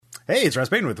Hey, it's Ross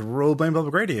Payton with Role Playing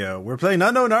Public Radio. We're playing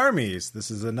Unknown Armies. This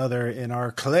is another in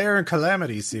our Claire and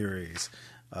Calamity series.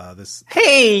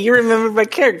 Hey, you remembered my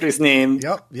character's name.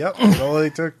 Yep. It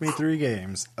only took me 3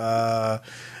 games. Well,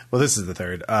 this is the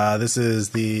third. I'm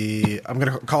going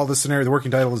to call this scenario, the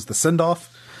working title is The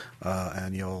Send-Off.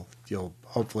 And you'll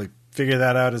hopefully figure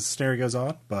that out as the scenario goes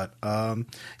on. But,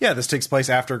 this takes place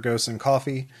after Ghosts and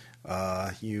Coffee.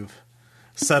 You've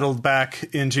settled back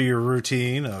into your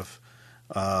routine of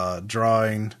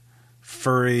drawing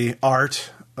furry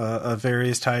art of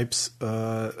various types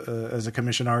as a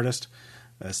commission artist,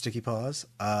 Sticky Paws.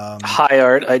 High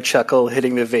art, I chuckle,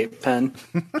 hitting the vape pen.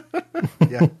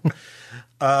 Yeah.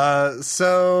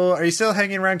 So are you still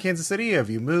hanging around Kansas City? Have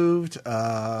you moved?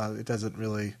 It doesn't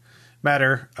really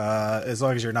matter as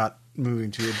long as you're not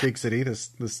moving to a big city.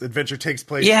 This adventure takes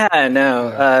place. Yeah,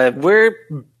 no. We're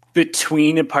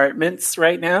between apartments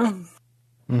right now.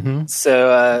 Mm-hmm.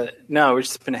 So, no, we're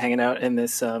just been hanging out in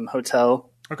this hotel.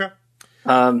 Okay.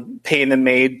 Paying the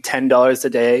maid $10 a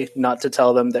day not to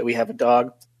tell them that we have a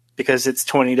dog because it's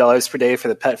 $20 per day for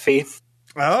the pet fee.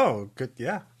 Oh, good.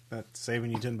 Yeah. That's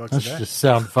saving you $10 a That's day. just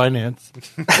sound finance.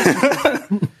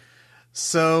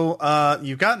 So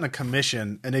you've gotten a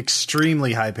commission, an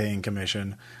extremely high-paying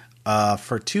commission,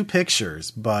 for 2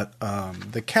 pictures. But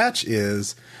the catch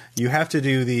is you have to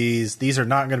do these. These are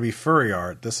not going to be furry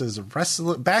art. This is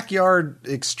backyard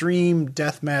extreme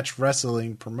deathmatch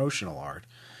wrestling promotional art.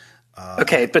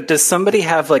 Okay, but does somebody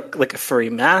have like a furry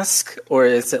mask, or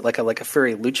is it like a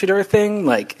furry luchador thing?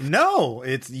 Like, no,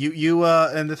 it's you.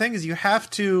 And the thing is, you have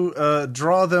to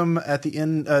draw them at the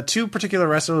end. 2 particular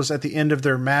wrestlers at the end of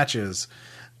their matches,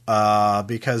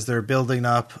 because they're building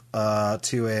up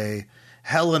to a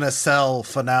Hell in a Cell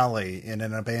finale in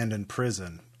an abandoned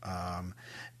prison.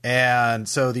 And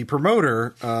so the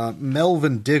promoter,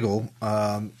 Melvin Diggle,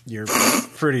 you're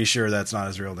pretty sure that's not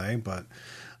his real name, but.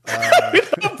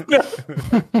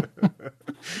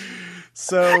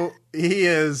 So he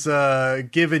is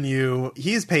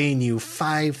he's paying you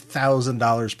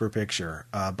 $5,000 per picture,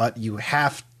 but you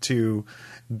have to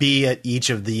be at each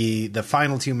of the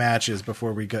final 2 matches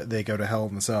before they go to Hell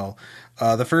in the Cell.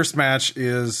 The first match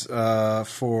is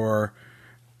for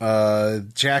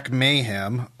Jack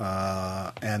Mayhem,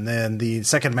 and then the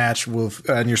second match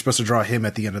and you're supposed to draw him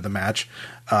at the end of the match,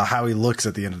 how he looks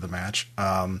at the end of the match.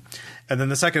 And then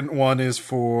the second one is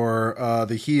for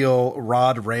the heel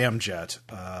Rod Ramjet.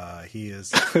 He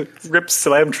is Rip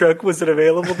Slam Truck. Was it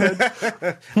available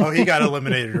then? Oh, he got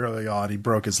eliminated early on. He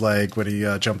broke his leg when he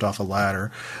jumped off a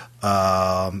ladder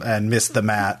and missed the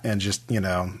mat and just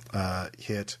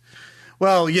hit.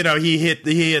 Well, he hit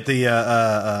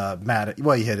the mat.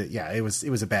 Well, he hit it. Yeah, it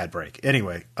was a bad break.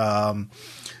 Anyway,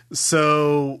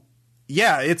 so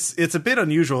yeah, it's a bit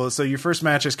unusual. So your first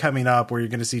match is coming up where you're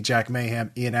going to see Jack Mayhem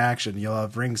in action. You'll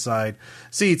have ringside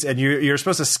seats, and you're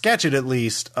supposed to sketch it at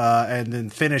least, and then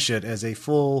finish it as a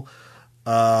full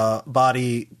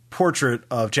body portrait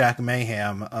of Jack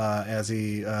Mayhem as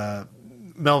he.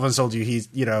 Melvin told you he's,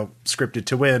 scripted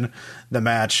to win the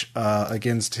match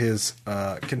against his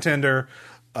contender.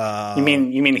 You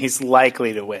mean he's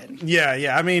likely to win?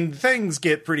 Yeah. I mean, things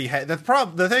get pretty.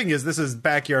 The thing is, this is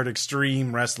backyard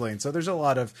extreme wrestling, so there's a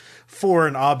lot of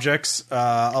foreign objects,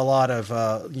 a lot of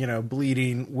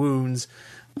bleeding wounds.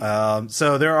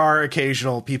 So there are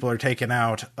occasional people are taken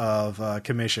out of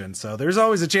commission. So there's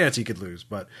always a chance you could lose,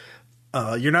 but.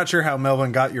 You're not sure how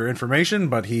Melvin got your information,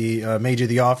 but he made you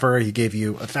the offer. He gave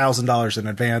you $1,000 in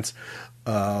advance,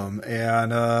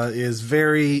 and is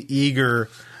very eager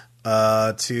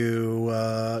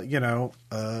to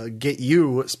get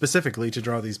you specifically to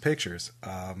draw these pictures.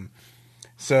 But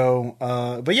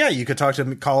yeah, you could talk to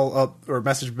him, call up or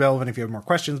message Melvin if you have more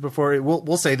questions before.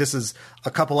 We'll say this is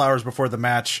a couple hours before the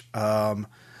match.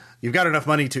 You've got enough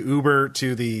money to Uber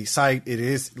to the site. It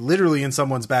is literally in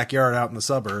someone's backyard out in the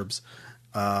suburbs.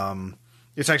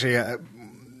 It's actually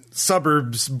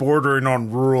suburbs bordering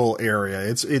on rural area.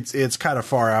 It's kind of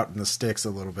far out in the sticks a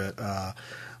little bit.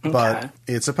 But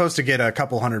it's supposed to get a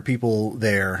couple hundred people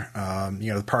there.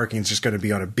 The parking's just going to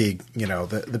be on a big,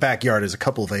 the backyard is a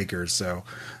couple of acres. So,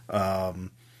 yeah.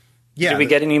 Did we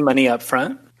get any money up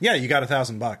front? Yeah, you got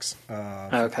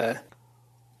 $1,000. Okay.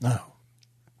 No.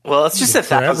 Well, it's just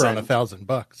Forever on $1,000.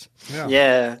 $1,000.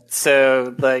 Yeah.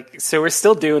 So we're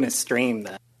still doing a stream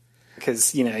then,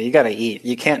 because you got to eat.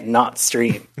 You can't not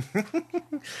stream.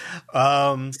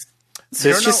 So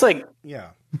it's just yeah.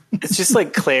 It's just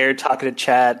like Claire talking to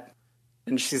Chat,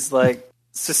 and she's like,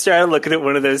 so started looking at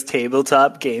one of those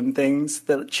tabletop game things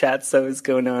that Chat's always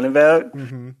going on about,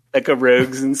 like a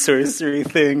rogues and sorcery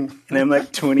thing. And I'm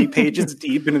like 20 pages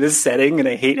deep into this setting, and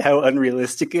I hate how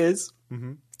unrealistic it is.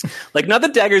 Like, not the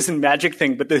daggers and magic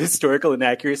thing, but the historical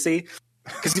inaccuracy.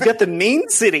 Because you've got the main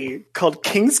city called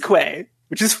King's Quay,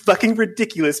 which is fucking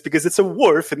ridiculous because it's a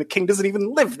wharf and the king doesn't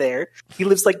even live there. He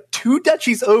lives like 2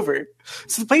 duchies over.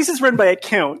 So the place is run by a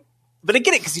count. But I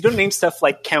get it because you don't name stuff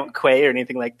like Count Quay or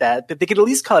anything like that, but they could at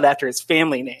least call it after his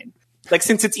family name. Like,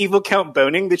 since it's evil Count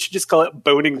Boning, they should just call it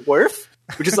Boning Wharf,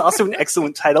 which is also an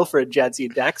excellent title for a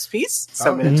Jadzia Dax piece.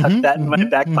 So I'm going to tuck that in my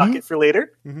back pocket for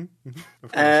later.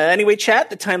 Anyway, chat,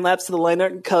 the time lapse of the line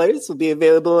art and colors will be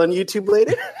available on YouTube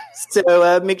later.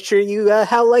 So make sure you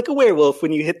howl like a werewolf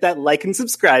when you hit that like and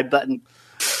subscribe button.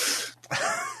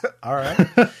 All right.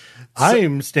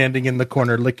 I'm standing in the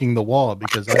corner licking the wall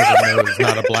because I know it's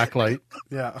not a black light.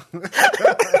 Yeah.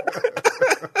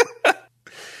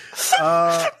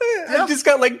 I've just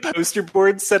got like poster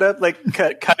boards set up, like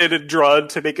cut it and drawn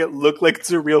to make it look like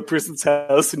it's a real person's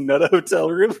house and not a hotel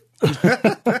room.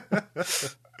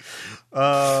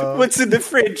 What's in the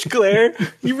fridge, Claire?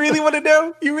 You really want to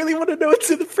know? You really want to know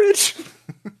what's in the fridge?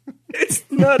 It's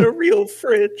not a real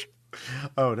fridge.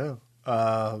 Oh no.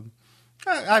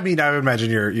 I mean, I would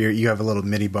imagine you have a little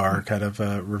mini bar kind of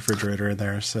refrigerator in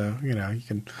there, so you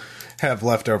can have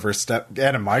leftover stuff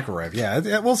and a microwave.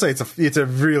 Yeah, we'll say it's a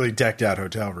really decked out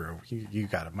hotel room. You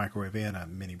got a microwave and a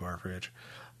mini bar fridge.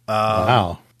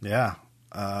 Wow. Yeah.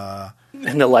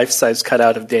 And the life size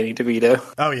cutout of Danny DeVito.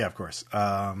 Oh yeah, of course.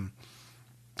 How'd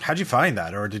you find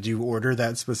that, or did you order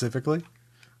that specifically?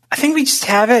 I think we just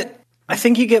have it. I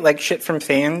think you get like shit from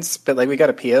fans, but like we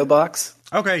got a PO box.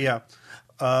 Okay, yeah.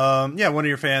 One of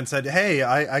your fans said, "Hey,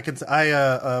 I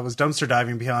was dumpster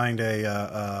diving behind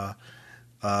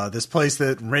this place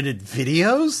that rented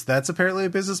videos. That's apparently a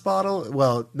business model.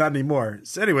 Well, not anymore.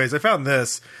 So anyways, I found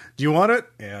this. Do you want it?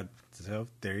 And so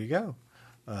there you go.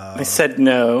 I said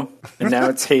no, and now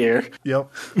it's here.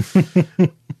 Yep.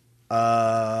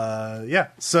 Yeah.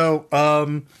 So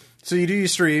you do your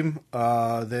stream.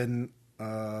 Then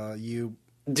you.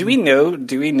 Do we know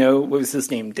what was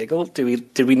his name? Diggle?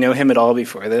 Did we know him at all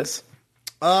before this?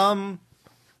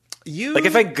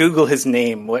 If I Google his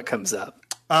name, what comes up?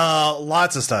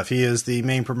 Lots of stuff. He is the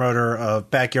main promoter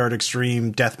of Backyard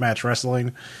Extreme Deathmatch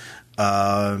Wrestling.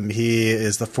 He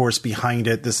is the force behind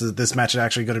it. This match is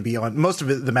actually going to be on. Most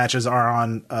of the matches are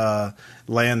on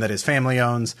land that his family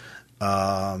owns.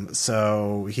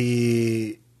 So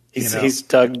he. He's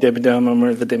Doug Dimmadome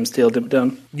or the Dimsteel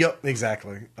Dimmadome. Yep,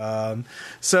 exactly.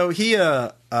 So he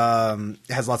has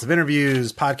lots of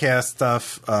interviews, podcast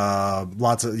stuff.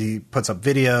 He puts up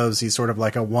videos. He's sort of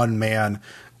like a one-man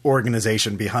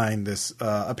organization behind this.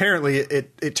 Apparently,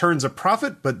 it turns a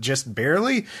profit, but just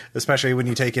barely. Especially when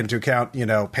you take into account,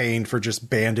 paying for just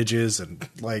bandages and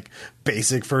like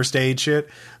basic first aid shit.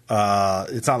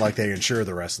 It's not like they insure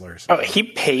the wrestlers. Oh, he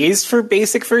pays for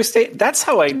basic first aid? That's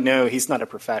how I know he's not a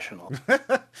professional.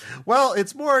 Well,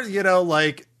 it's more,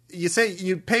 like you say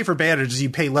you pay for bandages, you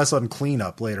pay less on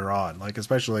cleanup later on. Like,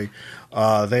 especially,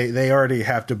 they already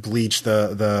have to bleach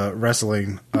the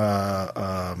wrestling,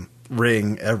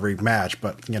 ring every match,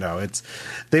 but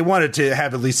they wanted to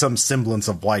have at least some semblance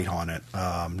of white on it.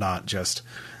 Not just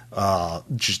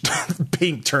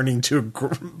paint turning to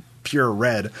pure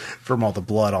red from all the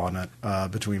blood on it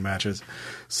between matches.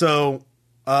 So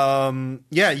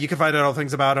you can find out all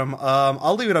things about him.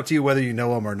 I'll leave it up to you whether you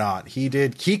know him or not.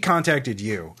 He contacted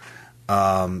you,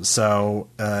 so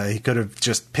he could have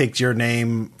just picked your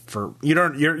name for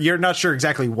you're not sure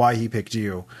exactly why he picked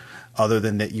you, other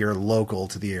than that you're local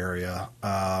to the area.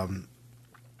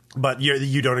 But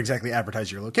you don't exactly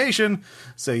advertise your location,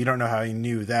 so you don't know how he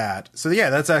knew that. So yeah,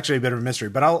 that's actually a bit of a mystery.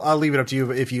 But I'll leave it up to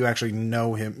you if you actually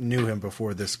knew him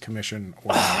before this commission.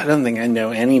 Or I don't think I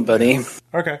know anybody.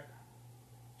 Okay.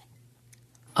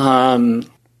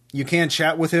 You can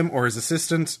chat with him or his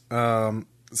assistant,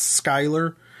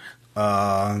 Skylar.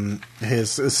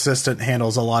 His assistant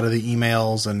handles a lot of the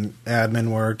emails and admin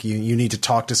work. You need to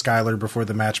talk to Skylar before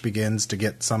the match begins to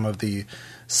get some of the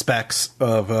specs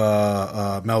of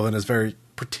Melvin has very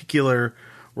particular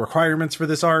requirements for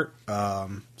this art.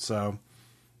 So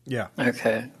yeah.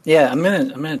 Okay. Yeah, I'm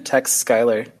gonna text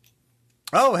Skylar.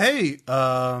 Oh, hey,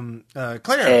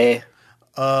 Claire. Hey.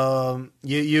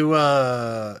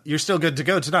 You're still good to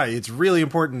go tonight. It's really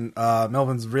important.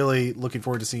 Melvin's really looking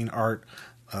forward to seeing art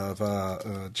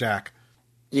of Jack.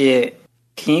 Yeah.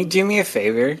 Can you do me a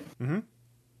favor? Mm-hmm.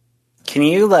 Can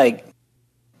you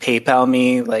PayPal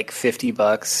me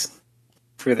 $50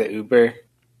 for the Uber?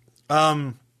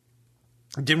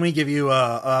 Didn't we give you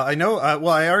I know well,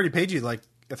 I already paid you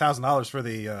 $1,000 for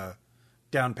the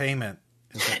down payment.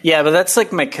 Yeah, but that's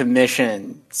my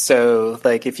commission. So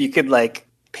if you could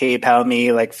PayPal me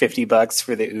 $50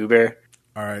 for the Uber.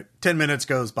 All right. 10 minutes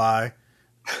goes by.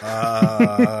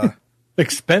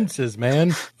 Expenses,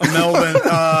 man. Melvin,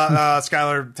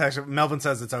 Skylar text. Melvin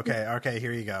says it's okay. Okay,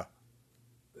 here you go.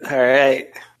 All right.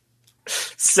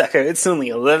 Sucker, it's only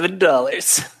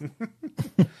 $11.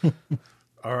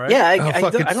 All right. Yeah,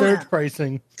 Fucking I don't surge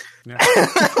pricing. Yeah.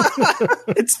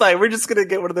 It's fine. We're just gonna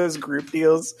get one of those group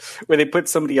deals where they put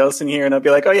somebody else in here, and I'll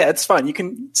be like, "Oh yeah, it's fine.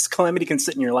 Calamity can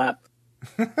sit in your lap."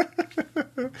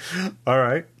 All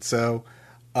right. So,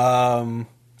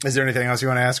 is there anything else you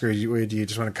want to ask, or do you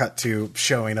just want to cut to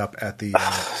showing up at the?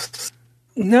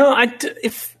 No,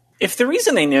 if the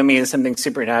reason they know me is something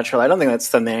supernatural, I don't think that's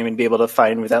something I'm gonna be able to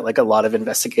find without like a lot of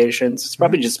investigations. It's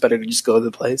probably just better to just go to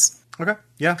the place. Okay.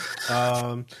 Yeah.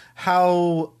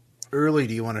 How early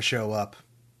do you want to show up,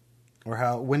 or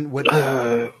when?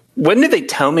 When did they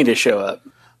tell me to show up?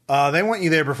 They want you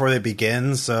there before they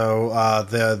begin. So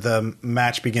the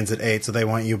match begins at 8, so they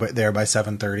want you there by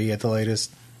 7:30 at the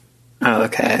latest. Oh,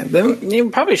 okay. Then you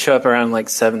probably show up around like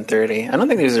 7:30. I don't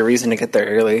think there's a reason to get there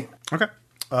early. Okay.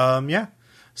 Yeah.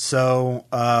 So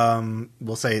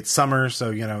we'll say it's summer,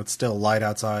 so it's still light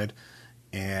outside,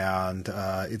 and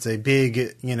it's a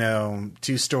big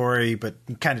 2-story but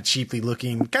kind of cheaply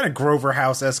looking, kind of Grover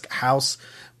House-esque house.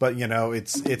 But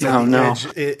it's edge.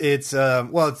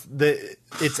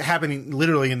 It's happening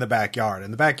literally in the backyard,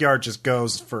 and the backyard just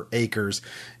goes for acres,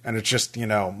 and it's just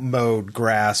mowed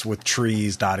grass with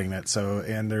trees dotting it. So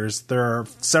there are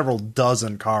several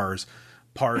dozen cars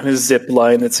parked. A zip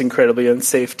line that's incredibly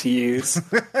unsafe to use.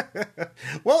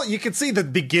 Well, you can see the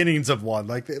beginnings of one.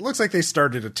 Like it looks like they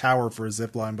started a tower for a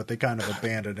zip line, but they kind of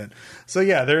abandoned it. So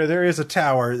yeah, there is a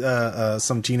tower.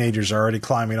 Some teenagers are already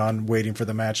climbing on, waiting for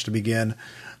the match to begin.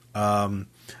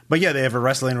 But yeah, they have a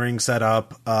wrestling ring set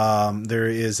up. There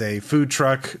is a food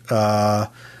truck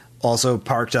also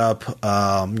parked up,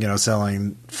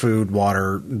 selling food,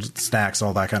 water, snacks,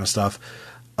 all that kind of stuff.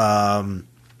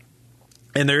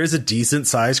 And there is a decent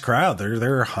sized crowd.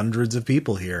 There are hundreds of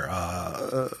people here.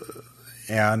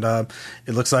 And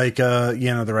it looks like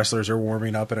the wrestlers are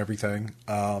warming up and everything.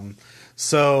 There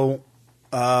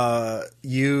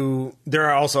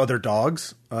are also other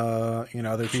dogs.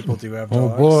 Other people do have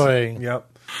dogs. Oh boy. Yep.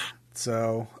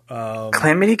 So,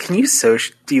 Calamity,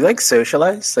 do you like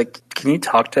socialize? Like, can you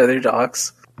talk to other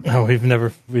dogs? Oh, we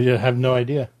have no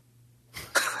idea.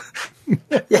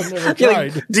 I've never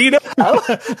tried. Like, do you know how?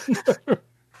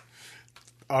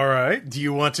 all right. Do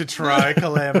you want to try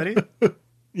Calamity?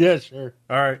 Yeah, sure.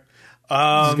 All right.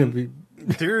 This is gonna be.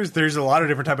 There's a lot of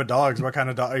different type of dogs. What kind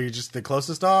of dog? Are you just the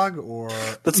closest dog, or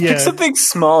let's pick something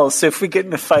small? So if we get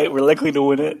in a fight, we're likely to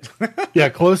win it. Yeah,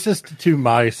 closest to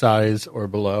my size or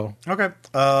below. Okay.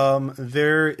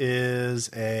 There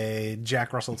is a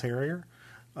Jack Russell Terrier.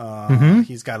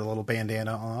 He's got a little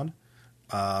bandana on.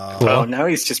 Oh, now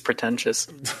he's just pretentious.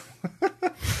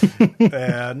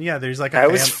 And yeah, there's like I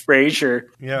was Frasier.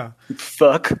 Yeah.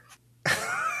 Fuck.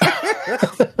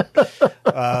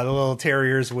 The little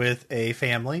terriers with a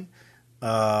family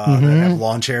that have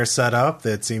lawn chairs set up.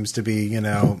 That seems to be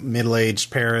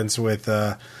middle-aged parents with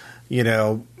 13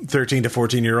 to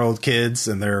 14-year-old kids,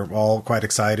 and they're all quite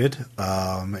excited.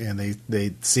 And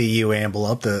they see you amble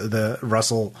up. The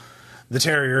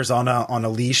terrier's on a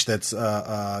leash that's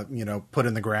put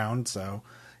in the ground, so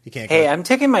you can't. Hey, I'm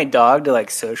taking my dog to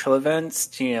like social events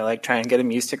to like try and get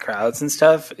him used to crowds and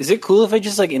stuff. Is it cool if I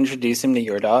just like introduce him to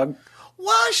your dog?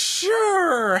 Well,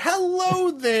 sure. Hello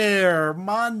there.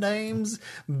 My name's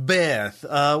Beth.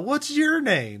 What's your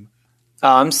name?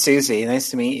 Oh, I'm Susie. Nice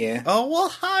to meet you. Oh, well,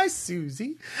 hi,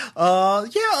 Susie.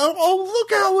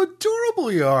 Look how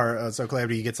adorable you are. So,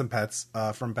 Calamity, you get some pets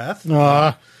from Beth.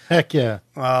 Heck yeah.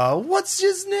 What's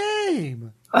his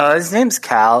name? His name's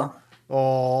Cal.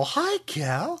 Oh, hi,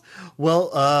 Cal.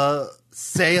 Well,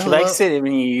 say hello. He likes it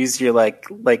when you use your like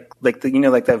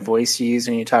that voice you use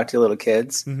when you talk to little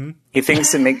kids. Mm-hmm. He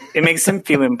thinks it makes him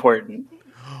feel important.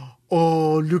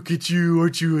 Oh, look at you.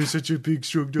 Aren't you such a big,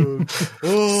 strong dog?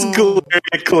 Oh. School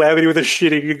Calamity with a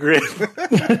shitty grin.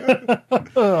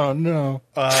 Oh, no.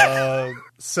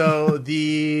 So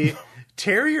the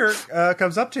terrier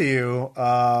comes up to you,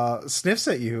 sniffs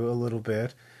at you a little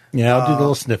bit. Yeah, I'll do the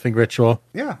little sniffing ritual.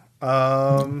 Yeah.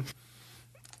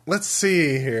 Let's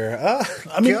see here.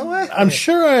 I'm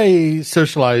sure I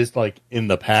socialized like in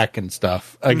the pack and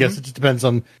stuff. I guess it just depends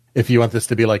on if you want this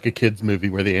to be like a kids movie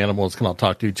where the animals can all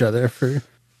talk to each other for.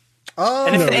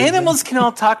 And if the animals can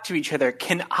all talk to each other,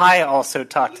 can I also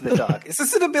talk to the dog? Is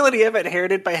this an ability I've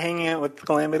inherited by hanging out with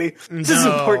Calamity? This is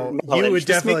important knowledge. You would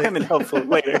definitely make them helpful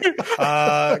later.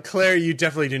 Claire, you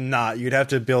definitely do not. You'd have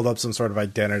to build up some sort of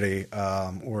identity,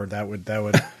 or that would.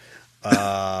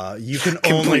 You can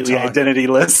only completely talk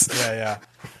identityless.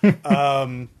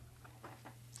 Yeah.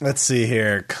 Let's see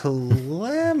here.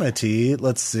 Calamity.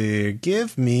 Let's see.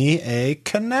 Give me a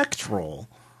connect roll.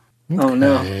 Oh,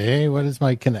 no. Okay, what is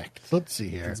my Connect? Let's see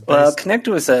here. Well, Connect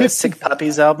was a Sick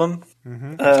Puppies album.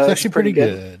 It's actually pretty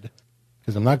good.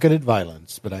 Because I'm not good at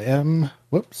violence, but I am...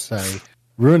 Whoops, I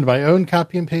ruined my own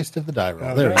copy and paste of the die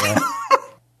roll. There we go.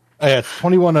 It's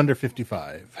 21 under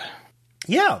 55.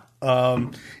 Yeah.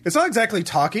 It's not exactly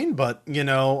talking, but,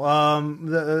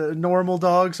 the normal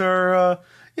dogs are...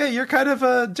 you're kind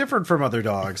of different from other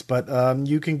dogs, but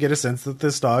you can get a sense that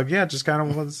this dog, just kind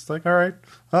of was like, all right,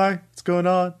 hi, what's going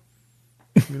on?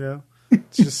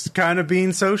 Just kind of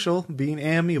being social, being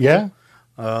amiable. Yeah.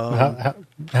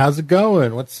 How's it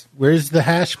going? Where's the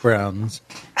hash browns?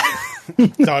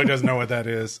 Dog doesn't know what that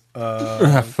is.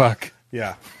 Fuck.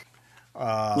 Yeah.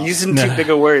 Using too big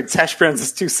of words. Hash browns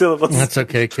is 2 syllables. That's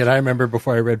okay, kid. I remember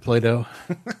before I read Play-Doh.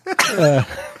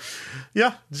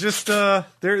 Yeah, just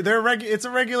it's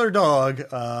a regular dog.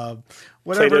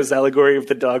 Whatever. Plato's allegory of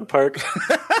the dog park.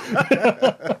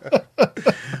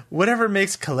 Whatever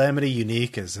makes Calamity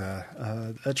unique is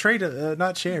a trait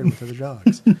not shared with other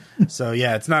dogs. So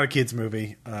yeah, it's not a kids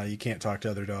movie. You can't talk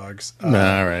to other dogs. All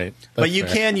right, but you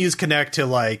can use Connect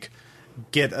to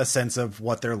get a sense of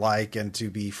what they're like and to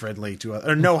be friendly to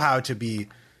or know how to be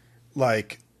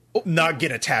not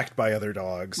get attacked by other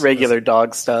dogs. Regular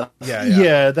dog stuff.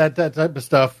 Yeah, that type of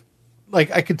stuff.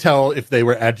 I could tell if they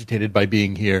were agitated by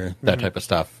being here, that type of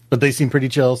stuff. But they seem pretty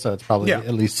chill, so it's probably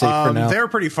at least safe for now. They're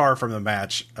pretty far from the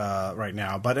match right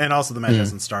now, and also the match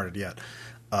hasn't started yet.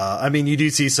 You do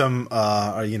see some,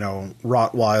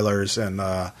 Rottweilers and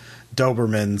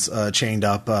Dobermans chained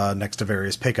up next to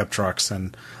various pickup trucks,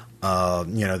 and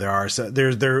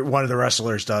there one of the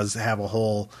wrestlers does have a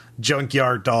whole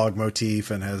junkyard dog motif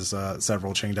and has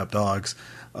several chained up dogs,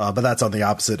 but that's on the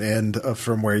opposite end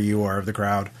from where you are of the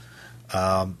crowd.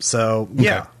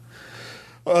 There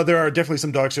are definitely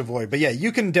some dogs to avoid, but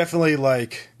you can definitely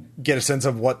get a sense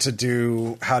of what to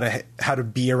do, how to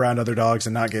be around other dogs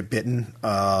and not get bitten.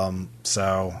 Or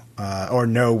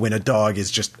know when a dog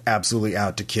is just absolutely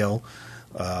out to kill.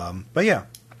 You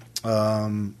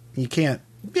can't.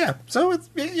 Yeah, so it's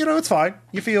it's fine.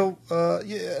 You feel how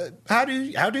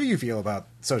do you feel about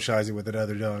socializing with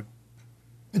another dog?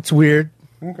 It's weird.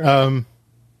 Okay.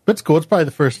 But it's cool. It's probably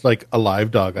the first alive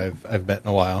dog I've met in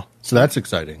a while, so that's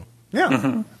exciting.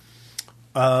 Yeah.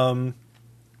 Mm-hmm.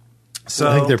 So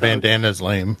I think their bandana's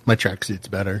lame. My tracksuit's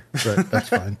better, but that's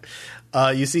fine.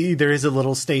 You see, there is a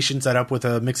little station set up with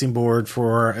a mixing board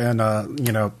for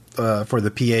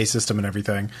the PA system and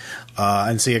everything,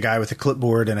 and see a guy with a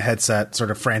clipboard and a headset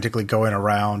sort of frantically going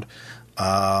around.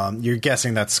 You're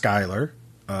guessing that's Skylar.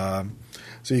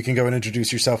 So you can go and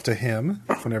introduce yourself to him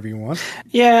whenever you want.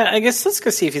 Yeah, I guess let's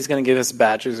go see if he's going to give us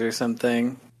badges or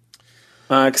something.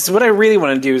 Because what I really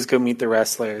want to do is go meet the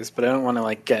wrestlers, but I don't want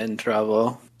to get in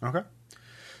trouble. Okay.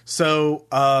 So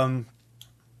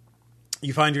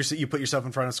you put yourself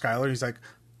in front of Skylar. He's like,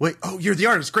 "Wait, oh, you're the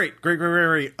artist. Great.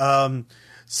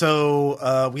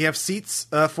 So we have seats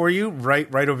for you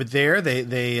right over there.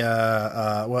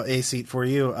 A seat for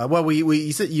you.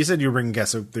 You said you were bringing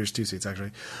guests, so there's 2 seats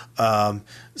actually.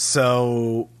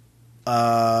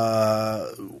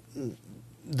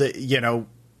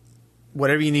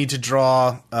 Whatever you need to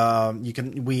draw, you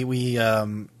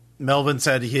can. Melvin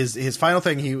said his final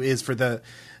thing is for the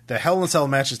Hell in a Cell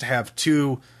match is to have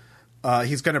 2.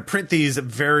 He's going to print these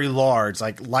very large,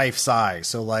 life size.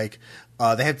 So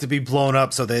they have to be blown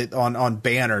up so that on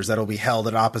banners that'll be held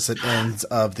at opposite ends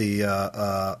of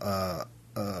the.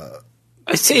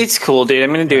 It's cool, dude.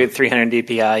 I'm going to do it 300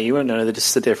 DPI. You won't know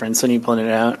the difference when you print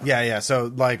it out. Yeah. So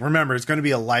remember, it's going to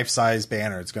be a life size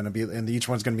banner. It's going to be, and each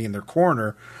one's going to be in their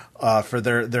corner for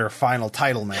their final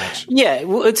title match. Yeah,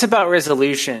 well, it's about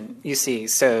resolution. You see,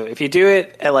 so if you do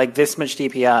it at this much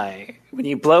DPI, when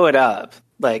you blow it up,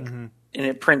 and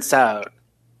it prints out.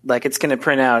 It's going to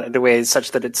print out in a way such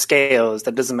that it scales.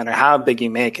 That doesn't matter how big you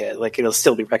make it. It'll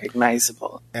still be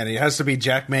recognizable. And it has to be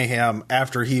Jack Mayhem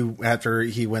after he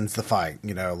wins the fight.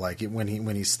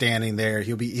 When he's standing there,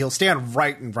 he'll stand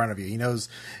right in front of you. He knows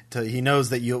that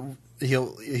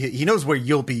he knows where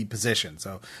you'll be positioned.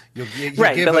 So you'll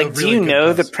right. Give but really do you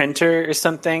know buzz. the printer or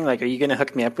something? Are you going to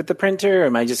hook me up with the printer, or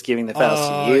am I just giving the files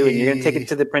to you and you're going to take it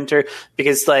to the printer?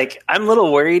 Because I'm a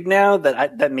little worried now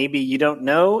that maybe you don't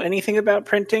know anything about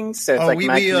printing. So it's we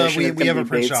have a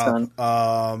print shop.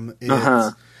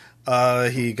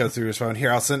 He goes through his phone.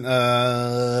 Here, I'll send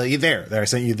you there. I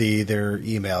sent you their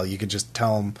email. You can just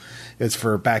tell them it's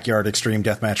for Backyard Extreme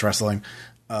Deathmatch Wrestling.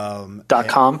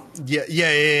 .com.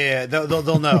 Yeah.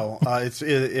 They'll know.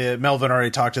 Melvin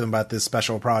already talked to them about this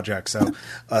special project, so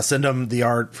send them the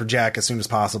art for Jack as soon as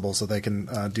possible, so they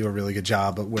can do a really good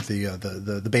job with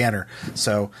the banner.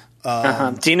 So.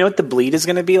 Do you know what the bleed is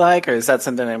going to be like, or is that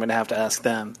something I'm going to have to ask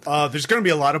them? There's going to be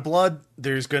a lot of blood.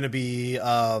 There's going to be.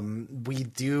 We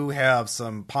do have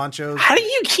some ponchos. How do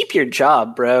you keep your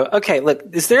job, bro? Okay, look,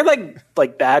 is there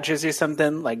like badges or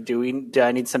something? Like, do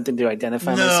I need something to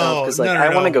identify myself? Because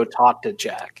I want to go talk to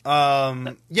Jack.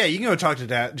 Yeah, you can go talk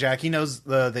to Jack. He knows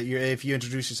that if you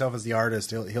introduce yourself as the artist,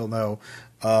 he'll know.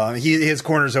 His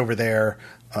corner's over there.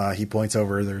 He points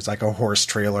over. There's like a horse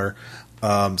trailer.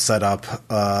 Set up,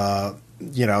 a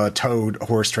towed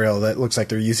horse trailer that looks like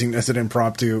they're using as an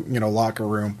impromptu, locker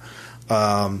room.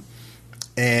 Go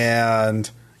talk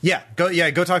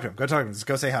to him. Just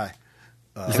go say hi.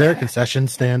 Is there a concession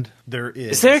stand? There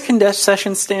is. Is there a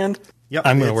concession stand? Yep.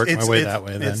 I'm going to work my way that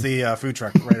way then. It's the food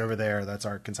truck right over there. That's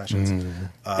our concessions.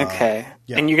 Okay.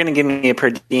 Yeah. And you're going to give me a per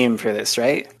diem for this,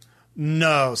 right?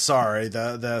 No, sorry.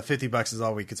 The $50 is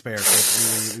all we could spare.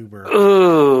 So Uber.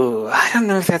 Ooh, I don't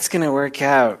know if that's going to work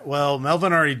out. Well,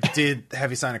 Melvin already did have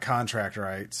you sign a contract,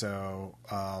 right? So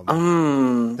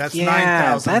that's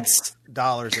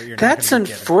 $9,000 that you're. That's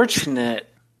unfortunate.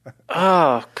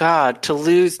 Oh God, to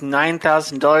lose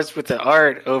 $9,000 worth of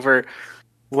art over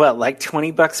what, like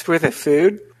 $20 worth of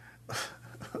food?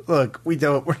 Look,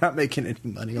 we're not making any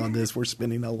money on this. We're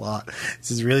spending a lot. This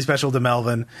is really special to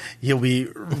Melvin. He'll be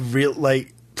real.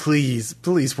 Please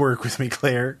work with me,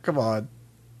 Claire. Come on.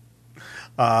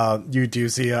 You do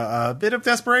see a bit of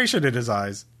desperation in his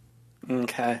eyes.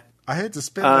 Okay. I had to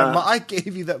spend that. I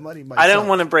gave you that money myself. I don't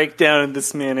want to break down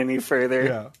this man any further.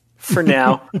 Yeah. For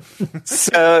now.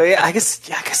 So yeah, I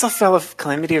guess I'll follow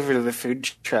Calamity over to the food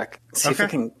truck. See if I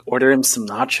can order him some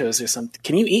nachos or something.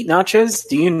 Can you eat nachos?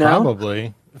 Do you know?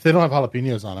 Probably. If they don't have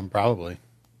jalapenos on them, probably.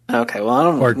 Okay, well, I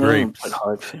don't Or grapes. put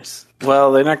jalapenos.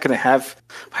 Well, they're not going to have.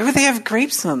 Why would they have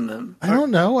grapes on them? I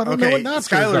don't know. I don't know what nachos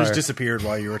Skylar's are. disappeared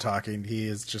while you were talking. He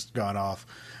has just gone off.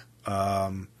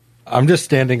 I'm just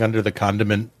standing under the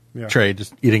condiment tray,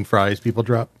 just eating fries people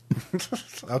drop.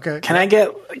 Okay. Can I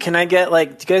get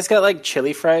like? Do you guys got like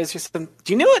chili fries or something?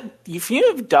 Do you know what? If you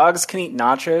know if dogs can eat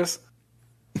nachos?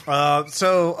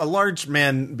 So a large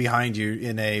man behind you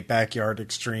in a backyard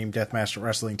extreme deathmatch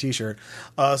wrestling t-shirt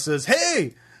says,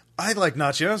 "Hey, I like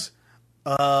nachos."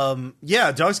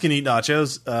 Yeah, dogs can eat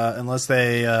nachos unless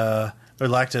they're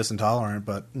lactose intolerant,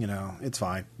 but it's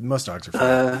fine. Most dogs are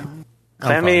fine.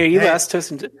 Calamity, are you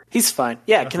lactose? He's fine.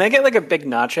 Yeah, can I get like a big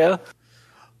nacho?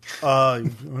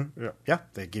 Yeah,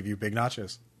 they give you big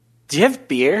nachos. Do you have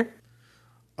beer?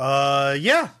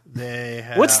 Yeah, they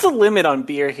have. What's the limit on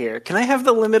beer here? Can I have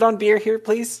the limit on beer here,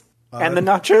 please? And the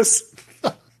nachos?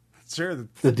 Sure.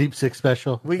 The Deep Six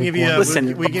special. We give you a,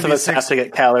 Listen, we give both you of us have to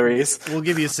get calories. We'll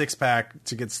give you a 6-pack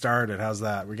to get started. How's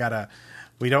that? We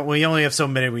only have so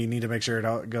many. We need to make sure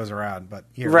it goes around. But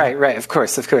here, Right. Of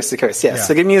course. Yes. Yeah.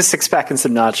 So give me a 6-pack and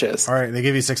some nachos. All right, they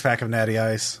give you a 6-pack of Natty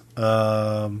Ice.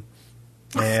 And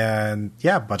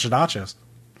yeah, a bunch of nachos.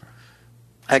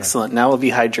 Excellent. Now we'll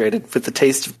be hydrated with the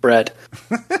taste of bread.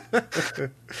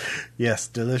 Yes,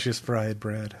 delicious fried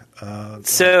bread.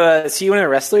 So you want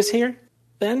wrestlers here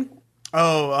then?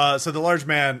 So the large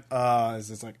man is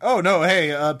just like, oh no,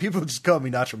 hey, people just call me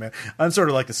Nacho Man. I'm sort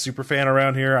of like a super fan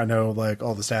around here. I know like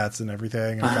all the stats and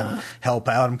everything. I kind of help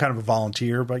out. I'm kind of a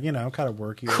volunteer, but kind of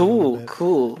work here.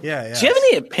 Cool. Yeah. Do you have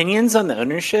any opinions on the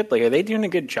ownership? Like, are they doing a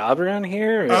good job around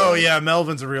here? Or? Oh yeah,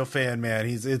 Melvin's a real fan, man.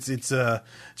 It's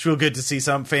real good to see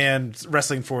some fans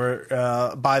wrestling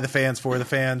by the fans for the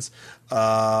fans.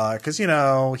 Because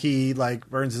he like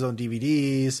burns his own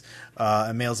DVDs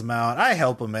and mails them out. I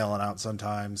help him mail it out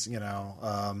sometimes. Yeah,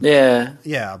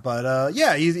 but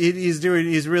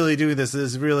he's really doing this.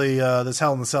 This really this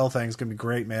Hell in the Cell thing is gonna be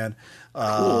great, man.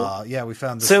 Cool. Yeah, we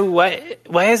found this. So why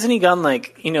hasn't he gone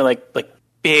like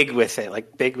big with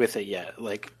it yet?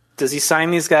 Like, does he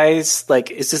sign these guys?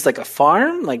 Like, is this like a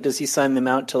farm? Like, does he sign them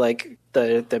out to like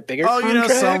the bigger?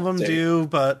 contract, some of them do,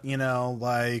 but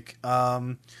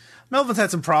Melvin's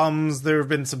had some problems. There have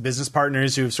been some business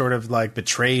partners who have sort of like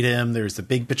betrayed him. There's the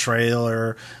big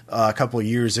betrayal a couple of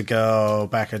years ago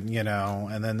back in,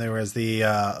 and then there was the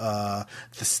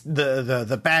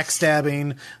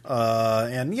backstabbing,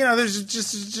 and there's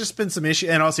just been some issue.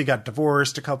 And also he got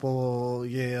divorced a couple,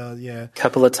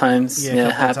 couple of times. Yeah,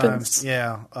 it happens.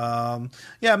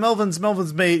 Melvin's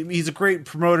he's a great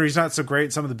promoter. He's not so great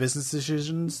at some of the business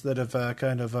decisions that have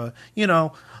kind of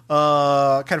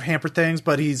hampered things,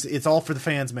 but it's all for the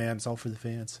fans, man. It's all for the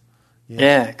fans.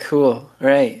 Yeah, cool.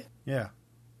 Right. Yeah.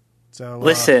 So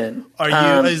listen, are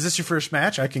you? Is this your first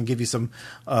match? I can give you some.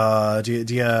 Do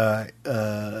you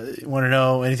want to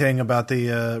know anything about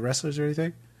the wrestlers or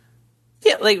anything?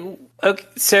 Yeah, like okay,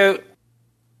 so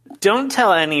don't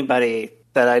tell anybody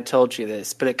that I told you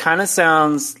this, but it kind of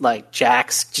sounds like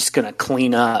Jack's just gonna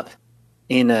clean up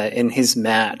in his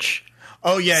match.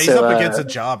 Oh yeah, he's up against a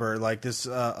jobber like this.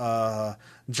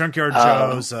 Junkyard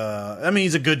Joe's. I mean,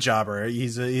 he's a good jobber.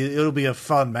 It'll be a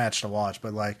fun match to watch.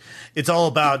 But like, it's all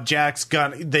about Jack's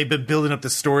gun. They've been building up the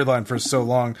storyline for so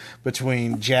long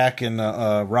between Jack and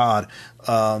Rod. It's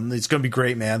going to be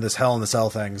great, man. This Hell in the Cell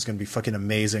thing is going to be fucking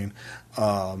amazing.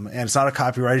 And it's not a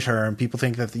copyright term. People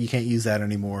think that you can't use that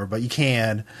anymore, but you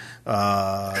can.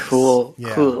 Cool,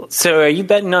 yeah. cool. So, are you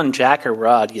betting on Jack or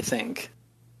Rod? You think?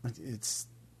 It's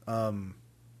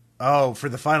for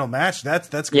the final match. That's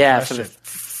a good question.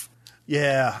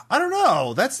 Yeah, I don't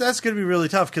know. That's going to be really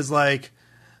tough because like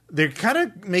they're kind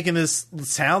of making this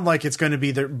sound like it's going to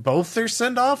be both their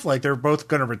send off. Like they're both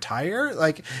going to retire.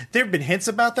 Like there have been hints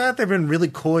about that. They've been really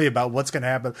coy about what's going to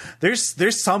happen.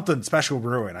 There's something special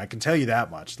brewing. I can tell you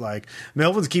that much. Like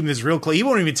Melvin's keeping this real close. He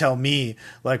won't even tell me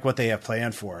like what they have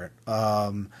planned for it. I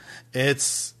don't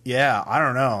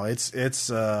know. It's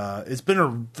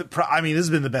been I mean, this has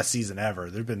been the best season ever.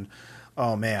 There've been,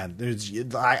 oh man,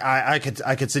 I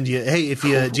could send you. Hey, if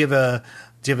you do you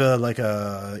have a like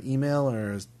a email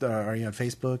or are you on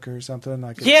Facebook or something?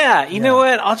 You know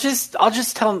what? I'll just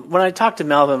tell him when I talk to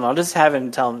Melvin. I'll just have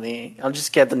him tell me. I'll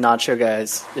just get the Nacho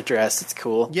guy's address. It's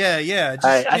cool. Yeah. Just,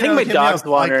 I think my dog's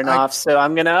wandering off, so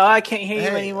I'm gonna. Oh, I can't hear you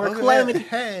anymore. Okay, Calamity.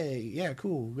 Hey, yeah,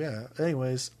 cool. Yeah.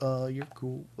 Anyways, you're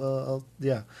cool.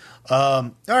 Yeah.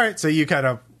 All right. So you kind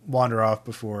of wander off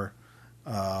before.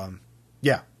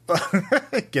 Yeah.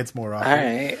 It gets more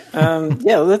awkward. All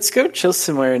right. Let's go chill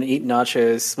somewhere and eat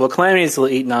nachos. Well, Calamities will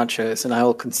eat nachos, and I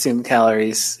will consume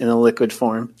calories in a liquid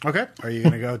form. Okay. Are you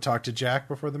going to go talk to Jack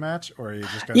before the match, or are you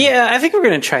just going to... Yeah, I think we're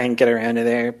going to try and get around to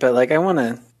there, but like I want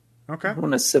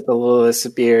to sip a little of this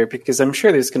beer because I'm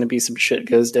sure there's going to be some shit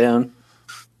goes down.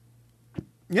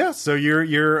 Yeah, so you're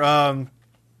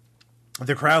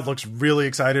the crowd looks really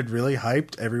excited, really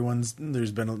hyped.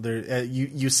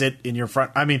 You sit in your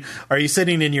front. I mean, are you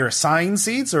sitting in your assigned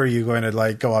seats, or are you going to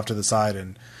like go off to the side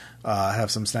and have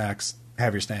some snacks?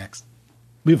 Have your snacks.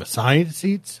 We have assigned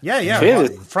seats. Yeah.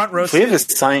 Front row. We have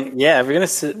assigned. Yeah, we're gonna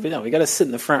sit. We got to sit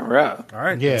in the front row. All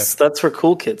right. Yeah, that's where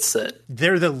cool kids sit.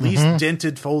 They're the least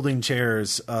dented folding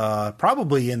chairs,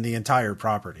 probably in the entire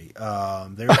property.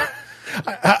 They're.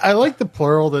 I like the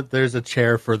plural that there's a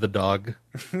chair for the dog.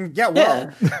 It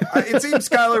seems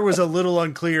Skylar was a little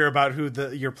unclear about who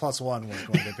your plus one was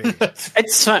going to be.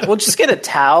 It's fine. We'll just get a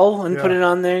towel and put it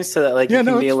on there so that you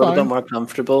can be a little bit more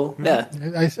comfortable.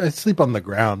 Mm-hmm. Yeah, I sleep on the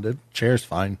ground. The chair's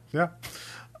fine. Yeah.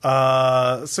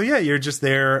 You're just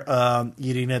there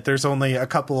eating it. There's only a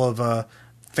couple of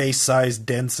face-sized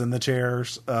dents in the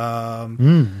chairs.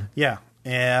 Yeah.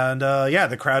 And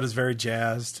the crowd is very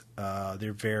jazzed.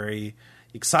 They're very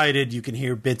excited. You can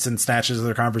hear bits and snatches of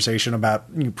their conversation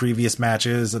about previous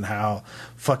matches and how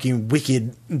fucking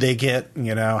wicked they get,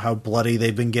 how bloody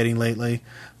they've been getting lately.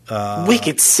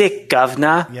 Wicked sick,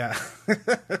 governor. Yeah.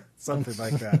 Something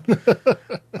like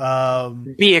that.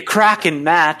 Be a cracking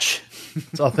match.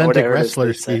 It's authentic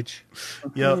wrestler speech.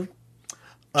 Yep.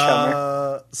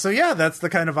 That's the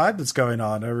kind of vibe that's going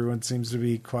on. Everyone seems to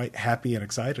be quite happy and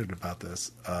excited about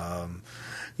this.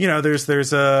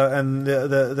 There's and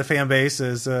the fan base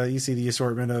is you see the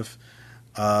assortment of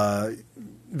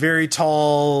very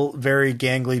tall, very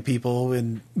gangly people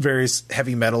in various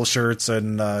heavy metal shirts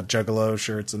and juggalo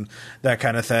shirts and that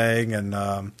kind of thing,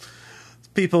 and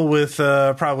people with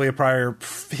probably a prior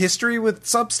history with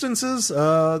substances,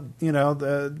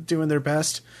 doing their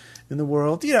best in the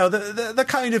world, the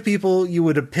kind of people you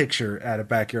would picture at a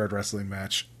backyard wrestling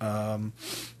match.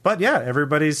 But yeah,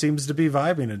 everybody seems to be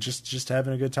vibing and just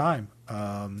having a good time.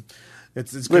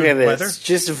 It's good Look at this. weather.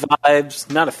 Just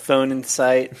vibes, not a phone in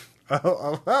sight.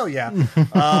 Oh yeah.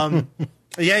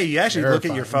 You actually look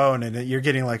at your phone and you're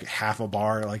getting like half a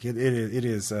bar. Like it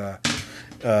is.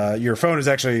 Your phone is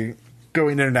actually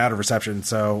going in and out of reception,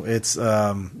 so it's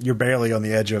you're barely on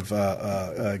the edge of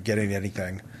getting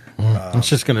anything. It's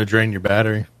just going to drain your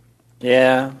battery.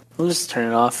 Yeah, we'll just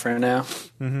turn it off for now.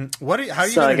 Mm-hmm. How are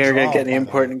you going to get any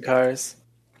important cars?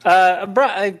 I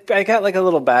got like a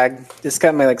little bag. It's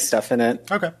got my stuff in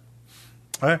it. Okay.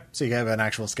 All right. So you have an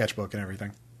actual sketchbook and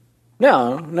everything.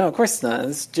 No, of course not.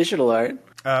 It's digital art.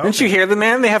 Oh, okay. Didn't you hear the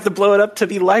man? They have to blow it up to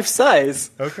be life size.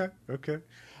 Okay.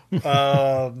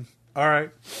 All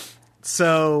right.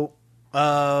 So,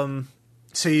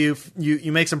 so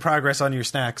you make some progress on your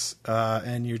snacks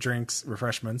and your drinks,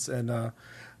 refreshments, and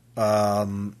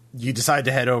you decide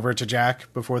to head over to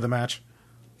Jack before the match?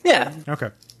 Yeah. Okay.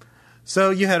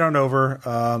 So you head on over.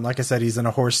 Like I said, he's in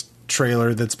a horse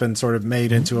trailer that's been sort of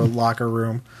made into a locker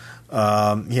room.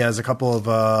 He has a couple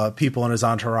of people in his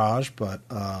entourage, but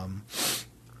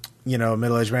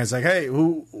middle-aged man's like, "Hey,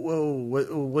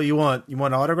 what you want? You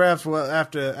want autographs? Well,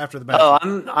 after the match." Oh,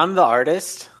 I'm the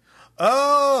artist.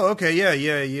 Oh, okay, yeah.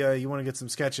 You want to get some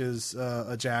sketches,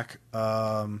 Jack?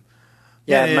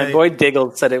 Yeah, my boy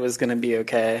Diggle said it was going to be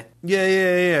okay.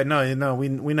 Yeah. No,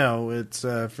 we know it's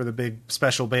for the big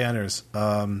special banners.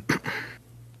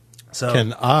 So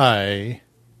can I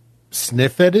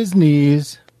sniff at his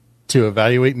knees to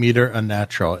evaluate meter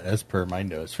unnatural as per my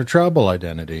nose for trouble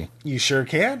identity? You sure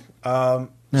can. Okay,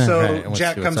 So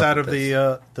Jack comes out of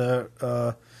the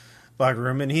locker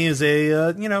room, and he is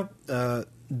a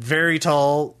very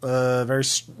tall, very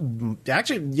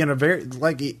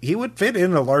he would fit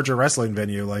in a larger wrestling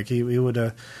venue. Like he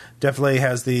would definitely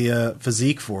has the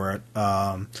physique for it.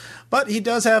 But he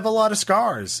does have a lot of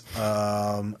scars,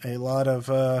 a lot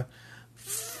of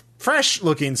fresh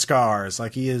looking scars.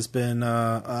 Like he has been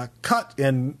cut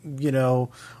and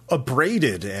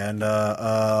abraded and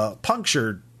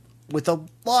punctured with a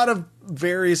lot of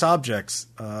various objects.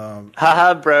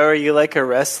 Haha, bro, are you like a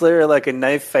wrestler or like a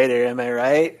knife fighter? Am I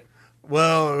right?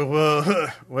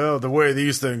 Well, the way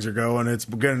these things are going, it's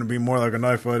beginning to be more like a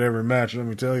knife fight every match, let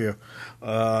me tell you.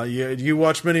 You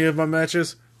watch many of my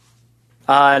matches?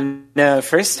 No,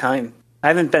 first time. I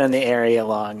haven't been in the area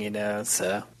long,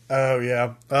 so. Oh,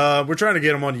 yeah. We're trying to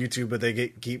get them on YouTube, but they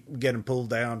keep getting pulled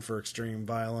down for extreme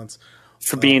violence.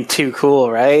 For being too cool,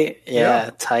 right? Yeah.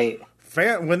 Tight.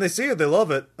 When they see it, they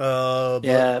love it.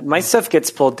 My stuff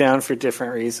gets pulled down for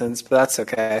different reasons, but that's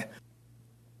okay.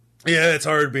 Yeah, it's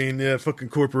hard being fucking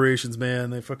corporations, man.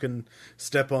 They fucking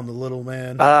step on the little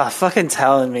man. Fucking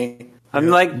telling me.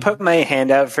 I'm putting my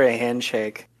hand out for a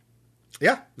handshake.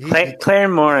 Yeah, Claire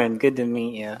Morin, good to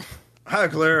meet you. Hi,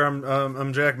 Claire.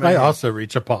 I'm Jack. I also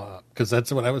reach a paw up because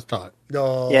that's what I was taught.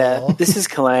 Oh. Yeah, this is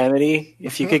Calamity.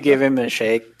 If you could give him a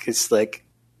shake, because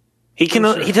he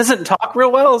doesn't talk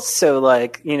real well, so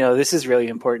this is really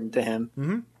important to him.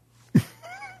 Mm-hmm.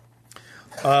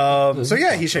 So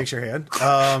yeah, he shakes your hand.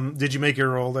 Did you make your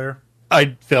roll there?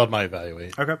 I failed my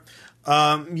evaluate. Okay.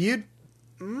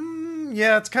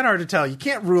 Yeah, it's kind of hard to tell. You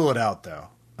can't rule it out though.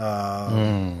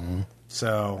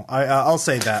 So I'll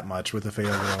say that much with a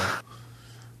failed roll.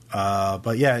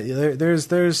 But yeah, there's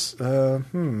that's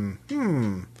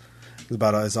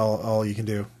about all you can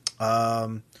do.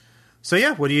 So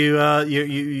yeah, what do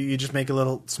you just make a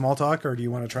little small talk, or do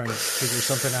you want to try and figure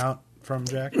something out from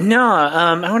Jack? No,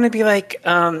 I want to be so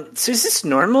is this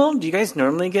normal? Do you guys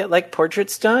normally get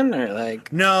portraits done, or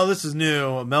No, this is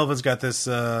new. Melvin's got this.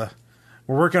 We're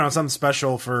working on something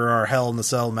special for our Hell in the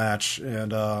Cell match,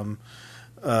 and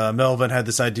Melvin had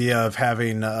this idea of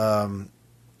having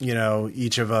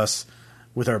each of us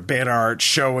with our banner art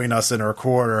showing us in a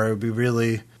recorder. It would be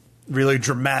really, really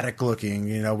dramatic looking.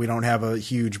 We don't have a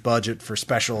huge budget for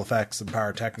special effects and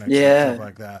pyrotechnics and stuff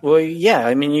like that. Well, yeah,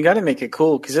 I mean, you got to make it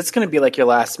cool because it's going to be like your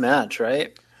last match,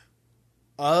 right?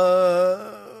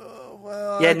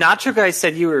 Well, yeah, Nacho Guy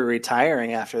said you were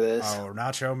retiring after this. Oh,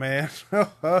 Nacho man.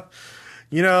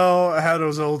 You know how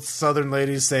those old Southern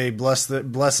ladies say, bless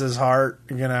his heart,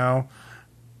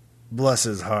 bless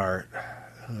his heart.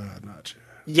 Nacho.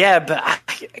 Yeah, but I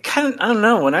don't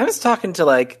know. When I was talking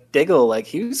to Diggle,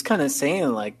 he was kind of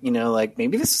saying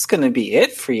maybe this is going to be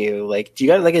it for you. Do you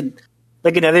got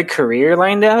another career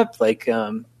lined up?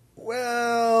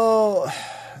 Well,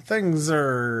 things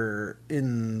are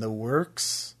in the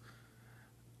works.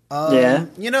 Yeah.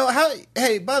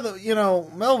 Hey, by the way,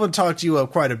 Melvin talked you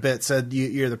up quite a bit, said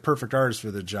you're the perfect artist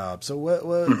for the job. So what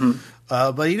Mm-hmm.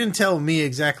 But he didn't tell me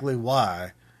exactly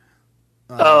why.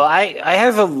 I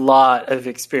have a lot of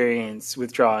experience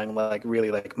with drawing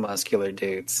really muscular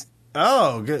dudes.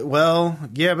 Oh, good. Well,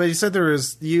 yeah, but you said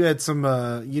you had some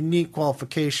unique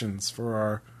qualifications for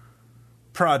our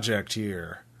project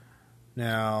here.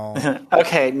 Now,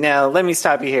 okay, now let me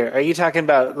stop you here. Are you talking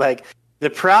about the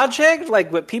project,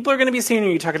 what people are going to be seeing? Or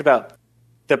are you talking about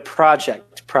the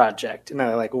project? And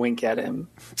I wink at him.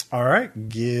 All right,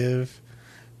 give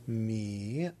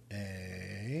me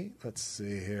let's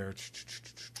see here.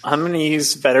 I'm going to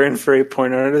use veteran furry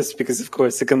porn artist because, of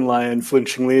course, I can lie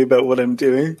unflinchingly about what I'm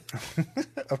doing.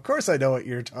 Of course, I know what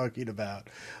you're talking about.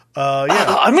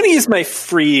 Yeah, I'm going to use my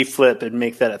free flip and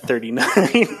make that a 39.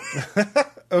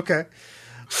 Okay.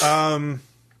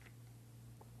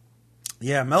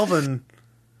 Yeah, Melvin.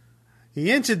 He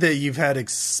hinted that you've had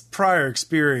prior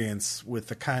experience with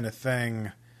the kind of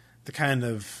thing, the kind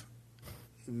of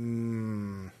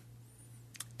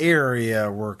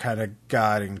area we're kind of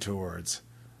guiding towards.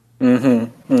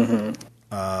 So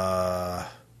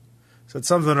it's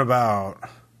something about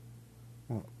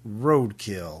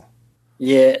roadkill.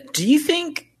 Yeah. Do you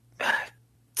think...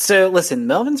 So, listen,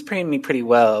 Melvin's paying me pretty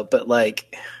well, but,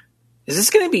 like, is this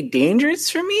going to be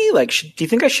dangerous for me? Like, do you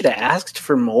think I should have asked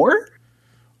for more?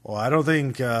 Well, I don't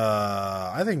think...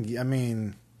 I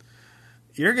mean,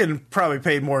 you're getting probably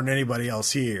paid more than anybody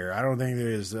else here. I don't think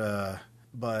there's... Well,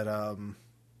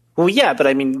 yeah, but,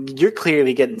 I mean, you're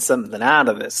clearly getting something out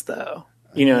of this, though.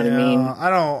 You know what I mean?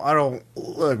 I don't...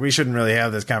 Look, we shouldn't really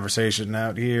have this conversation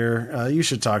out here. You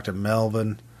should talk to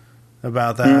Melvin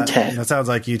about that. Okay. It sounds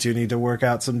like you two need to work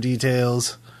out some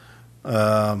details.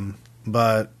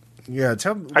 But yeah,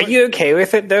 are you okay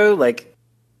with it though? Like,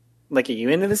 are you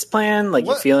into this plan? Like,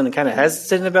 you feeling kind of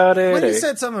hesitant about it? When he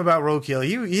said something about roadkill,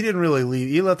 he didn't really leave.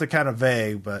 He left it kind of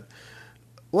vague. But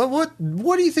what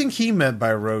do you think he meant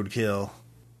by roadkill?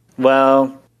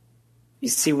 Well, you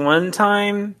see, one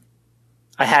time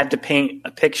I had to paint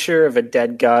a picture of a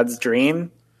dead god's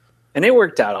dream, and it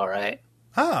worked out all right.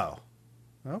 Oh.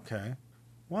 Okay.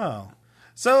 Wow.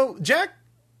 So Jack,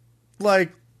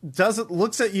 like,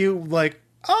 looks at you like,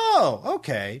 oh,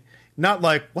 okay. Not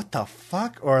like, what the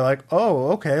fuck? Or like,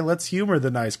 oh, okay, let's humor the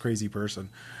nice, crazy person.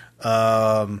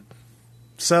 So,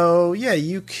 yeah,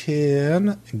 you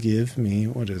can give me,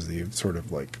 what is the sort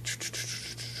of like,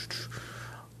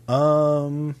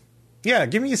 yeah,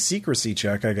 give me a secrecy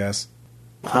check, I guess.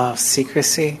 Oh,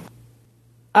 secrecy?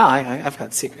 Oh, I've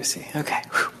got secrecy. Okay.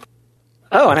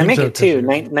 Oh, and I make it too.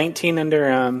 19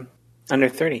 under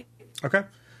 30. Okay.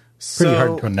 Pretty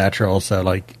hard to go natural, so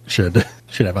like should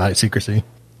have a high secrecy.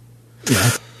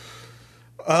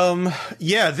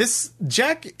 Yeah, this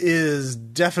Jack is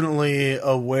definitely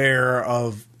aware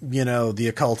of, the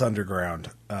occult underground.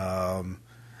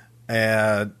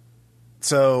 And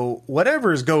so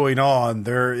whatever's going on,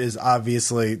 there is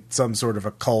obviously some sort of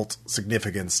occult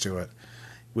significance to it.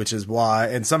 Which is why,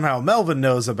 and somehow Melvin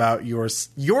knows about your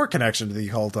connection to the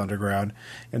occult underground,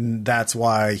 and that's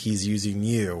why he's using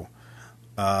you.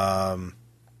 So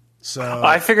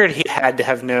I figured he had to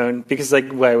have known because, like,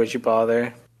 why would you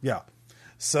bother? Yeah.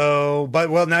 So,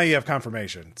 now you have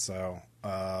confirmation. So,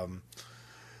 yeah,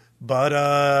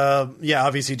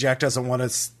 obviously Jack doesn't want to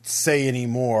say any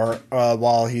more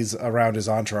while he's around his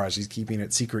entourage. He's keeping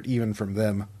it secret even from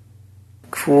them.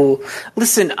 Cool.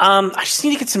 Listen, I just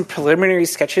need to get some preliminary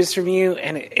sketches from you,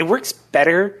 and it works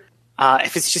better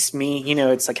if it's just me.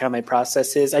 It's like how my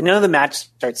process is. I know the match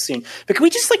starts soon, but can we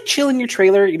just like chill in your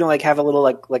trailer? Like have a little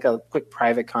like a quick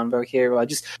private convo here. Well, I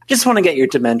just want to get your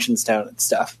dimensions down and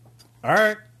stuff. All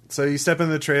right. So you step in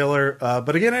the trailer,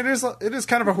 but again, it is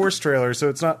kind of a horse trailer, so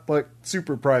it's not like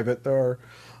super private. There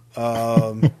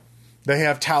are. They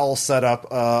have towels set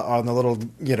up on the little,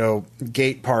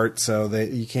 gate part so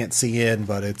that you can't see in,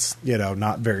 but it's,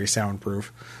 not very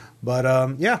soundproof.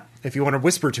 But, yeah, if you want to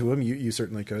whisper to him, you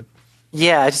certainly could.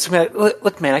 Yeah,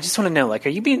 look, man, I just want to know, like, are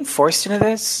you being forced into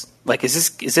this? Like, is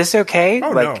this okay?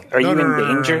 Oh, like, no. Are you in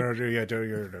No. danger?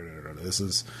 This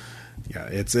is, yeah,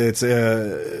 it's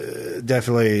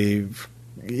definitely,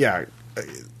 yeah,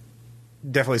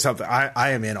 definitely something.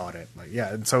 I am in on it. Like,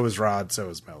 yeah, and so is Rod, so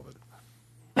is Melvin.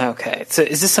 Okay, so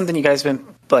is this something you guys have been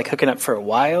like hooking up for a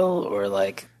while, or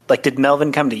like did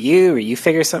Melvin come to you, or you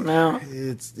figure something out?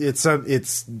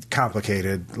 It's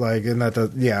complicated, like, and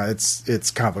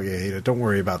it's complicated. Don't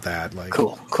worry about that. Like,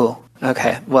 cool.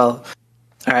 Okay, well,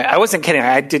 all right. I wasn't kidding.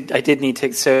 I did need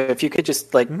to. So if you could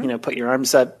just like put your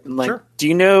arms up, and like, sure. Do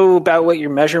you know about what your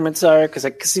measurements are? Because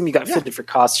I assume you got fitted for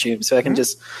costume, so I can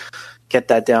just get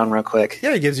that down real quick.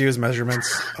 Yeah, he gives you his measurements.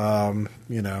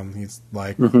 He's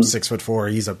like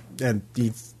 6'4".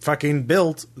 He's fucking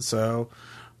built. So,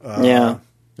 yeah.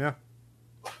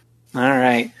 All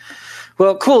right.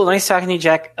 Well, cool. Nice talking to you,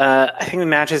 Jack. I think the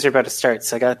matches are about to start,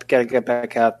 so I got to get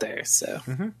back out there. So,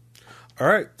 all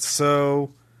right.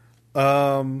 So,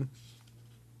 yeah,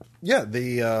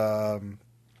 the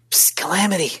Psst,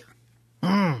 Calamity.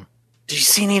 Did you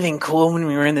see anything cool when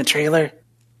we were in the trailer?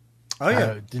 Oh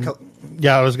yeah,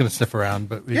 yeah. I was going to sniff around,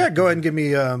 but go ahead and give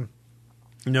me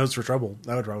Nose for Trouble.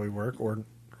 That would probably work. Or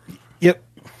yep,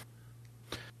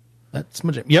 that's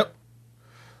my jam. Yep.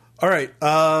 All right.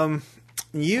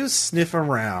 You sniff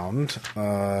around,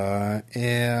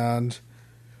 and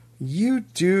you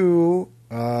do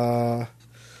come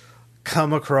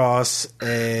across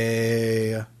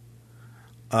a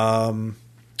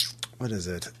what is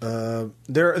it?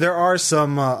 There are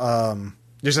some.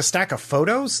 There's a stack of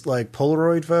photos, like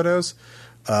Polaroid photos,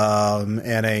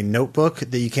 and a notebook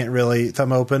that you can't really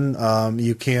thumb open.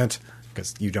 You can't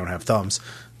because you don't have thumbs.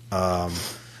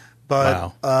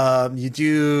 But you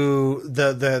do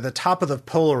the top of the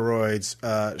Polaroids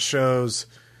shows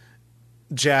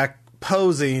Jack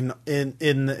posing in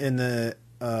the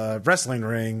wrestling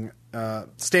ring,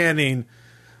 standing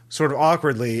sort of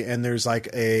awkwardly, and there's like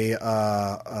a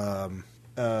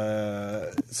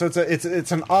so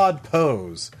it's an odd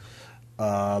pose,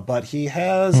 but he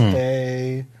has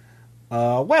a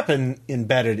weapon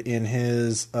embedded in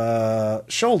his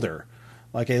shoulder,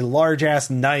 like a large ass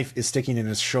knife is sticking in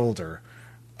his shoulder,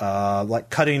 like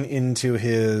cutting into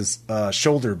his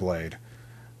shoulder blade.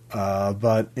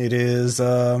 But it is,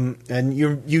 and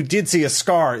you did see a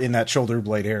scar in that shoulder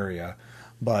blade area,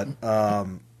 but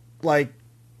like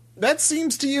that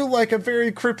seems to you like a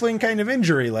very crippling kind of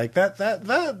injury. Like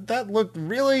that looked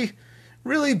really,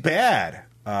 really bad.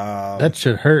 That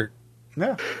should hurt.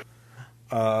 Yeah.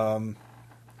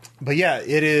 But yeah,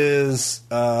 it is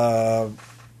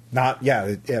not.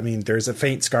 Yeah, I mean, there's a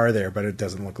faint scar there, but it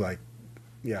doesn't look like.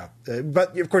 Yeah,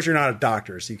 but of course you're not a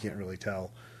doctor, so you can't really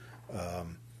tell.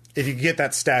 If you get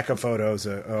that stack of photos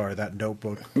or that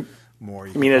notebook more,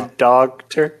 you mean a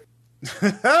doctor?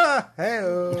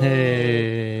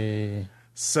 Hey.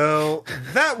 So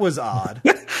that was odd.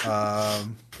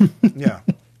 Yeah.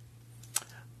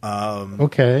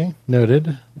 Okay,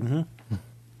 noted. Mm-hmm.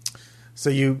 So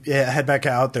you head back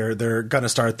out there. They're going to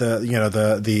start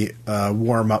the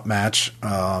warm up match.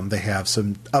 They have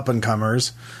some up and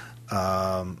comers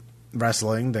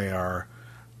wrestling. They are.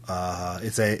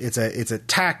 It's a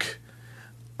tack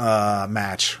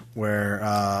match where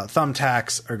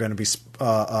thumbtacks are going to be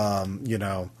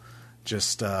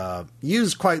just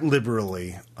used quite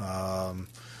liberally,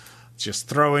 just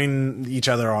throwing each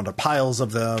other onto piles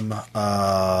of them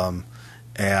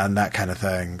and that kind of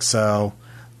thing. So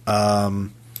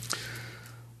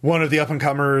one of the up and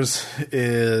comers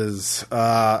is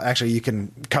actually you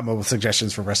can come up with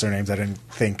suggestions for wrestler names. I didn't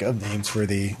think of names for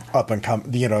the up and come,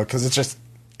 because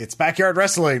it's backyard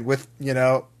wrestling with,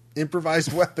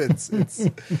 improvised weapons. It's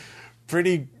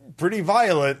pretty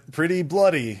violent, pretty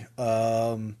bloody.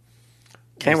 Can't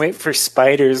wait for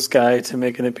Spider's guy to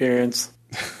make an appearance.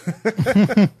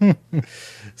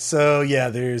 So yeah,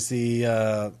 there's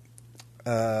there's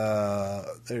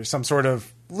some sort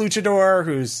of luchador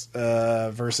who's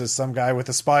versus some guy with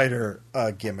a spider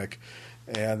gimmick,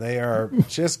 and they are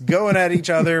just going at each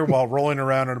other while rolling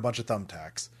around on a bunch of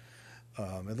thumbtacks.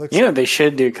 It looks. They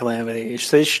should do Calamity.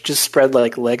 They should just spread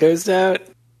like Legos out.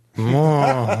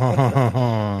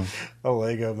 A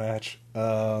Lego match.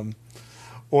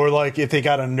 Or like if they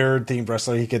got a nerd themed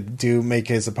wrestler, he could make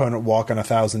his opponent walk on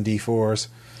 1,000 D4s.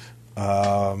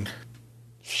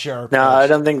 Sure. No, I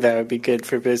don't think that would be good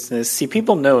for business. See,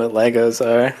 people know what Legos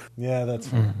are. Yeah, that's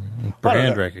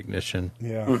brand recognition.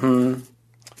 Yeah. Mm-hmm.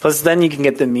 Plus, then you can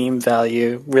get the meme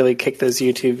value. Really kick those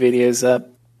YouTube videos up.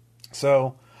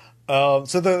 So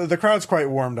the crowd's quite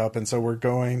warmed up, and so we're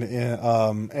going in,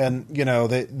 and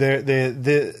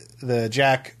the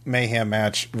Jack Mayhem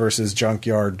match versus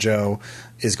Junkyard Joe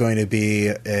is going to be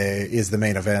is the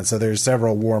main event. So there's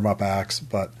several warm up acts,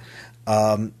 but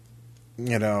you're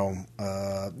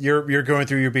going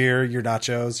through your beer, your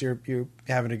nachos, you're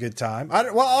having a good time.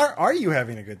 Are you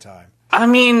having a good time? I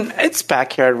mean, it's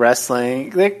backyard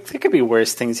wrestling. There could be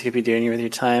worse things you could be doing with your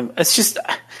time. It's just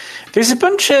if there's a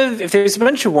bunch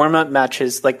of warm up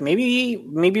matches, like maybe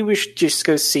we should just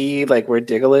go see like where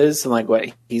Diggle is and like what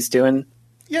he's doing.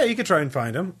 Yeah, you could try and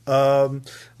find him. Both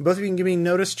of you can give me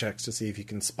notice checks to see if you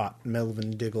can spot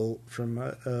Melvin Diggle from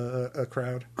a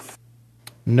crowd.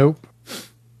 Nope.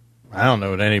 I don't know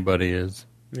what anybody is.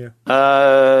 Yeah.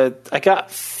 I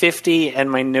got 50,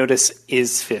 and my notice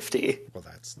is 50. Well,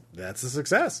 that's a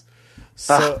success.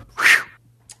 So,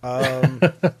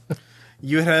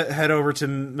 you head over to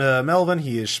Melvin.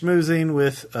 He is schmoozing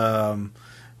with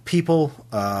people.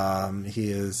 He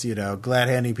is, glad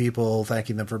handing people,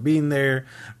 thanking them for being there,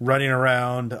 running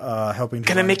around, helping.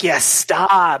 Gonna make you a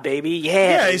star, baby.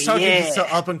 Yeah, he's talking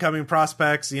to up and coming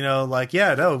prospects. We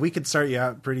could start you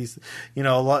out pretty.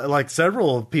 Like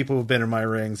several people who've been in my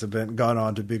rings have gone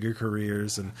on to bigger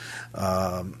careers, and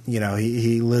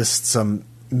he lists some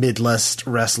mid-list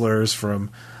wrestlers from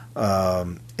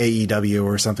AEW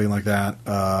or something like that,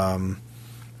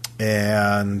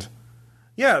 and.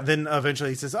 Yeah, then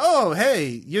eventually he says, "Oh,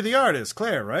 hey, you're the artist,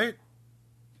 Claire, right?"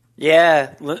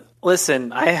 Yeah,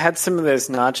 listen, I had some of those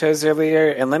nachos earlier,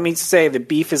 and let me say the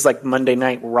beef is like Monday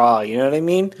Night Raw, you know what I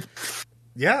mean?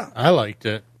 Yeah. I liked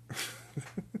it.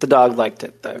 The dog liked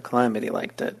it, though. Calamity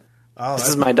liked it. Oh, this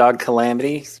is my dog,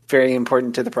 Calamity. It's very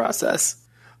important to the process.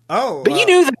 Oh. But you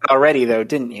knew that already, though,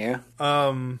 didn't you?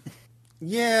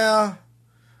 Yeah.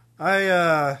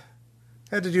 I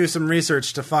had to do some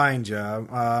research to find you.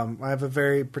 I have a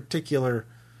very particular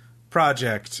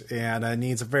project, and it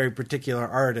needs a very particular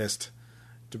artist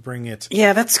to bring it.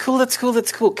 Yeah, that's cool.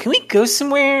 Can we go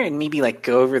somewhere and maybe like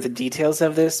go over the details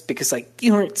of this? Because like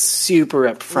you weren't super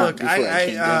upfront. Look, before I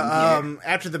came down here.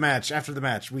 after the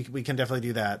match, we can definitely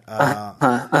do that.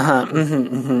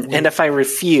 And if I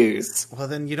refuse, well,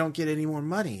 then you don't get any more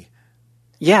money.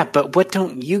 yeah, but what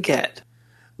don't you get?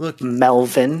 Look,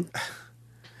 Melvin.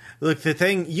 Look, the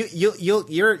thing you're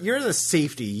the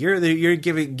safety. You're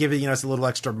giving us a little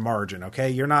extra margin.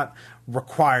 Okay, you're not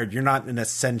required. You're not an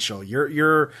essential.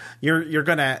 You're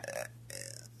gonna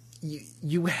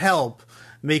you help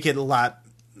make it a lot.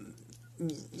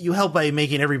 You help by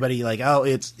making everybody like, oh,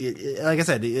 like I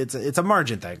said, it's a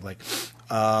margin thing. Like,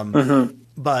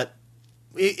 but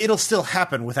it'll still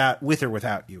happen with or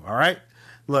without you. All right.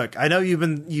 Look, I know you've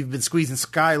been squeezing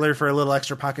Skylar for a little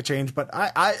extra pocket change, but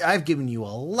I've given you a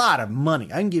lot of money.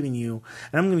 I'm going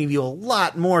to give you a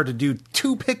lot more to do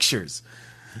 2 pictures.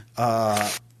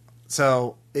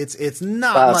 So it's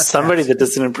not much. Somebody that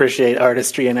doesn't appreciate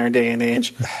artistry in our day and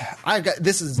age.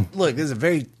 This is a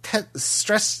very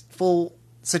stressful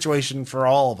situation for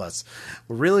all of us.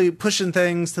 We're really pushing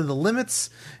things to the limits.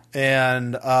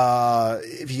 And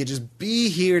if you could just be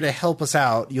here to help us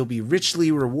out, you'll be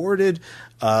richly rewarded.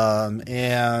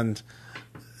 And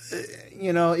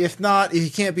if not, if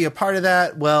you can't be a part of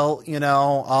that, well,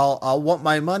 I'll want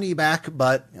my money back.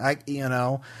 But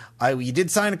you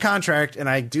did sign a contract, and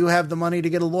I do have the money to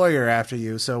get a lawyer after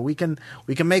you, so we can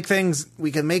make things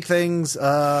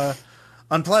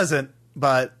unpleasant.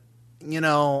 But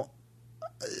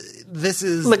this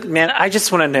is... Look, man, I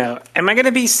just want to know, am I going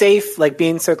to be safe, like,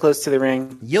 being so close to the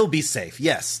ring? You'll be safe.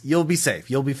 Yes, you'll be safe.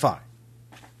 You'll be fine.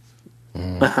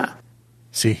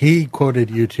 See, he quoted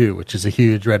you too, which is a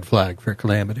huge red flag for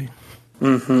Calamity.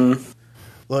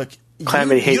 Look,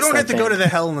 Calamity hates you don't that have to thing. go to the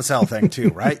Hell in a Cell thing too,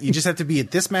 right? You just have to be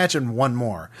at this match and one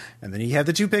more. And then you have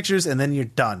the 2 pictures, and then you're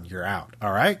done. You're out.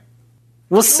 All right?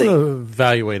 We'll see. I'm gonna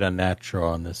evaluate unnatural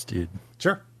on this dude.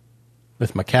 Sure.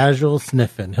 With my casual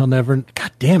sniffing, he'll never...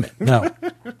 God damn it, no. You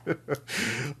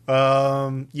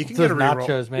can get a reroll.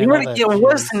 nachos, man. You all already that get cheese.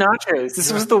 worse than nachos.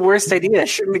 This was the worst idea. I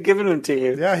shouldn't have given them to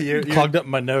you. Yeah, you Clogged up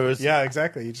my nose. Yeah,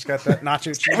 exactly. You just got that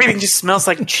nacho cheese. Everything just smells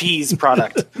like cheese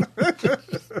product.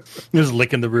 Just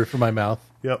licking the roof of my mouth.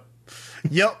 Yep.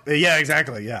 Yeah,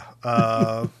 exactly.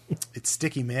 Yeah. It's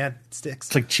sticky, man. It sticks.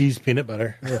 It's like cheese peanut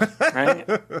butter. Right?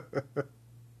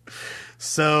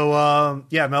 So,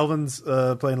 Melvin's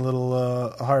playing a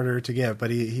little harder to get, but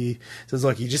he says,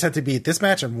 look, you just have to beat this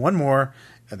match and one more,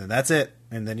 and then that's it.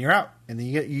 And then you're out. And then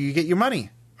you get your money.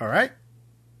 All right?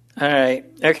 All right.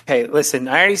 Okay, listen,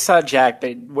 I already saw Jack,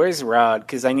 but where's Rod?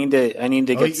 Because I need to get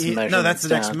some measurements. No, that's the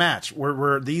next down. match.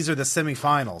 These are the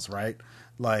semifinals, right?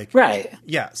 Like, Right.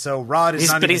 Yeah, so Rod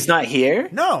is But he's not here?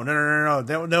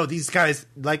 No. These guys,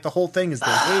 like, the whole thing is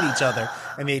they hate each other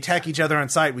and they attack each other on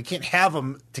site. We can't have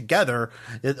them together,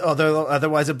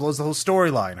 otherwise it blows the whole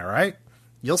storyline. All right,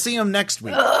 you'll see him next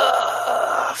week.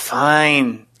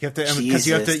 Fine. You have to, because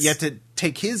you have to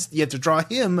take you have to draw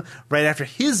him right after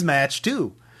his match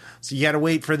too. So you got to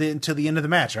wait until the end of the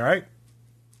match. All right.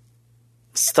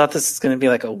 Just thought this was going to be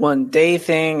like a 1-day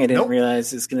thing. I didn't Nope.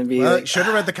 realize it's going to be Well, like... should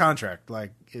have read the contract.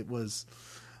 Like, it was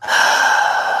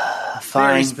Fine.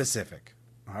 very specific.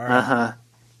 All right.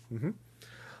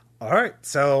 All right.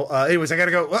 So, anyways, I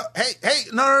gotta go. Well, hey,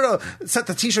 no. Set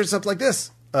the t-shirts up like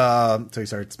this. So he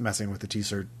starts messing with the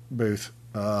t-shirt booth.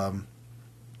 I'm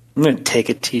going to take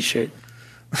a T-shirt.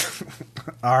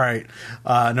 All right.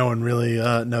 No one really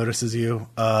notices you.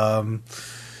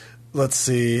 Let's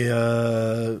see.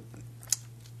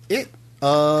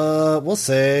 We'll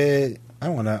say I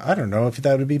don't know if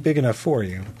that would be big enough for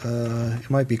you. It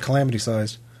might be calamity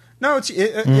sized. No,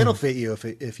 it'll fit you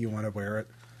if you want to wear it,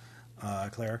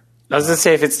 Claire. I was going to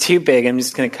say, if it's too big, I'm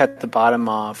just going to cut the bottom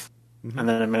off. And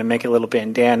then I'm going to make a little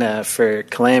bandana for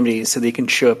Calamity so that he can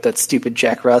show up that stupid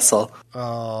Jack Russell.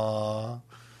 Yeah,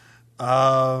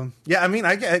 I mean,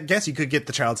 I guess you could get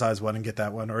the child size one and get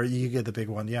that one, or you could get the big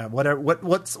one. Yeah, whatever.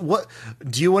 What?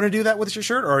 Do you want to do that with your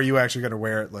shirt, or are you actually going to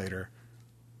wear it later?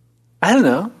 I don't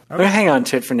know. I'm going to hang on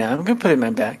to it for now. I'm going to put it in my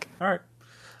bag. All right.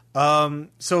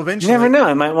 So You eventually, never know.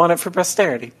 I might want it for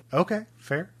posterity. Okay,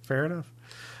 fair enough.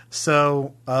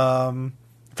 So,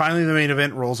 finally the main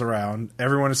event rolls around.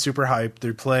 Everyone is super hyped.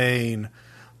 They're playing,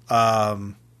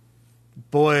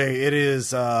 boy, it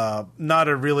is not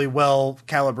a really well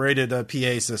calibrated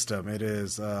PA system. It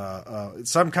is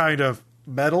some kind of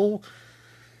metal,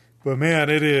 but man,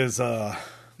 it is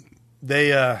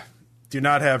do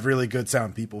not have really good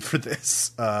sound people for this.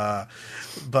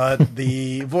 But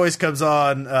the voice comes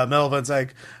on, Melvin's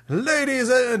like, ladies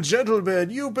and gentlemen,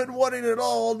 you've been wanting it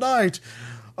all night.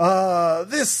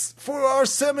 This for our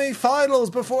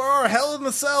semifinals before our Hell in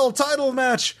the Cell title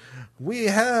match. We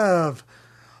have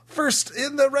first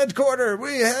in the red corner,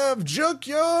 we have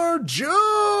Junkyard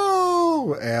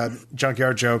Joe. And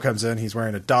Junkyard Joe comes in. He's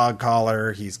wearing a dog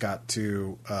collar. He's got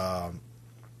two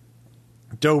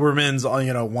Dobermans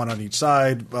on, one on each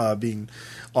side, being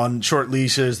on short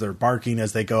leashes. They're barking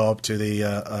as they go up to the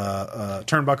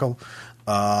turnbuckle.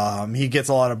 He gets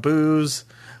a lot of boos.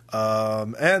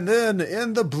 And then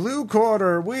in the blue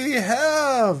corner, we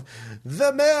have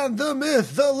the man, the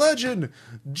myth, the legend,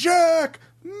 Jack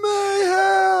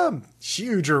Mayhem.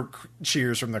 Huge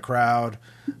cheers from the crowd.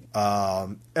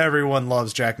 Everyone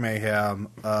loves Jack Mayhem.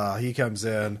 He comes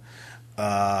in.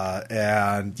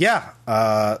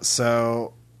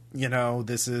 So,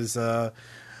 this is,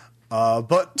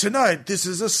 but tonight, this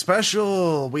is a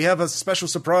special, we have a special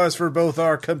surprise for both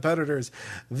our competitors.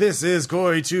 This is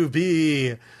going to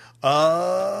be,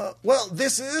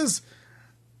 this is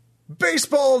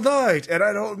baseball night, and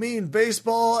I don't mean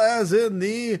baseball as in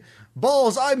the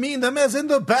balls, I mean them as in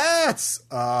the bats.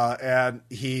 And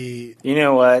he... You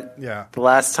know what? Yeah. The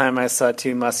last time I saw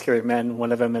two muscular men,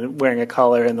 one of them wearing a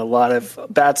collar and a lot of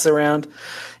bats around,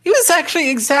 it was actually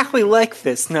exactly like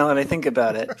this, now that I think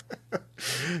about it.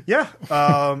 Yeah.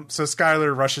 So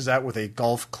Skylar rushes out with a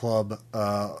golf club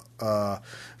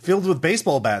filled with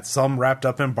baseball bats, some wrapped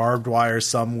up in barbed wire,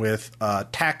 some with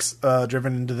tacks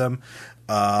driven into them.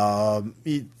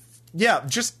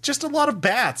 Just a lot of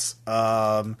bats.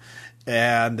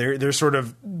 And they're sort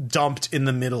of dumped in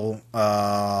the middle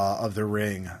of the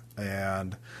ring.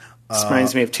 And this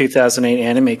reminds me of 2008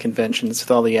 anime conventions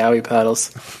with all the yaoi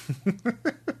paddles.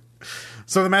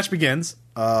 So the match begins,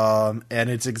 and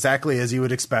it's exactly as you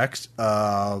would expect.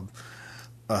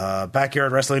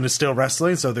 Backyard wrestling is still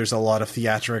wrestling, so there's a lot of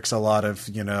theatrics, a lot of,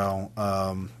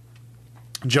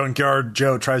 Junkyard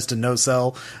Joe tries to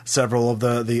no-sell several of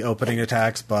the opening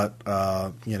attacks, but,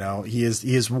 he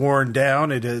is worn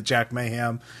down. Jack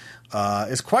Mayhem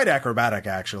is quite acrobatic,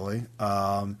 actually.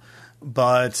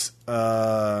 But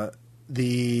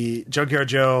the Junkyard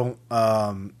Joe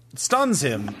stuns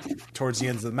him towards the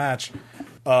end of the match.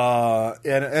 And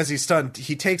as he's stunned,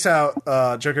 he takes out,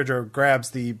 Junkyard Joe grabs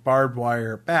the barbed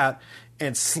wire bat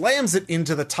and slams it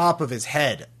into the top of his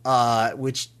head,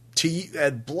 which...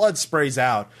 and blood sprays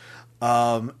out,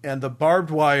 and the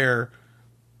barbed wire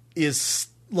is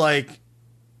like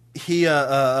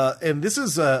and this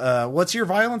is what's your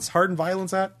violence, hardened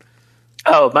violence at?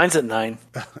 Oh, mine's at 9.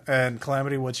 And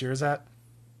Calamity, what's yours at?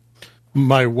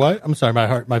 My what? I'm sorry,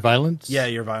 my violence? Yeah,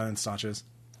 your violence notches.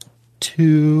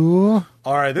 2.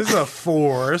 All right, this is a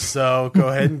 4, so go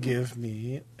ahead and give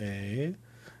me a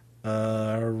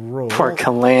roll. Poor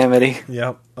Calamity.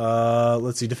 Yep.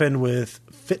 Let's see. Defend with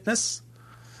fitness.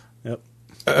 Yep.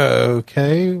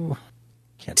 Okay.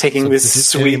 Taking this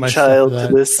sweet child to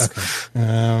this.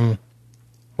 Okay.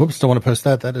 Whoops, don't want to post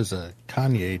that. That is a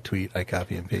Kanye tweet I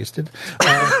copy and pasted.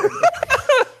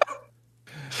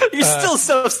 You're still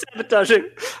self-sabotaging.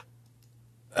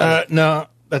 No,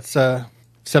 that's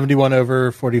 71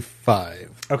 over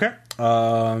 45. Okay.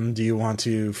 Do you want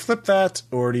to flip that,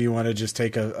 or do you want to just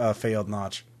take a failed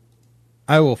notch?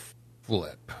 I will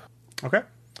flip. Okay.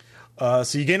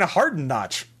 So you gain a hardened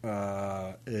notch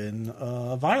in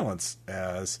violence,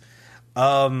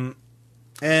 and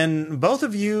both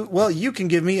of you. Well, you can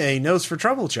give me a nose for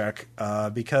trouble check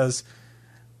because,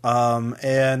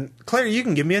 and Claire, you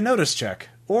can give me a notice check,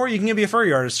 or you can give me a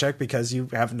furry artist check because you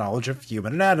have knowledge of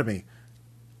human anatomy.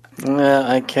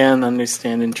 I can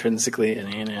understand intrinsically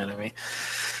any anatomy.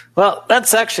 Well,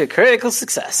 that's actually a critical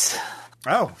success.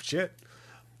 Oh shit!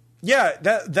 Yeah,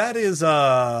 that is.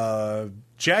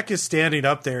 Jack is standing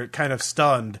up there, kind of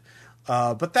stunned,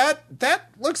 but that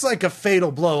looks like a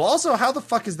fatal blow. Also, how the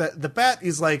fuck is that? The bat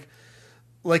is like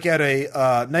at a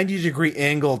 90-degree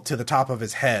angle to the top of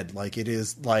his head. Like it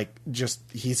is like just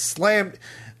he's slammed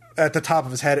at the top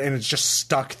of his head, and it's just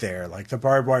stuck there. Like the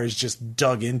barbed wire is just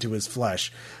dug into his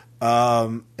flesh.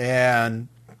 And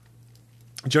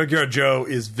Junkyard Joe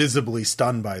is visibly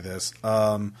stunned by this.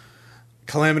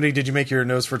 Calamity, did you make your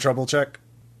nose for trouble check?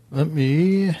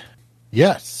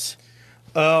 Yes.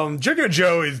 Junkyard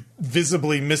Joe is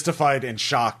visibly mystified and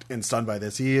shocked and stunned by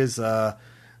this. He is, you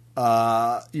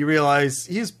realize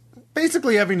he's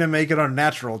basically having to make it on a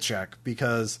natural check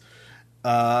because,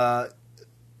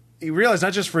 he realized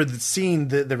not just for seeing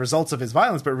the results of his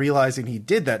violence, but realizing he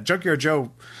did that. Junkyard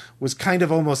Joe was kind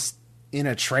of almost in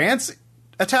a trance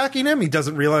attacking him. He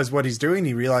doesn't realize what he's doing.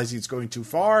 He realizes he's going too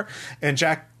far, and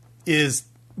Jack is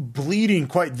bleeding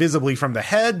quite visibly from the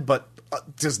head, but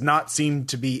does not seem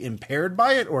to be impaired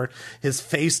by it, or his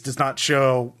face does not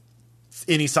show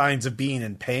any signs of being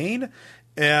in pain.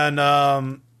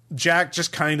 And Jack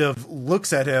just kind of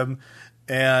looks at him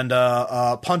and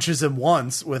punches him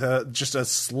once with just a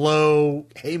slow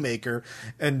haymaker,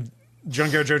 and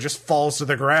Junkyard Joe just falls to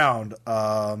the ground.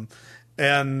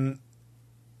 And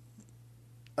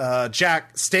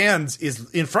Jack is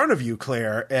in front of you,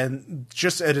 Claire, and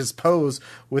just at his pose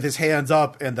with his hands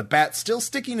up and the bat still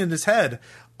sticking in his head,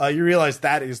 you realize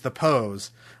that is the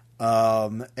pose.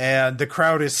 And the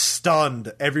crowd is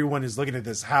stunned. Everyone is looking at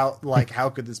this. How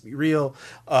could this be real?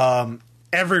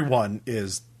 Everyone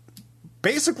is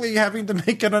basically having to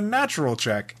make an unnatural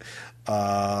check,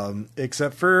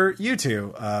 except for you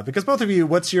two, because both of you.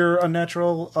 What's your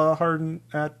unnatural Harden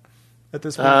at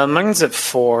this point? Mine's at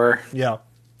 4. Yeah,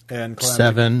 and Calamity.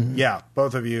 7. Yeah,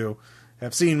 both of you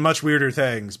have seen much weirder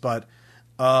things. But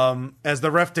as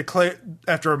the ref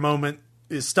after a moment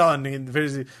is stunned,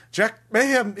 and Jack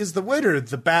Mayhem is the winner,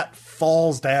 the bat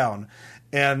falls down,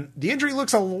 and the injury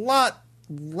looks a lot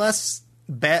less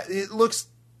bad. It looks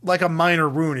like a minor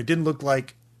wound. It didn't look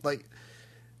like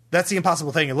that's the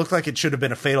impossible thing. It looked like it should have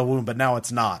been a fatal wound, but now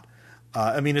it's not.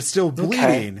 I mean, it's still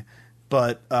bleeding,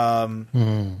 but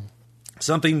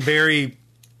something very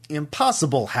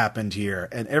impossible happened here,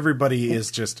 and everybody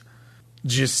is just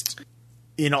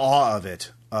in awe of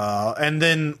it. And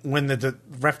then when the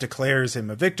ref declares him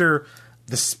a victor,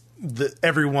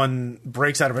 everyone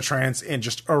breaks out of a trance and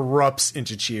just erupts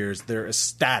into cheers. They're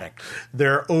ecstatic.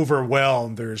 They're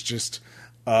overwhelmed. There's just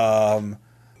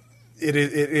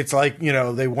it's like,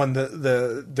 they won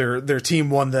their team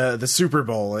won the Super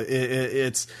Bowl.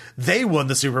 They won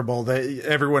the Super Bowl.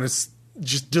 Everyone is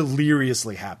just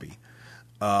deliriously happy.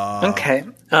 Okay.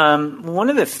 One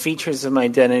of the features of my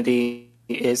identity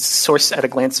is source at a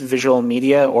glance visual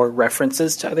media or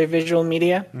references to other visual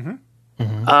media. Mm-hmm.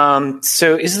 Mm-hmm.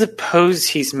 So is the pose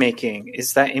he's making,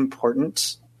 is that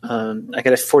important? I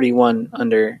got a 41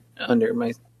 under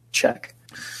my check.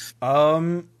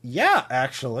 Yeah,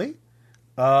 actually.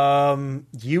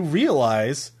 You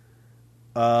realize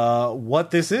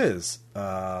what this is.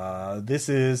 This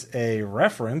is a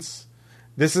reference.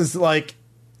 This is like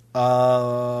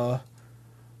have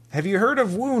you heard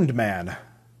of Wound Man?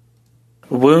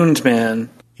 Wound Man.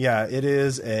 Yeah, it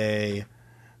is a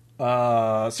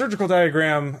surgical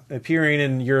diagram appearing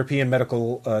in European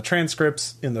medical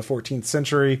transcripts in the 14th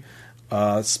century,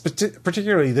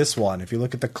 particularly this one. If you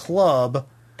look at the club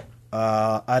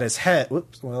at his head...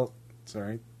 Whoops, well,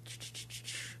 sorry.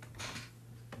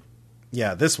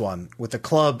 Yeah, this one, with the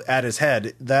club at his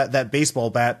head, that baseball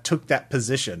bat took that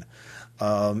position.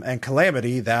 And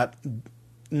Calamity, that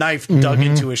knife dug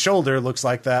into his shoulder, looks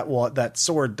like that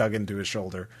sword dug into his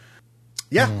shoulder.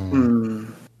 Yeah.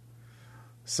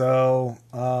 So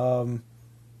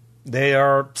they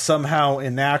are somehow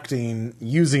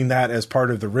using that as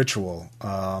part of the ritual.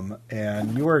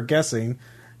 And you are guessing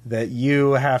that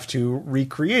you have to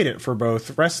recreate it for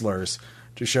both wrestlers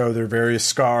to show their various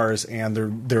scars and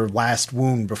their last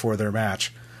wound before their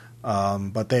match.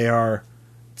 But they are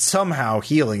somehow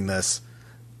healing this.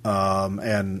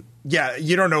 And yeah,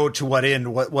 you don't know to what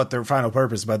end, what their final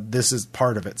purpose, but this is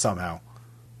part of it somehow.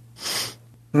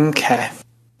 Okay.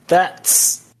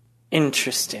 That's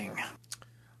interesting.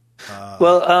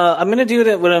 Well, I'm going to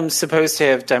do what I'm supposed to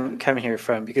have come here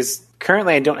from, because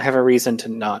currently I don't have a reason to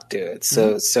not do it.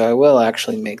 So I will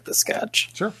actually make the sketch.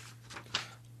 Sure.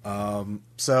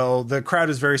 So the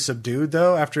crowd is very subdued,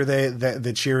 though. After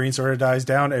the cheering sort of dies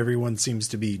down, everyone seems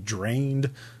to be drained,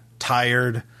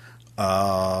 tired.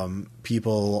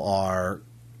 People are,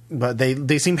 but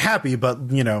they seem happy, but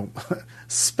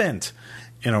spent,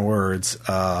 in words.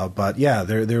 But yeah,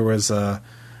 there was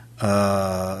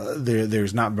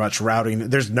there's not much routing.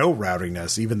 There's no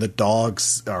rowdiness. Even the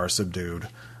dogs are subdued.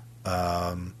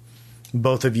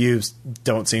 Both of you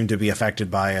don't seem to be affected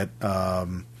by it.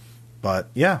 But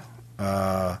yeah,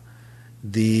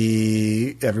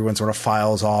 everyone sort of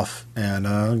files off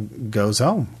and goes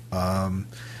home.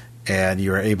 And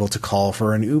you are able to call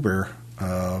for an Uber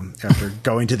after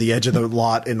going to the edge of the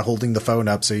lot and holding the phone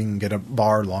up so you can get a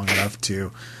bar long enough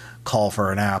to call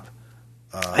for an app.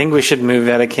 I think we should move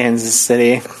out of Kansas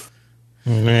City.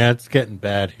 Yeah, it's getting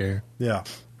bad here. Yeah.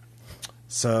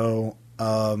 So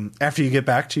after you get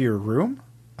back to your room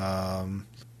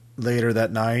later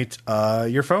that night,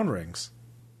 your phone rings.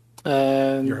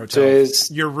 Your hotel,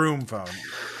 your room phone.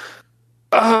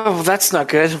 Oh, that's not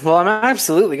good. Well, I'm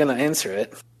absolutely going to answer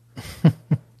it.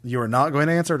 You are not going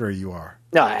to answer it, or you are?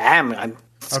 No, I am.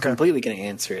 It's completely going to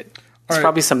answer it. It's right.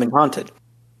 probably something haunted.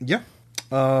 Yeah.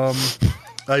 A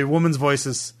woman's voice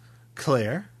is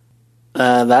Claire.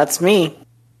 That's me.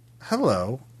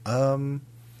 Hello.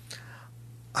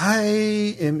 I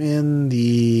am in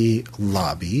the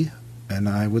lobby, and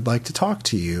I would like to talk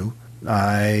to you.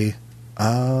 I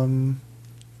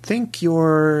think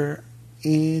you're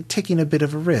taking a bit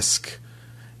of a risk,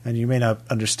 and you may not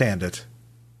understand it.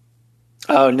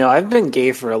 Oh, no, I've been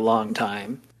gay for a long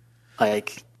time.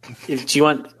 Like, if you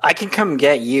want, I can come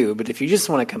get you, but if you just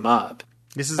want to come up.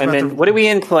 This is what are we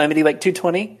in, Calamity? Like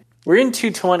 220? We're in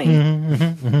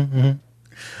 220.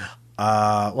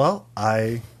 Well,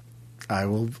 I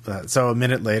will. So a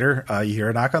minute later, you hear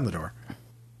a knock on the door.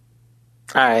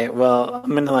 All right, well, I'm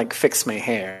going to, like, fix my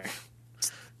hair.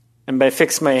 And by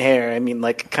fix my hair, I mean,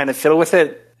 like, kind of fiddle with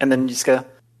it, and then just go,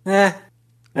 and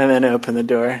then open the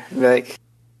door. And be like,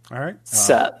 all right.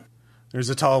 Sup? There's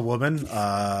a tall woman.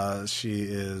 She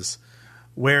is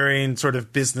wearing sort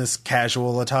of business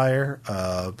casual attire,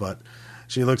 but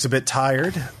she looks a bit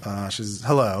tired. She's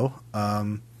hello.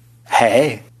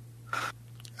 Hey.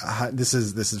 This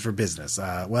is for business.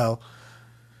 Well,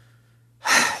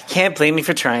 can't blame me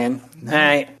for trying. All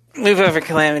right, move over,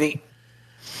 Calamity.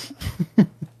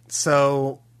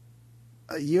 So,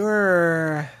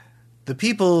 the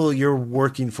people you're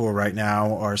working for right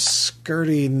now are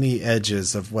skirting the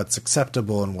edges of what's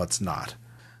acceptable and what's not.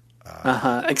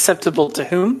 Acceptable to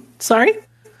whom? Sorry?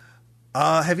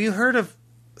 Have you heard of...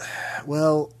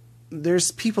 Well,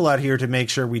 there's people out here to make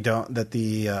sure we don't... That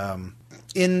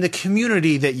in the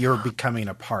community that you're becoming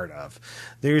a part of,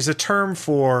 there's a term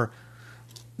for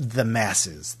the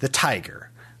masses, the tiger.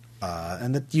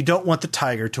 And that you don't want the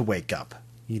tiger to wake up.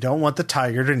 You don't want the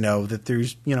tiger to know that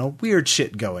there's, weird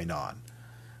shit going on.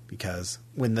 Because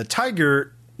when the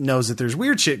tiger knows that there's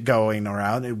weird shit going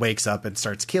around, it wakes up and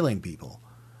starts killing people.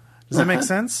 Does that make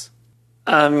sense?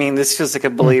 I mean, this feels like a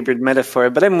belabored metaphor,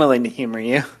 but I'm willing to humor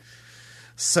you.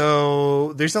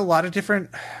 So there's a lot of different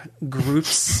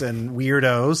groups and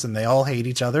weirdos, and they all hate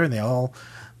each other, and they all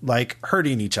like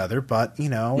hurting each other. But,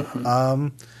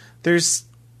 there's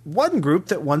one group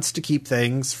that wants to keep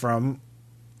things from,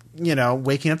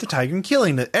 waking up the tiger and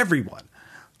killing everyone,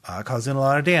 causing a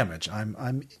lot of damage.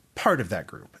 I'm part of that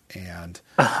group. And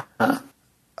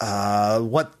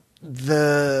what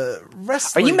the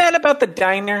rest... Are you mad about the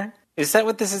diner? Is that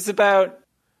what this is about?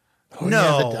 Oh, no.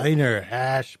 Yeah, the diner,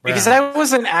 hash brown. Because I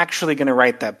wasn't actually going to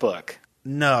write that book.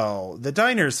 No, the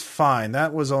diner's fine.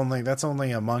 That's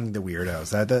only among the weirdos.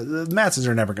 The masses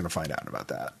are never going to find out about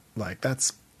that. Like,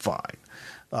 that's fine.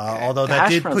 Although that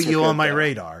did put you on my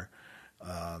radar.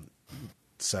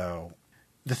 So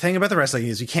the thing about the wrestling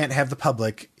is you can't have the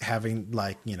public having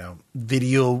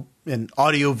video and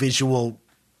audio visual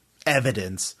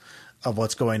evidence of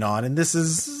what's going on. And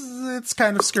it's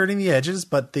kind of skirting the edges,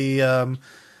 but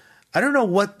I don't know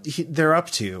what they're up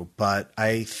to, but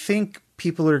I think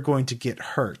people are going to get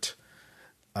hurt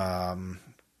at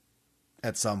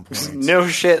some point. No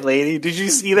shit, lady. Did you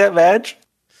see that match?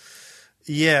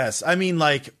 Yes. I mean,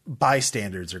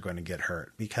 bystanders are going to get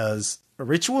hurt because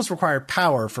rituals require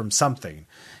power from something.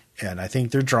 And I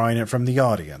think they're drawing it from the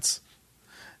audience.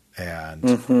 And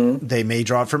they may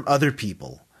draw it from other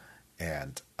people.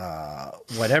 And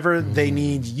whatever they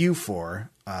need you for,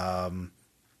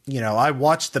 I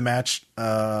watched the match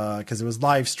because it was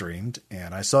live streamed,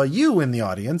 and I saw you in the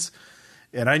audience,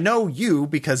 and I know you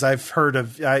because I've heard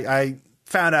of. I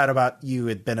found out about you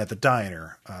had been at the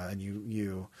diner, and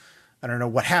you. I don't know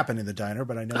what happened in the diner,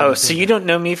 but I know. Oh, so you don't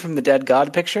know me from the Dead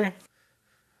God picture?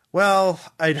 Well,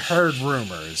 I'd heard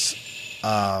rumors.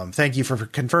 Thank you for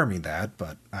confirming that,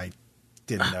 but I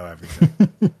didn't know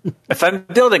everything. If I'm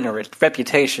building a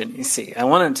reputation, you see, I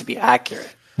want it to be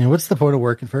accurate. What's the point of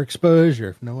working for exposure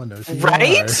if no one knows who you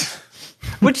right?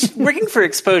 Working for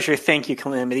exposure, thank you,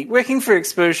 Calamity. Working for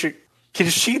exposure, can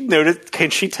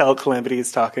she tell Calamity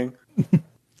is talking?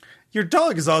 Your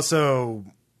dog is also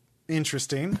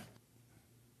interesting.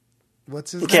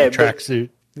 What's his name? Tracksuit.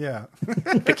 Yeah.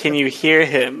 But can you hear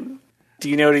him? Do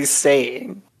you know what he's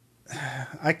saying?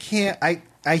 I can't.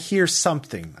 I hear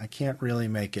something. I can't really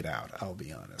make it out. I'll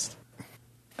be honest.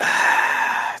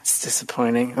 It's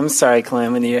disappointing. I'm sorry,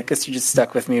 Calamity. I guess you just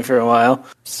stuck with me for a while.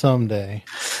 Someday.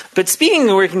 But speaking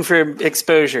of working for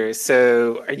exposure,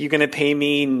 so are you going to pay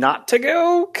me not to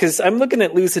go? Because I'm looking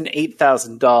at losing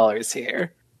 $8,000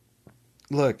 here.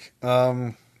 Look,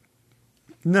 no,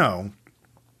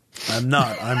 I'm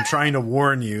not. I'm trying to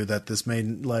warn you that this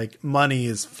money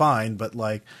is fine, but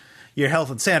your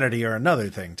health and sanity are another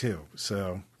thing too.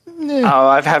 So, oh,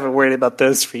 I haven't worried about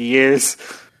those for years.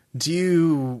 Do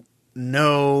you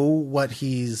know what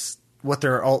he's what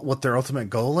their ultimate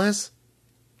goal is?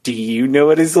 Do you know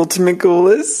what his ultimate goal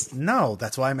is? No,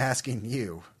 that's why I'm asking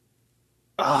you.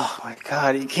 Oh my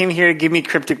god, you came here to give me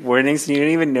cryptic warnings and you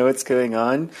don't even know what's going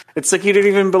on? It's like you don't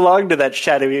even belong to that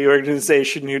shadowy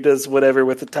organization who does whatever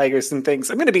with the tigers and things.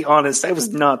 I'm going to be honest, I was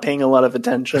not paying a lot of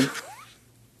attention.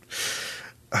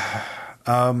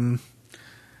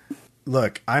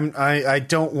 Look, I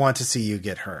don't want to see you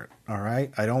get hurt, all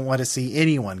right? I don't want to see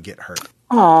anyone get hurt.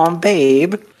 Aw,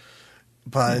 babe.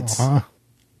 But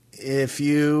if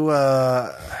you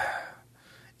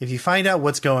find out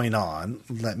what's going on,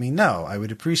 let me know. I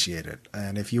would appreciate it.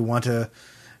 And if you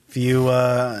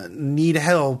need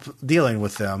help dealing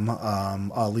with them,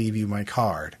 I'll leave you my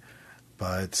card.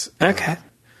 But Okay.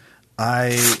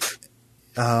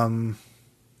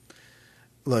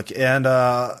 Look, and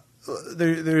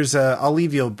there's I'll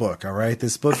leave you a book. All right,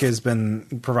 this book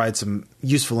provides some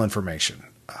useful information.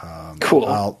 Cool.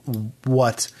 About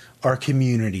what our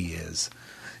community is.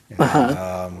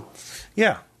 And,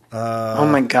 yeah. Oh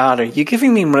my god, are you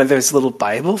giving me one of those little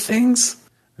Bible things?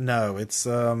 No, it's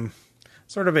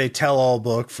sort of a tell-all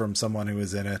book from someone who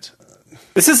was in it.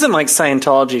 This isn't like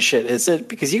Scientology shit, is it?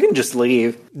 Because you can just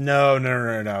leave. No.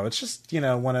 It's just,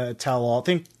 want to tell all.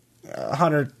 Think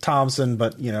Hunter Thompson,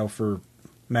 but, for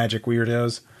magic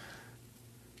weirdos.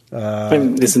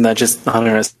 Isn't that just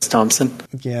Hunter S. Thompson?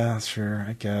 Yeah, sure,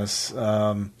 I guess.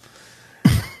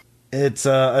 It's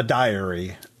a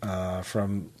diary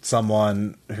from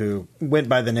someone who went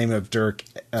by the name of Dirk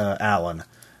Allen.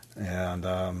 And,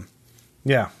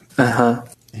 yeah. Uh-huh.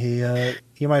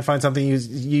 He might find something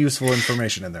useful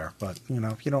information in there, but,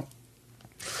 if you don't.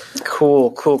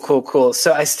 Cool.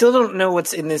 So I still don't know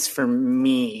what's in this for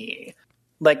me.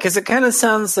 Like, because it kind of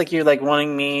sounds like you're, like,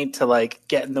 wanting me to, like,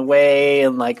 get in the way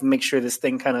and, like, make sure this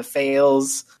thing kind of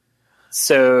fails.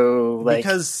 So, like...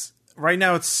 Because right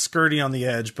now it's skirting on the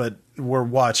edge, but we're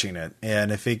watching it.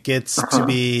 And if it gets to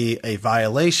be a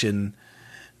violation,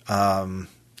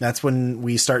 that's when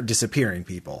we start disappearing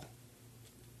people.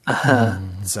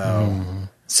 So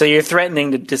you're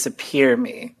threatening to disappear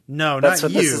me. No, that's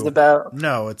not what you. This is about.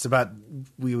 No, it's about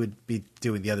we would be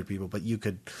doing the other people, but you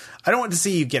could. I don't want to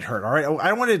see you get hurt. All right, I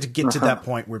don't want it to get to that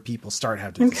point where people start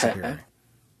having to disappear.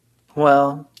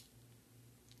 Well,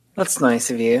 that's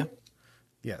nice of you.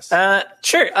 Yes.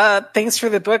 Sure. Thanks for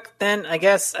the book. Then I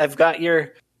guess I've got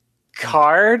your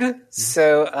card.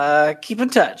 So keep in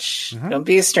touch. Don't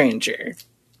be a stranger.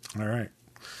 All right.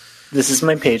 This is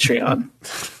my Patreon.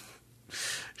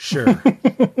 Sure.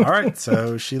 All right.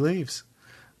 So she leaves.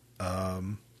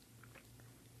 So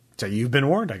you've been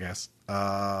warned, I guess.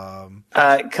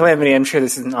 Calamity, I'm sure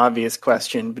this is an obvious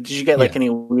question, but did you get like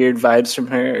any weird vibes from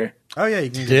her? Oh yeah,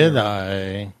 you can. Did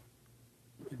I?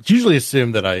 Usually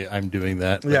assume that I'm doing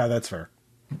that. Yeah, that's fair.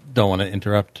 Don't want to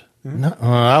interrupt. No,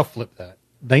 I'll flip that.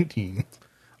 19.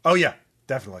 Oh yeah,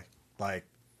 definitely. Like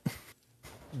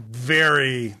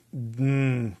very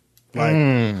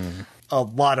a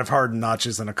lot of hard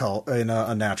notches in a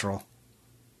natural.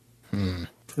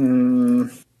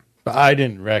 But I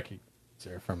didn't recognize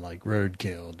her from like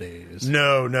Roadkill days.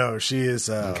 No, she is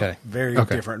very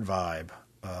different vibe.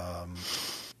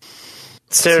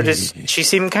 So does she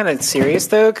seem kind of serious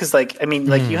though? Because like, I mean,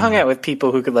 like you hung out with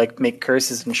people who could like make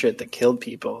curses and shit that killed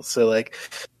people. So like,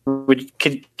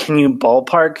 can you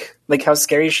ballpark like how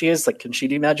scary she is? Like, can she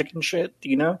do magic and shit? Do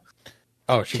you know?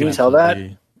 Oh, she can you tell that?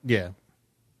 Yeah.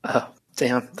 Oh,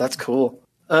 damn, that's cool.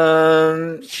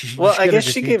 Well, I guess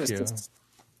she gave us this,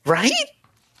 right?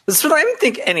 That's what I'm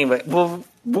thinking. Anyway, we'll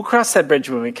cross that bridge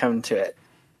when we come to it.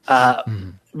 Well,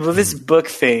 this book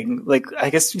thing, like, I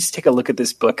guess we just take a look at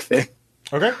this book thing.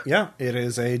 Okay, yeah, it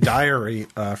is a diary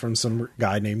from some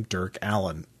guy named Dirk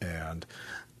Allen. And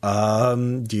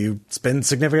do you spend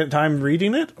significant time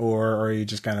reading it, or are you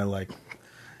just kind of like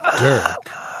Dirk?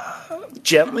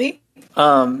 Gently.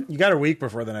 You got a week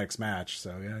before the next match,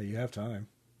 so yeah, you have time.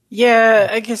 Yeah,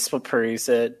 I guess we'll peruse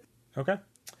it. Okay.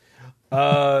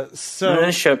 So I'm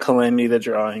gonna show Calamity the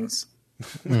drawings.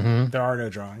 There are no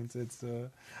drawings. It's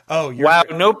wow,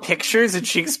 no pictures, and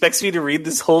she expects me to read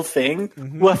this whole thing.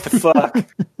 What the fuck?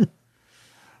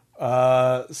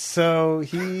 So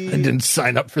he I didn't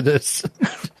sign up for this.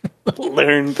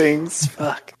 Learn things.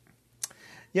 Fuck.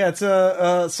 Yeah,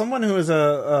 it's someone who is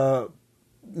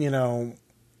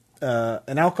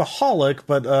an alcoholic,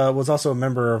 but was also a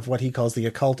member of what he calls the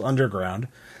occult underground,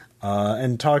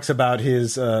 and talks about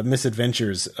his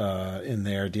misadventures in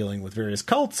there, dealing with various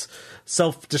cults,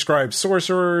 self-described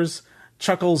sorcerers,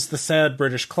 Chuckles the sad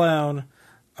British clown.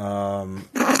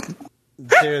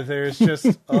 There's just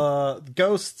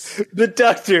ghosts. The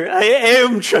Doctor. I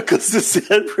am Chuckles the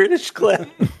sad British clown.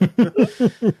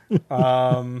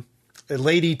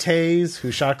 Lady Taze,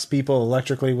 who shocks people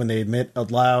electrically when they admit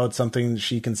aloud something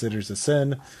she considers a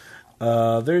sin.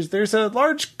 There's a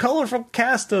large, colorful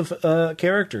cast of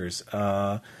characters.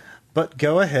 But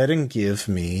go ahead and give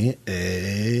me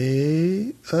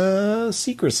a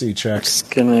secrecy check. Just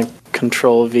gonna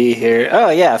control V here. Oh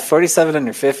yeah, 47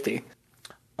 under 50.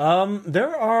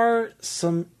 There are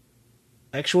some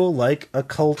actual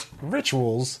occult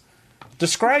rituals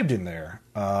described in there.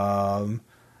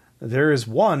 There is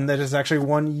one that is actually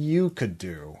one you could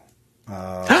do.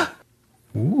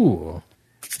 Ooh.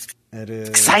 It is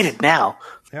Excited now.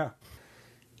 Yeah.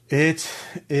 It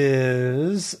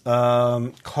is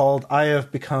called I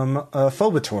Have Become a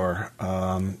Phobator.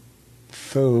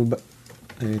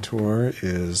 Phobator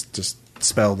is just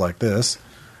spelled like this.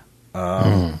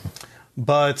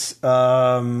 But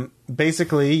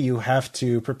basically, you have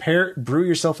to brew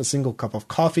yourself a single cup of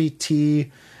coffee,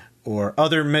 tea, or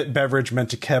other beverage meant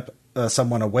to keep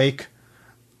someone awake.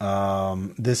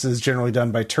 This is generally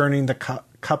done by turning the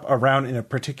cup around in a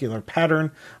particular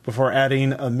pattern before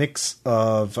adding a mix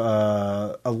of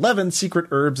 11 secret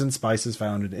herbs and spices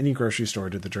found in any grocery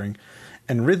store to the drink,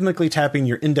 and rhythmically tapping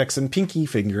your index and pinky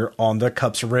finger on the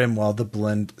cup's rim while the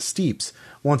blend steeps.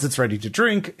 Once it's ready to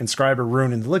drink, inscribe a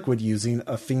rune in the liquid using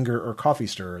a finger or coffee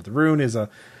stirrer. The rune is a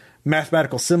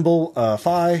mathematical symbol,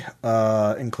 phi,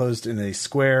 enclosed in a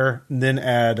square, then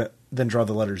draw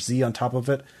the letter Z on top of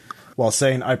it, while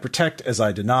saying, I protect as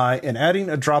I deny, and adding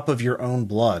a drop of your own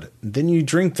blood. Then you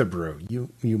drink the brew.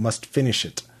 You must finish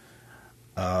it.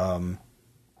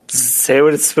 Say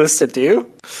what it's supposed to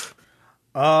do?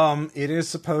 It is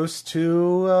supposed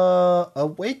to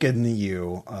awaken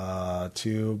you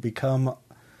to become.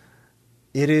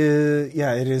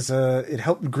 It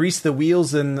helped grease the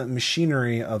wheels and the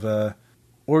machinery of a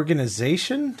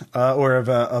organization or of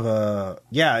a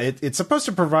it's supposed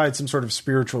to provide some sort of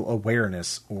spiritual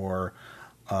awareness or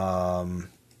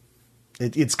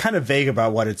it's kind of vague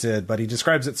about what it did, but he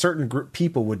describes that certain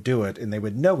people would do it and they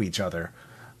would know each other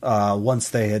once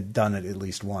they had done it at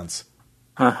least once.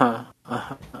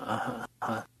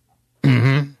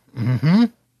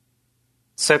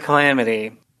 So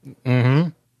Calamity,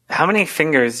 how many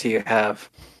fingers do you have?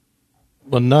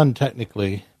 Well, none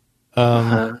technically.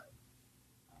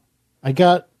 I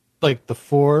got the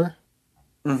 4,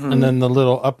 and then the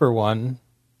little upper one.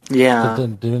 Yeah, that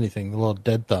didn't do anything. The little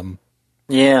dead thumb.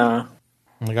 Yeah.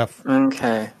 I got.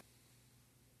 Okay.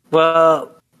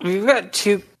 Well, we've got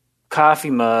 2 coffee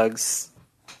mugs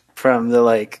from the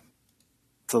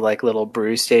little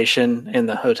brew station in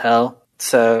the hotel.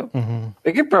 So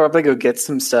we could probably go get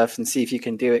some stuff and see if you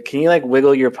can do it. Can you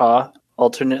wiggle your paw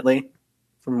alternately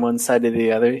from one side to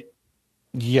the other?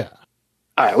 Yeah.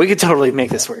 All right, we could totally make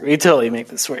this work. I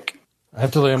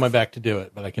have to lay on my back to do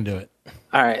it, but I can do it.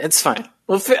 All right, it's fine.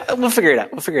 We'll figure it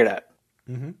out.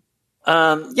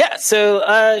 Yeah.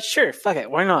 So sure, fuck it.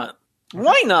 Why not?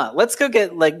 Why not? Let's go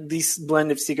get these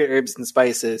blend of secret herbs and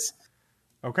spices.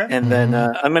 Okay. And then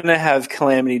I'm going to have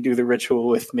Calamity do the ritual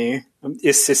with me.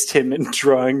 Assist him in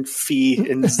drawing Phi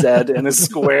and Z in a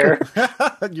square.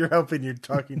 You're helping your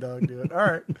talking dog do it. All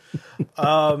right.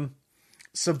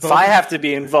 So if I have to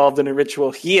be involved in a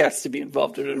ritual, he has to be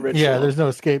involved in a ritual. Yeah, there's no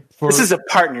escape. This is a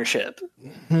partnership.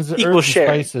 There's equal share.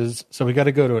 Spices, so we got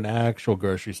to go to an actual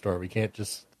grocery store. We can't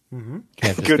just go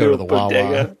to the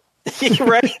bodega. Wawa.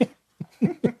 Right?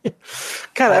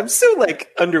 God, I'm so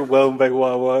underwhelmed by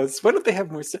Wawas. Why don't they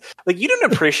have more stuff? You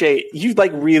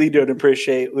really don't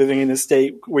appreciate living in a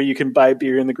state where you can buy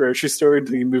beer in the grocery store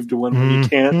until you move to one where you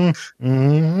can't.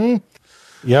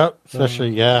 Yep, especially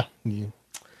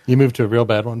you moved to a real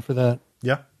bad one for that.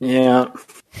 Yeah.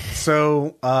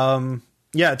 So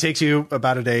it takes you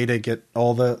about a day to get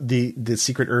all the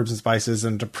secret herbs and spices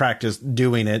and to practice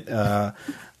doing it to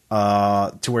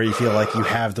where you feel like you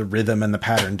have the rhythm and the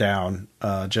pattern down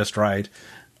just right.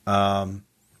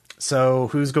 So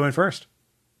who's going first?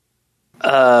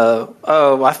 I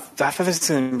thought this was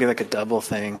going to be a double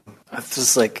thing. It's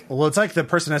just well, it's the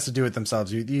person has to do it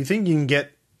themselves. You think you can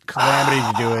get Calamity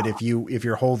to do it if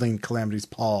you're holding Calamity's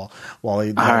paw while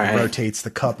he rotates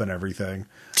the cup and everything.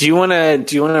 Do you want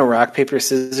to rock paper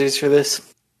scissors for this?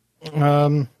 I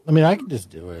can just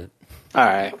do it. All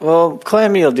right. Well,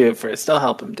 Calamity will do it first. I'll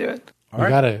help him do it.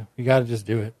 You gotta just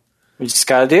do it. We just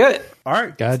gotta do it. All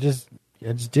right. Just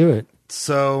do it.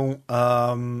 So,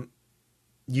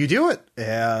 you do it,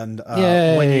 and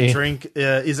when you drink,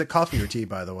 is it coffee or tea?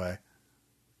 By the way.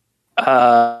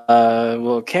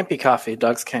 Well, it can't be coffee.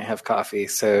 Dogs can't have coffee,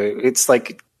 so it's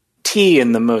tea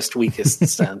in the most weakest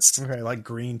sense. Okay, like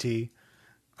green tea.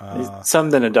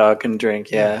 Something a dog can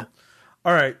drink. Yeah.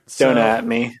 All right. So, Don't at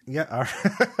me. Yeah. All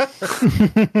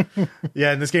right.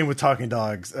 Yeah. In this game with talking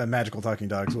dogs, magical talking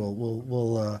dogs,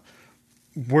 we're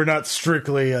not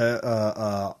strictly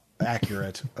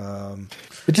accurate.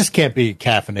 It just can't be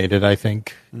caffeinated, I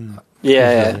think.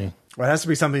 Yeah. Well, it has to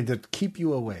be something to keep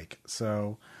you awake.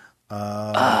 So.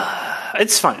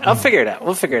 It's fine. I'll figure it out.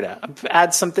 We'll figure it out.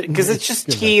 Add something because it's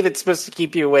just tea that's supposed to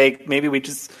keep you awake. Maybe we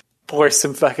just pour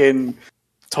some fucking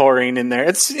taurine in there.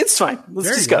 It's fine. Let's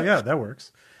just go. Yeah, that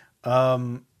works.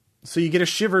 So you get a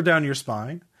shiver down your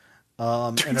spine.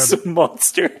 And some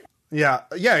monster. Yeah,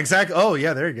 exactly. Oh,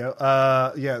 yeah, there you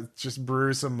go. Yeah, just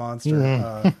brew some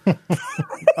monster.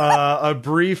 A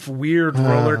brief, weird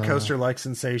roller coaster like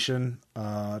sensation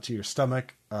to your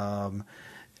stomach,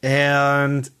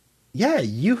 and. Yeah,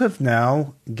 you have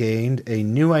now gained a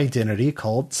new identity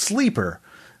called Sleeper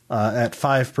at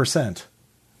 5%.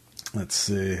 Let's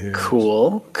see here.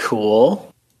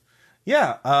 Cool.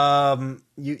 Yeah,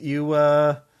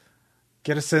 you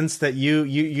get a sense that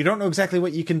you don't know exactly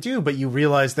what you can do, but you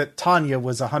realize that Tanya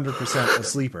was 100% a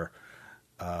sleeper.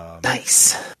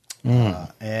 Nice.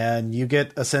 And you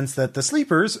get a sense that the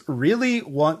sleepers really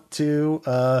want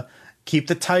to keep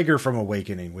the tiger from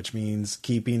awakening, which means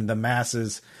keeping the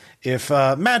masses. If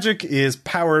magic is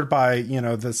powered by,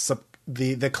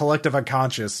 the collective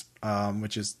unconscious,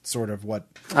 which is sort of what...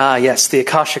 yes, the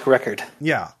Akashic record.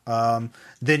 Yeah.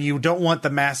 Then you don't want the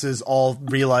masses all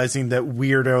realizing that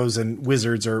weirdos and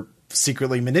wizards are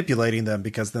secretly manipulating them,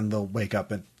 because then they'll wake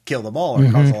up and kill them all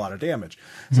or cause a lot of damage.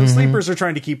 So sleepers are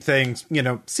trying to keep things,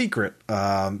 secret,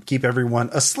 keep everyone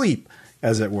asleep,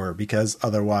 as it were, because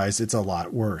otherwise it's a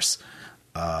lot worse.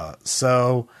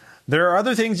 So... There are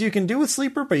other things you can do with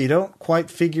Sleeper, but you don't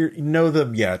quite know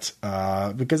them yet,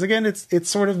 because again, it's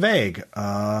sort of vague.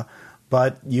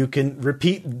 But you can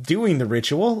repeat doing the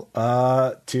ritual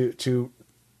to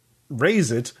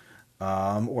raise it,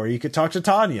 or you could talk to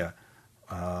Tanya,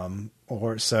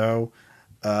 or so.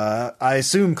 I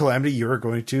assume, Calamity, you're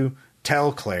going to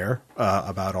tell Claire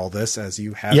about all this as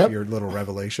you have your little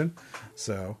revelation.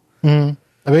 So I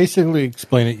basically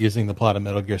explain it using the plot of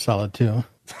Metal Gear Solid 2.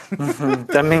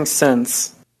 That makes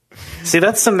sense. See,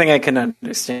 that's something I can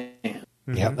understand.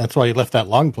 Yeah, that's why you left that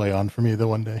long play on for me the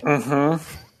one day. Well,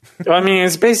 I mean,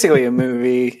 it's basically a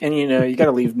movie, and you got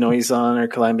to leave noise on, or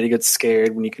Calamity gets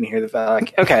scared when you can hear the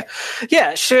vac. Okay,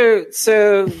 yeah, sure.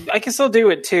 So I can still do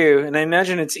it too, and I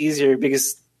imagine it's easier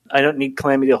because I don't need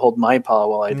Calamity to hold my paw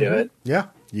while I do it. Yeah,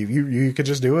 you could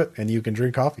just do it, and you can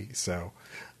drink coffee. So,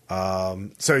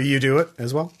 so you do it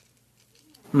as well.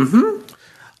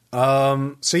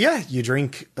 So yeah, you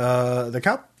drink the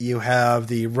cup. You have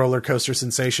the roller coaster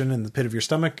sensation in the pit of your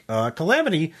stomach.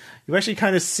 Calamity, you actually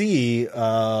kind of see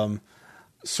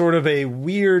sort of a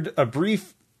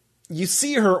brief. You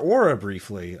see her aura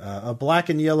briefly. A black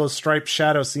and yellow striped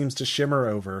shadow seems to shimmer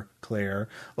over Claire,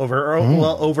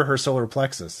 over her solar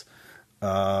plexus.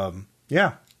 And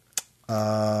yeah,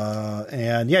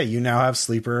 you now have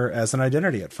Sleeper as an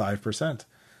identity at 5%.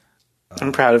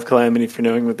 I'm proud of Calamity for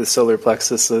knowing what the solar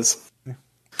plexus is.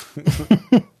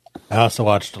 I also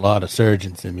watched a lot of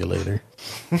Surgeon Simulator.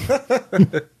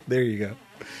 There you go.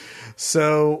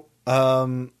 So,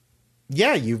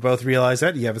 you both realize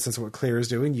that. You have a sense of what Claire is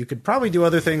doing. You could probably do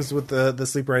other things with the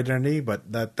sleeper identity,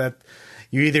 but that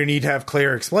you either need to have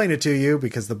Claire explain it to you,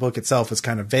 because the book itself is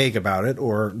kind of vague about it,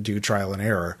 or do trial and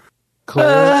error.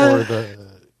 Claire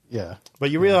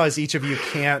But you realize each of you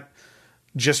can't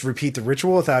just repeat the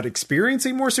ritual without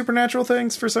experiencing more supernatural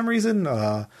things for some reason.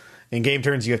 In game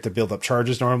turns, you have to build up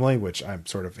charges normally, which I'm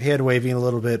sort of hand waving a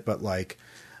little bit, but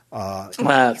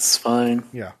that's fine.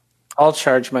 Yeah. I'll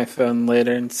charge my phone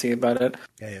later and see about it.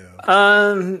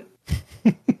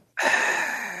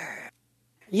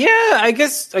 Yeah, I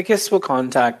guess we'll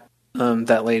contact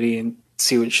that lady and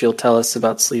see what she'll tell us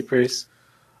about sleepers.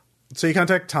 So you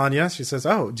contact Tanya. She says,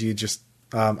 "Oh, do you just?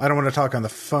 I don't want to talk on the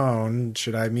phone.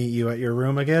 Should I meet you at your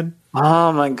room again?"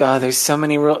 Oh my god, there's so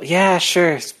many rules. Yeah,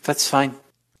 sure, that's fine.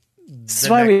 This is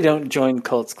why we don't join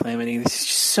cults, Calamity. There's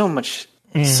just so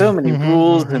many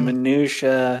rules and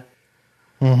minutia.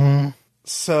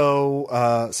 So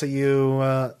you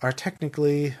are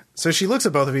technically. So she looks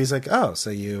at both of you. He's like, "Oh, so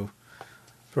you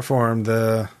performed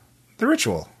the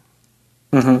ritual."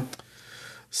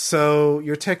 So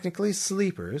you're technically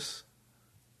sleepers.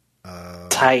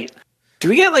 Tight. Do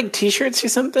we get T-shirts or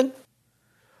something?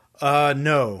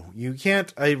 No, you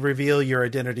can't reveal your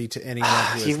identity to anyone.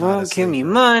 You won't give me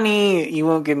money. You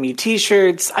won't give me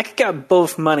T-shirts. I could get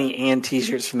both money and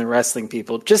T-shirts from the wrestling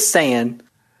people. Just saying.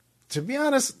 To be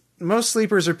honest, most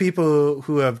sleepers are people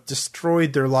who have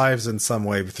destroyed their lives in some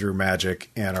way through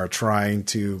magic and are trying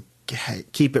to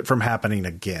keep it from happening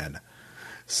again.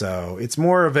 So it's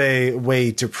more of a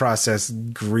way to process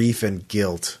grief and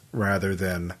guilt rather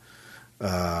than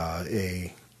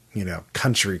a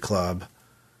country club.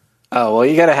 Oh, well,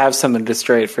 you got to have someone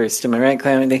destroy it first. Am I right,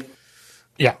 Calamity?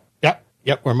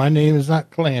 Yep, where my name is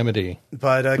not Calamity.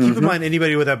 But keep in mind,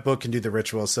 anybody with that book can do the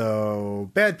ritual.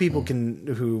 So bad people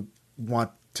who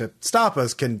want to stop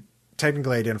us can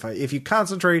technically identify. If you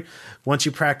concentrate, once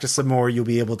you practice some more, you'll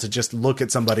be able to just look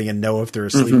at somebody and know if they're a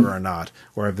sleeper or not,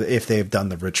 or if they've done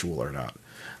the ritual or not.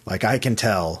 Like, I can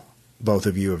tell both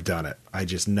of you have done it. I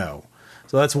just know.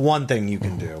 So that's one thing you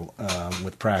can do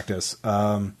with practice.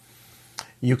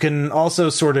 You can also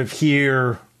sort of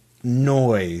hear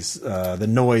noise, the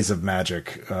noise of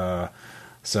magic.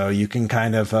 So you can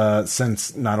kind of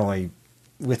sense, not only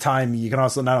with time, you can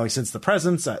also not only sense the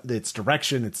presence, its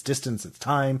direction, its distance, its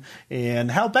time, and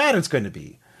how bad it's going to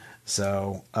be.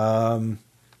 So,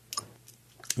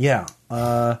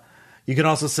 you can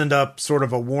also send up sort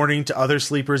of a warning to other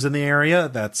sleepers in the area.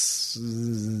 That's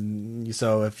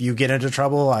so if you get into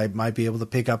trouble, I might be able to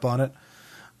pick up on it.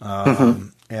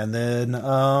 And then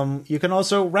you can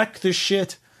also wreck the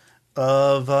shit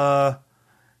of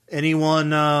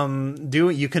anyone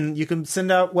doing. You can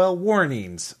send out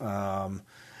warnings,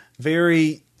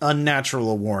 very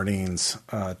unnatural warnings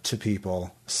to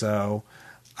people. So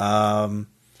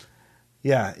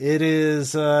it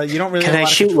is. You don't really. Can I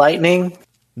shoot lightning?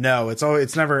 No,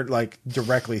 it's never like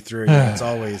directly through you. It's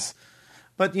always,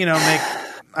 but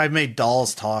I've made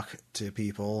dolls talk to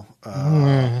people.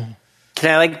 Can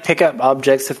I like pick up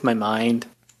objects with my mind?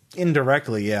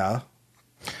 Indirectly, yeah.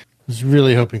 I was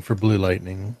really hoping for blue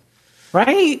lightning.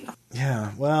 Right?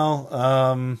 Yeah.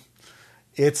 Well,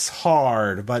 it's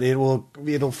hard, but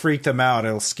it'll freak them out.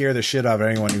 It'll scare the shit out of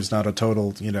anyone who's not a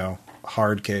total,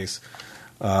 hard case.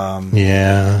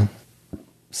 Yeah.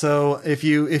 So if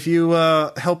you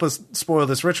help us spoil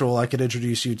this ritual, I could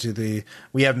introduce you to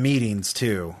we have meetings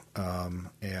too,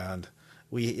 and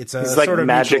it's like sort of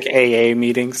magic AA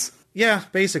meetings. Yeah,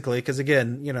 basically, because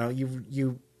again,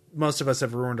 you most of us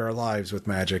have ruined our lives with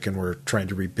magic, and we're trying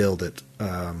to rebuild it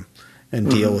and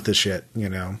deal with the shit.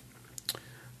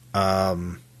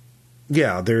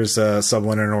 There's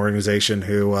someone in an organization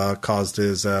who caused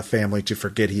his family to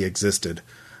forget he existed.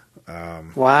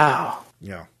 Wow.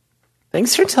 Yeah.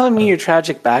 Thanks for telling me your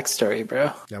tragic backstory,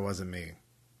 bro. That wasn't me.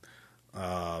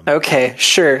 Okay,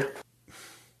 sure.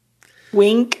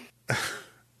 Wink.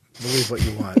 Believe what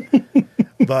you want.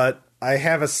 But I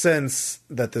have a sense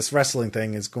that this wrestling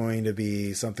thing is going to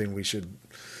be something we should.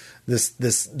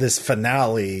 This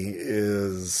finale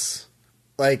is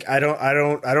like I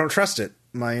don't trust it.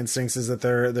 My instincts is that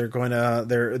they're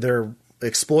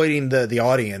exploiting the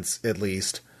audience at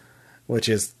least, which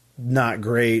is not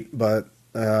great. But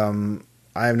I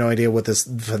have no idea what this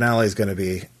finale is going to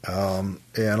be, and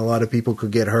a lot of people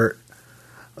could get hurt.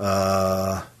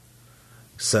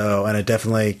 And it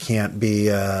definitely can't be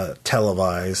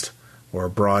televised or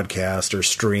broadcast or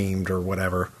streamed or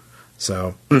whatever.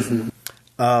 So, you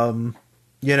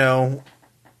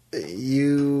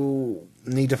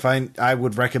need to I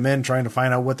would recommend trying to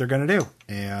find out what they're going to do.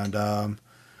 And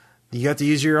you have to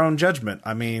use your own judgment.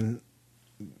 I mean,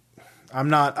 I'm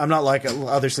not like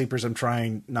other sleepers. I'm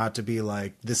trying not to be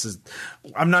like,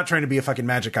 I'm not trying to be a fucking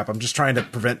magic cop. I'm just trying to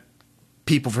prevent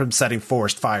people from setting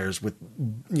forest fires with,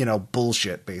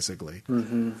 bullshit, basically.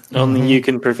 Only you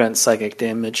can prevent psychic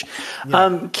damage.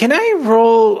 Yeah. Can I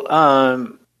roll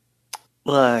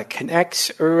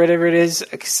connect or whatever it is?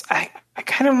 'Cause I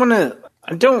kind of want to.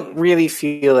 I don't really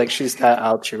feel like she's that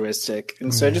altruistic,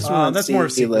 and so I just want to see more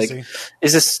secrecy. Like,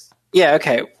 is this? Yeah,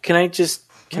 okay. Can I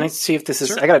see if this is?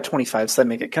 Sure. I got a 25, so that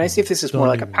make it. Can I see if this is more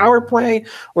like a power play,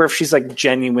 or if she's like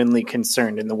genuinely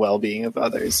concerned in the well-being of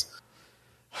others?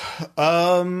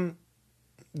 You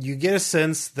get a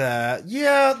sense that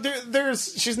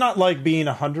she's not like being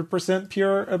 100%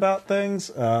 pure about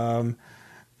things.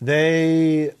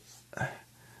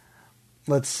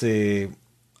 Let's see.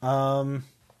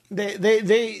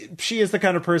 She is the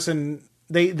kind of person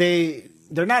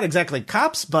they're not exactly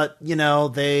cops, but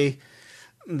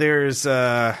there's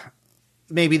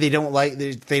maybe they don't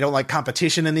like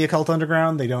competition in the occult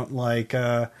underground. They don't like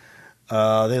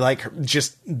they like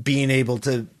just being able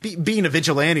to being a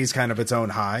vigilante is kind of its own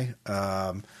high.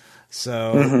 There's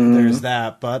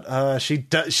that, but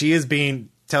she is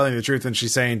telling the truth, and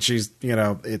she's saying she's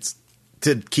it's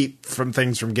to keep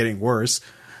things from getting worse.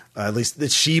 At least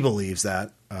that she believes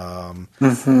that.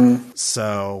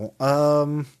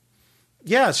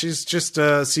 She's just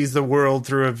sees the world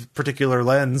through a particular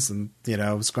lens, and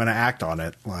is going to act on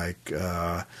it. Like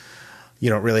you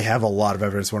don't really have a lot of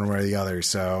evidence one way or the other,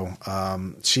 so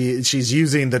she's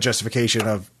using the justification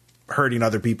of hurting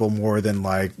other people more than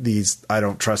like these. I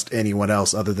don't trust anyone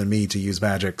else other than me to use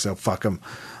magic, so fuck them.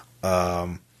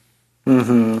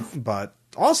 But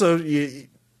also,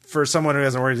 for someone who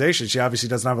has an organization, she obviously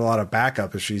doesn't have a lot of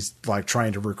backup if she's like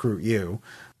trying to recruit you.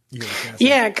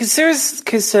 Yeah, because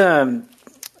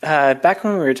back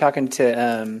when we were talking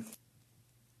to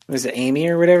was it Amy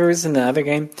or whatever was in the other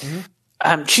game?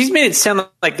 She's made it sound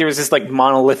like there was this like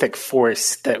monolithic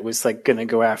force that was like going to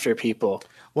go after people.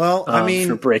 Well, I mean,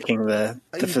 for breaking the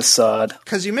facade.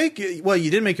 Because you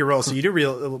did make your roll, so you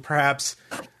do perhaps.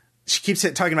 She keeps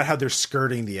talking about how they're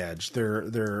skirting the edge.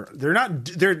 They're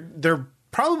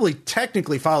probably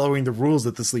technically following the rules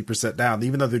that the sleepers set down,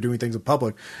 even though they're doing things in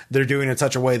public. They're doing it in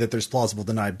such a way that there's plausible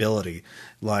deniability.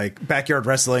 Like backyard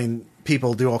wrestling,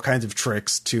 people do all kinds of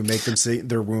tricks to make them see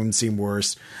their wounds seem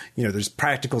worse. There's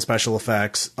practical special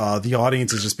effects. The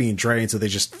audience is just being drained, so they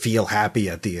just feel happy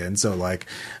at the end. So like,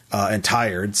 and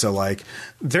tired. So like,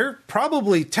 they're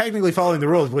probably technically following the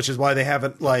rules, which is why they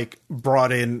haven't like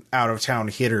brought in out of town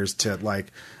hitters to like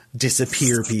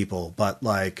disappear people. But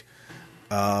like,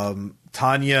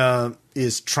 Tanya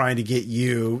is trying to get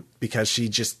you because she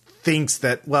just thinks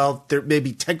that, well, they're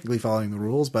maybe technically following the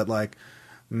rules, but like,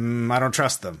 I don't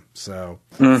trust them. So,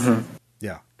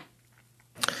 yeah.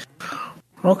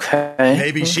 Okay.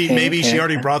 Maybe she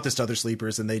already brought this to other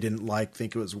sleepers and they didn't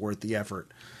think it was worth the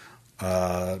effort.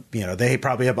 They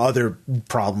probably have other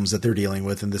problems that they're dealing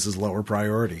with, and this is lower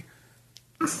priority.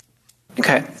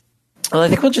 Okay. Well, I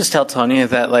think we'll just tell Tanya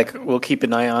that like we'll keep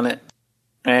an eye on it.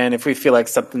 And if we feel like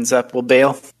something's up, we'll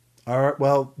bail. All right.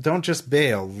 Well, don't just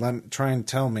bail. Try and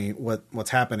tell me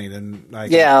what's happening. And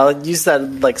I'll use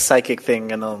that like psychic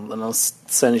thing, and I'll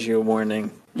send you a warning.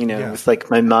 With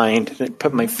like my mind, and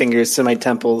put my fingers to my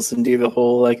temples and do the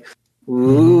whole like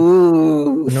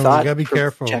No, thought you gotta be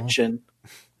careful. projection.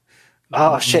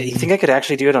 Oh shit! You think I could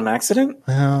actually do it on accident?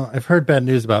 Well, I've heard bad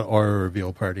news about aura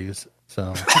reveal parties.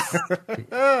 So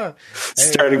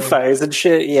starting fires and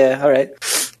shit. Yeah. All right.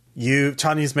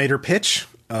 Tanya's made her pitch.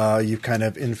 You've kind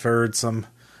of inferred some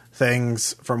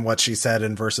things from what she said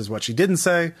and versus what she didn't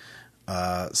say.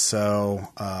 So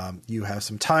you have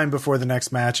some time before the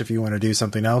next match if you want to do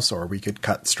something else, or we could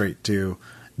cut straight to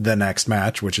the next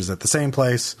match, which is at the same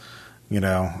place,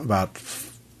 about,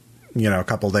 a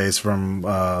couple days from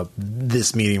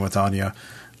this meeting with Tanya.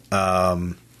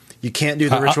 You can't do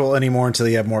the ritual anymore until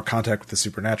you have more contact with the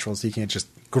supernatural, so you can't just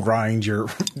grind your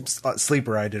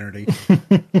sleeper identity.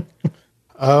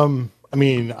 I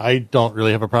mean, I don't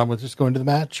really have a problem with just going to the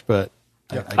match, but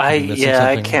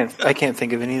I can't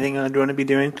think of anything I'd want to be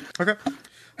doing. Okay.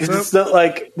 So, it's not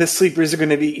like the sleepers are going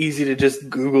to be easy to just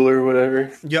Google or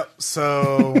whatever. Yep.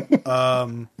 So, yep.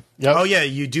 Oh yeah,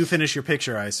 you do finish your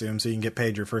picture, I assume, so you can get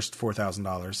paid your first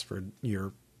 $4,000 for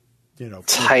your,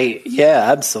 tight.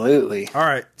 Yeah, absolutely. All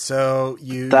right. So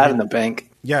in the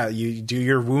bank. Yeah, you do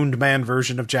your Wound Man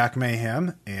version of Jack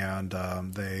Mayhem, and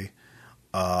they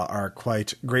are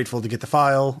quite grateful to get the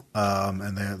file,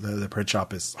 and the print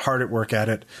shop is hard at work at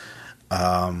it.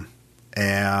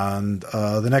 And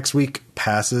the next week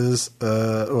passes.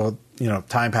 Time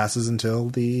passes until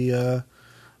the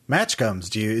match comes.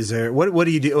 What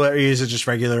do you do? Is it just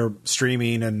regular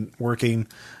streaming and working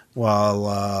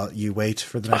while you wait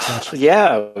for the next match?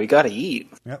 Yeah, we got to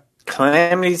eat. Yep.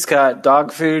 Calamity's got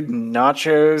dog food and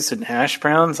nachos and hash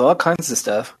browns, all kinds of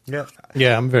stuff. Yeah.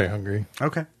 Yeah, I'm very hungry.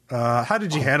 Okay. How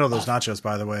did you handle those nachos,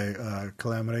 by the way,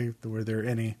 Calamity? Were there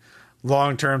any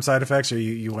long-term side effects, or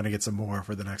you want to get some more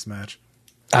for the next match?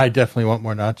 I definitely want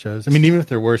more nachos. I mean, even if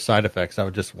there were side effects, I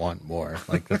would just want more.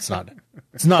 Like it's not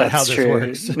how this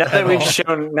works. Now that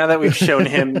we've shown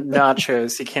him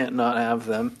nachos, he can't not have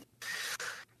them.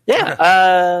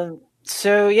 Yeah. Okay.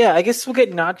 So yeah, I guess we'll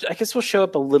get I guess we'll show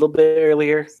up a little bit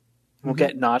earlier. We'll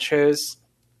get nachos,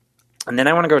 and then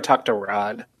I want to go talk to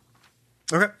Rod.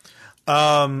 Okay.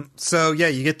 So yeah,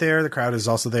 you get there. The crowd is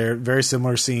also there. Very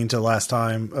similar scene to last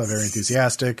time. Very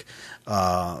enthusiastic.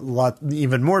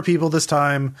 Even more people this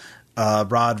time.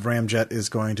 Rod Ramjet is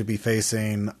going to be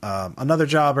facing another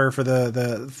jobber for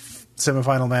the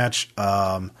semifinal match.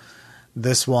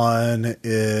 This one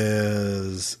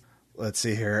is, let's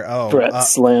see here. Brett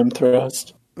Slam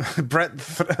Thrust. Brett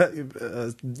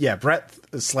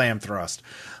Slam Thrust.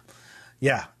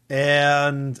 Yeah.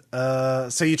 And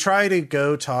so you try to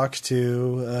go talk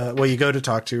to Rod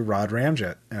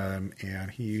Ramjet,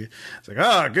 and he's like,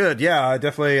 "Oh, good, yeah, I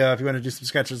definitely. If you want to do some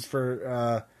sketches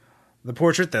for the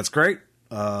portrait, that's great.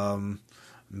 Real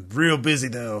busy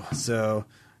though, so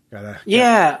gotta."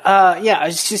 I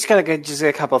just gotta just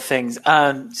a couple of things.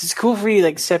 It's cool for you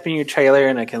like step in your trailer,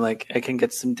 and I can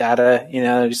get some data.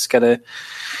 I just gotta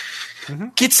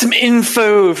get some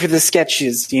info for the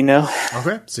sketches, you know?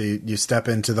 Okay, so you step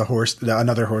into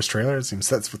another horse trailer. It seems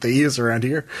that's what they use around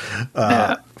here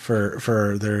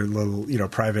for their little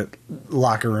private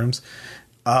locker rooms.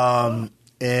 What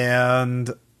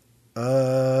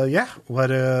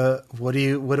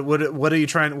are you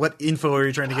trying? What info are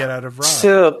you trying to get out of Rob?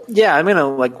 So yeah, I'm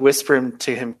gonna whisper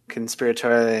to him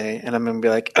conspiratorially, and I'm gonna be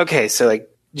like, okay, so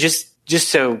just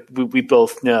so we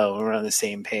both know we're on the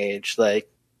same page.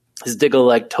 Has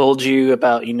Diggle told you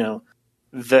about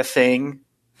the thing?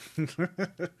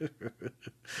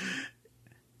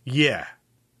 Yeah.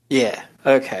 Yeah.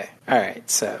 Okay. All right.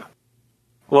 So,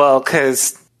 well,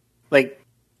 because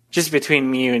just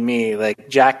between you and me,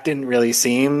 Jack didn't really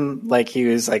seem like he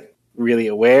was really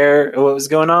aware of what was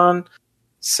going on.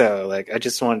 So I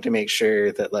just wanted to make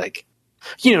sure that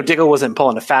Diggle wasn't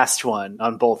pulling a fast one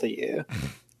on both of you.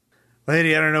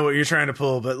 Lady, I don't know what you're trying to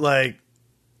pull, but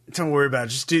don't worry about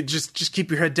it. Just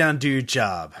keep your head down, do your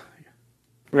job.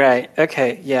 Right.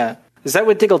 Okay. Yeah. Is that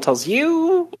what Diggle tells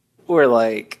you, or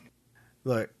look?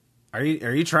 Are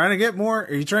you trying to get more?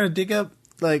 Are you trying to dig up?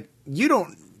 You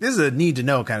don't. This is a need to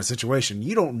know kind of situation.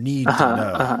 You don't need to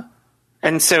know.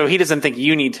 And so he doesn't think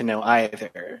you need to know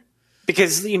either.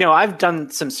 Because, I've done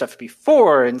some stuff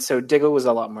before, and so Diggle was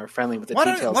a lot more friendly with the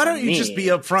details. Why don't you just be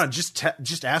upfront?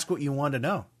 Just ask what you want to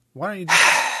know. Why don't you just...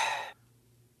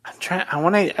 I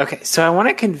want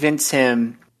to convince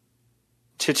him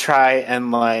to try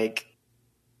and,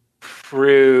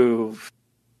 prove...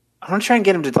 I want to try and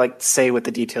get him to, say what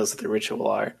the details of the ritual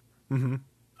are. Mm-hmm.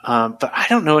 But I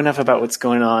don't know enough about what's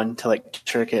going on to,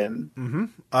 trick him.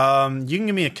 Mm-hmm. You can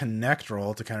give me a connect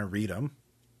roll to kind of read them.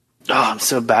 Oh, I'm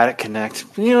so bad at connect.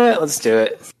 You know what? Let's do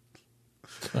it.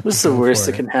 What's the worst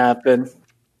that can happen?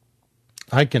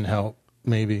 I can help,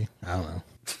 maybe. I don't know.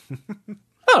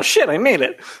 Oh, shit, I made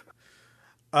it.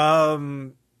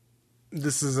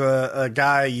 This is a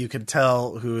guy you can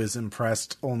tell who is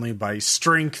impressed only by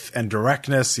strength and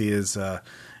directness. He is, if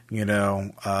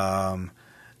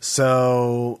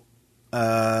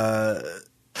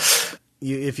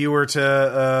you were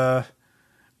to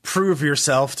prove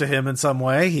yourself to him in some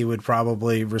way, he would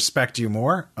probably respect you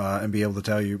more and be able to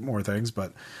tell you more things.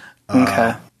 But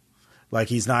okay.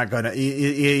 He's not gonna.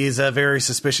 He's very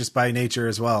suspicious by nature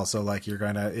as well. So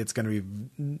it's gonna be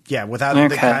without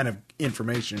the kind of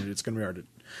information, it's gonna be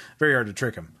very hard to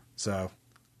trick him. So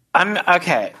I'm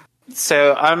okay.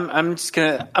 So I'm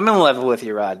gonna level with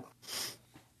you, Rod.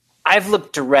 I've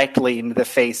looked directly into the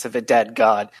face of a dead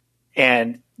god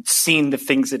and seen the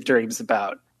things it dreams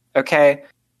about. Okay,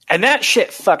 and that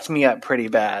shit fucked me up pretty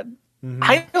bad. Mm-hmm.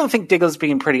 I don't think Diggle's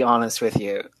being pretty honest with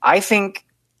you. I think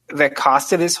the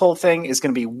cost of this whole thing is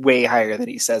going to be way higher than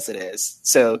he says it is.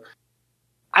 So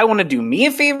I want to do me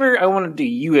a favor. I want to do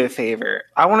you a favor.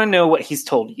 I want to know what he's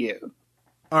told you.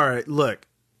 All right, look,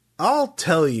 I'll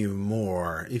tell you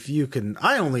more if you can.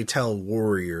 I only tell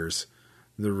warriors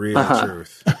the real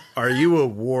truth. Are you a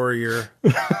warrior?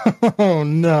 Oh,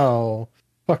 no.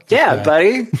 Fuck yeah, that.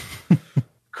 buddy.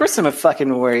 Of course I'm a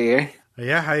fucking warrior.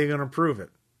 Yeah, how are you going to prove it?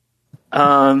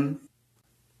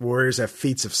 Warriors have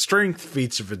feats of strength,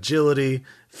 feats of agility,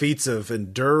 feats of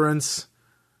endurance.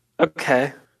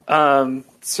 Okay.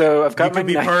 So I've got my knife.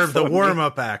 You could be part of the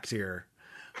warm-up act here.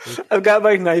 I've got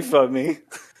my knife on me.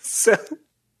 So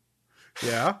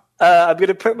yeah. I'm going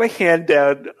to put my hand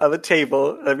down on the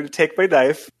table. And I'm going to take my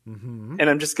knife, and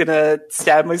I'm just going to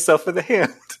stab myself in the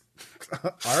hand.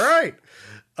 All right.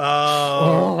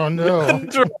 Oh no!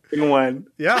 One.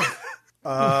 Yeah.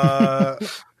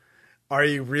 Are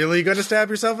you really going to stab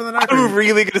yourself in the knife? I'm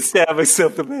really going to stab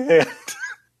myself in the hand.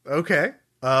 Okay.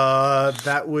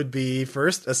 That would be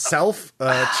first a self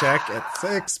check at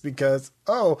 6 because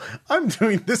I'm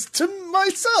doing this to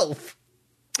myself.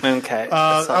 Okay.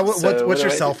 What's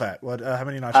your self at? What? How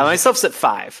many notches? My self's at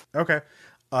 5. Okay.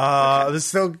 This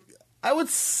still. I would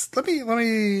let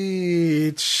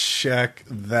me check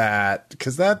that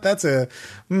because that's a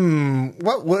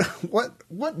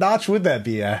what notch would that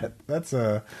be at? That's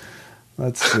a.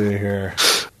 Let's see here.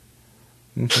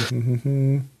 I'll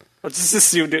just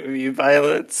assume it would be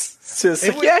violence. It's just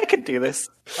I could do this.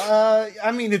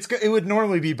 I mean, it would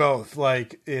normally be both.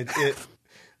 That's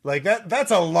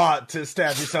a lot to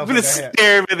stab yourself in the hand. I'm gonna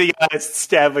stare him in the eyes and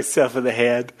stab myself in the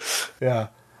hand. Yeah.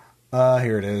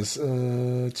 Here it is.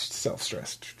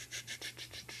 Self-stress.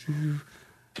 I'm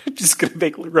just gonna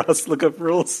make Ross look up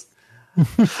rules.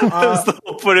 That was the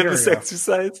whole point of this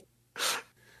exercise.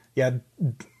 Yeah.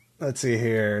 Let's see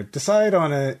here. Decide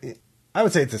on I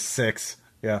would say it's a 6.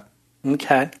 Yeah.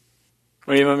 Okay.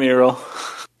 What do you want me to roll?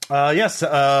 Yes.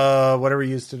 Whatever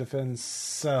you use to defend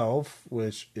self,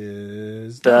 which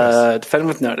is defend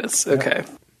with notice. Okay.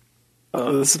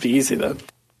 Oh, this will be easy then.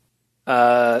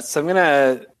 So I'm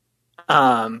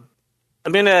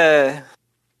gonna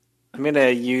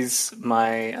use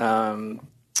my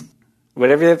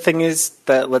whatever that thing is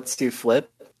that lets you flip.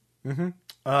 Mm-hmm.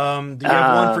 Do you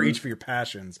have one for each of your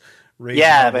passions? Rage,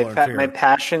 my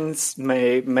passions,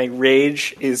 my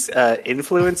rage is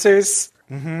influencers,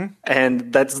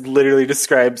 and that's literally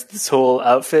describes this whole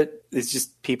outfit. It's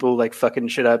just people like fucking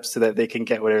shit up so that they can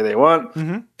get whatever they want.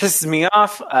 Pisses me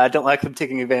off. I don't like them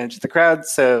taking advantage of the crowd.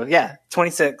 So yeah,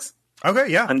 26. Okay,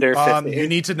 yeah. Under 50. You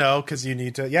need to know because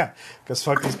because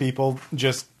fuck these people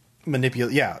just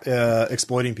manipulate. Yeah,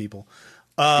 exploiting people.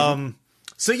 So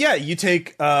yeah, you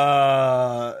take.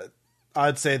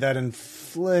 I'd say that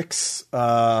inflicts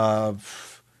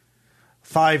 5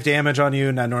 damage on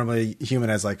you. Now, normally a human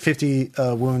has like 50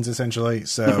 wounds essentially.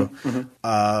 So,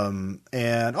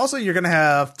 and also you're going to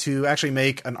have to actually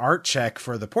make an art check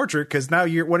for the portrait because now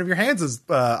one of your hands is,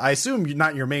 I assume,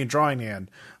 not your main drawing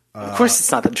hand. Of course,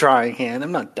 it's not the drawing hand.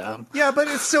 I'm not dumb. Yeah, but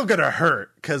it's still going to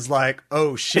hurt because, like,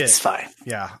 oh shit, it's fine.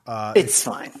 Yeah, it's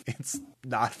fine. It's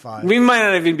not fine. We might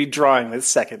not even be drawing the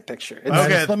second picture.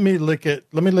 Okay, let me lick it.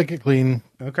 Let me lick it clean.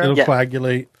 Okay, it'll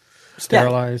coagulate,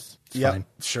 sterilize. Yeah, fine.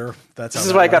 Sure. This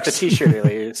is why I got the T-shirt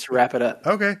earlier. Just to wrap it up.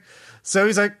 Okay, so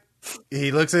he's like,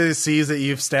 he looks at it, sees that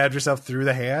you've stabbed yourself through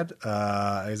the hand.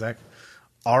 He's like,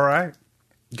 all right,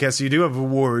 guess you do have a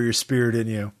warrior spirit in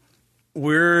you.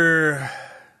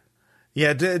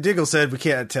 Diggle said we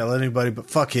can't tell anybody, but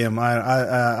fuck him.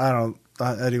 I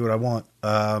do what I want.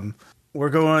 We're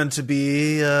going to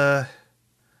be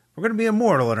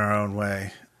immortal in our own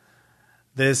way.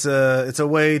 It's a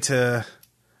way to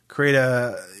create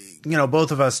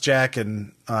both of us, Jack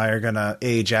and I, are gonna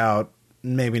age out.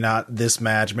 Maybe not this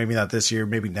match, maybe not this year,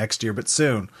 maybe next year, but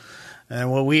soon.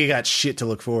 And we got shit to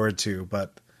look forward to.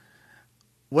 But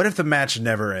what if the match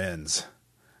never ends?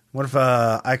 What if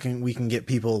we can get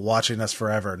people watching us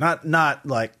forever? Not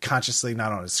like consciously,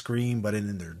 not on a screen, but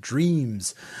in their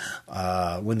dreams.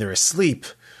 When they're asleep,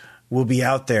 we'll be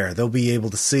out there. They'll be able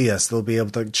to see us. They'll be able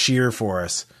to cheer for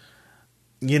us.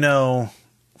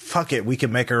 Fuck it. We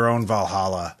can make our own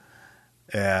Valhalla.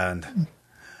 And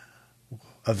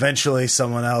eventually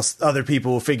other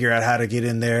people will figure out how to get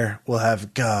in there. We'll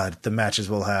have, the matches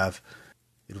we'll have.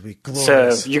 It'll be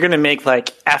glorious. So you're going to make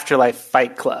like Afterlife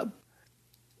Fight Club.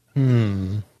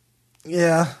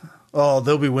 Yeah. Oh,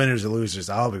 there'll be winners or losers.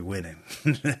 I'll be winning.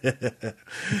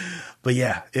 But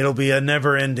yeah, it'll be a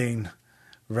never-ending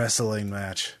wrestling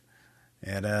match.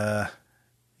 And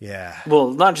yeah.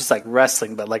 Well, not just like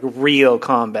wrestling, but like real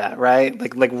combat, right?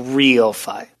 Like real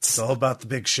fights. It's all about the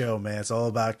big show, man. It's all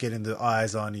about getting the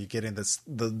eyes on you, getting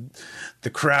the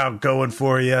crowd going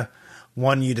for you,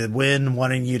 wanting you to win,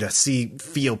 wanting you to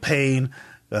feel pain.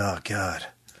 Oh God.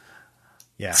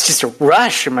 Yeah. It's just a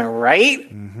rush, am I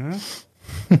right? Mm-hmm.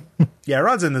 Yeah,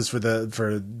 Rod's in this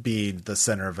for being the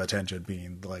center of attention,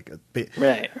 being like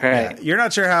right. Yeah. You're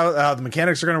not sure how the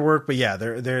mechanics are going to work, but yeah,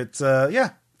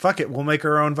 fuck it, we'll make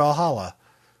our own Valhalla.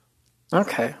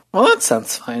 Okay, well that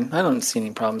sounds fine. I don't see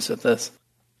any problems with this.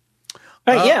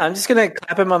 All right, I'm just gonna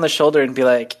clap him on the shoulder and be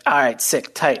like, "All right,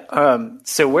 sick, tight.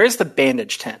 So where's the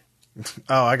bandage tent?"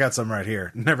 Oh, I got some right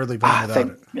here. Never leave home without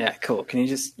it. Yeah, cool. Can you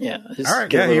just all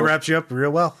right, yeah, he wraps you up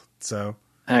real well. So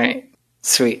all right,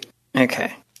 sweet.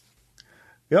 Okay.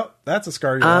 Yep, that's a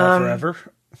scar you'll have forever.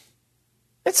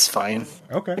 It's fine.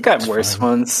 Okay, I got worse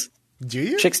ones. Do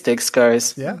you? Chicks dig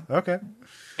scars. Yeah. Okay.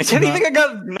 I don't even think I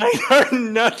got 9 hard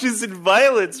notches in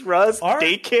violence, Ross. All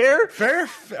right. Daycare. Fair.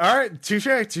 All right. Touche.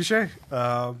 Yeah,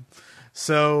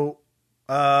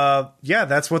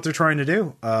 that's what they're trying to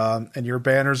do. And your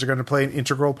banners are going to play an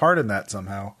integral part in that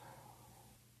somehow.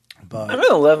 But I'm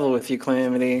on a level with you,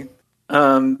 Calamity.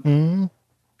 Being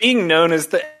known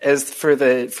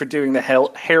for doing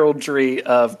the heraldry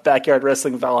of Backyard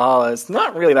Wrestling Valhalla is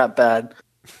not really that bad.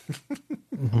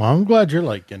 Well, I'm glad you're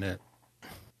liking it.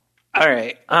 All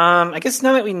right. I guess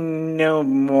now that we know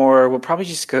more, we'll probably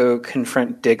just go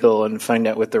confront Diggle and find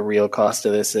out what the real cost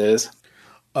of this is.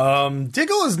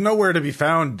 Diggle is nowhere to be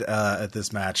found at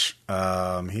this match.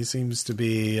 He seems to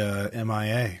be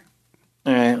MIA.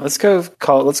 All right, let's go see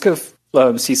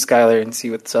Skylar and see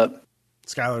what's up.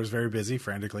 Skylar's very busy,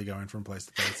 frantically going from place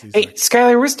to place. Hey,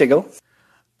 Skylar, where's Diggle?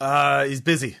 He's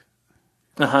busy.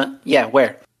 Yeah,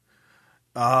 where?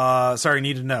 Sorry,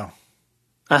 need to know.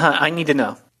 I need to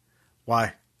know.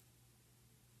 Why?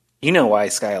 You know why,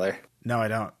 Skylar. No, I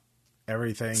don't.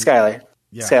 Everything. Skylar.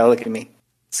 Yeah. Skylar, look at me.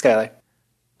 Skylar.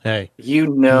 Hey. You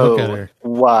know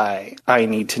why I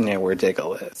need to know where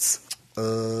Diggle is.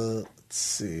 Let's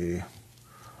see.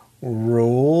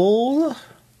 Roll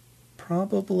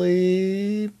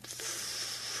probably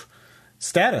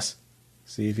status.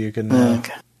 See if you can,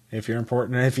 if you're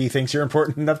important, if he thinks you're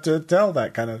important enough to tell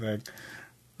that kind of thing.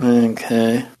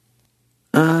 Okay.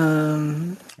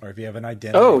 Or if you have an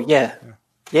identity. Oh, yeah.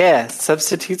 Yeah,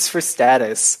 substitutes for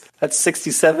status. That's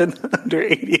 67 under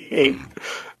 88.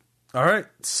 All right,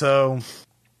 so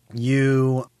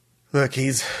you look.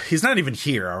 He's not even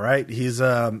here. All right, there's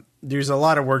a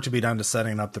lot of work to be done to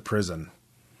setting up the prison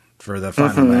for the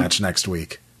final match next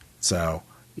week. So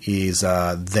he's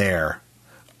there.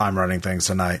 I'm running things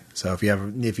tonight. So if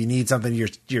you need something, your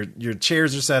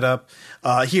chairs are set up.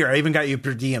 Here, I even got you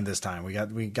per diem this time. We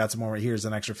got some more. Here's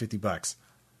an extra $50.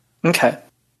 Okay.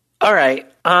 All right.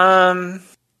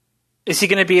 Is he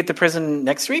going to be at the prison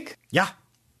next week? Yeah.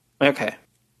 Okay.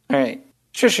 All right.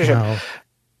 Sure. Wow.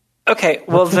 Okay.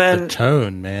 Well, What's then. The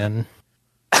tone, man.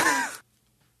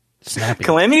 Snappy.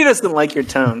 Calamity doesn't like your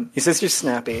tone. He says you're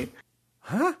snappy.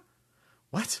 Huh?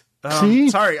 What? See?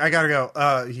 Sorry, I gotta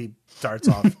go. He darts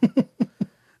off.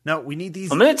 No, we need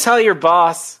these. I'm going to tell your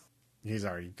boss. He's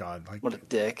already gone. Like, What a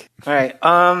dick. All right.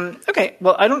 Okay.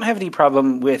 Well, I don't have any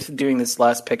problem with doing this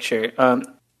last picture.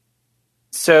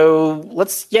 So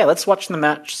let's watch the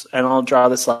match, and I'll draw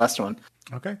this last one.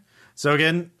 okay. So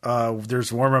again,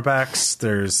 there's warm up acts.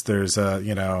 There's matches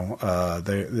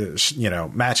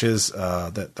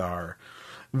that are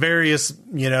various.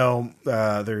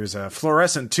 There's a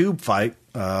fluorescent tube fight.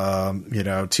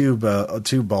 Tube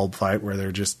bulb fight where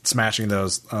they're just smashing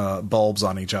those bulbs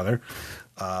on each other.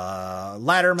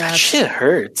 Ladder match. That shit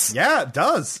hurts. Yeah, it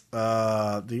does. There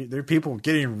are people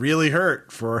getting really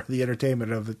hurt for the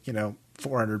entertainment of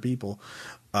 400 people.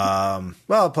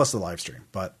 Plus the live stream,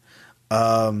 but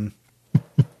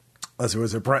as it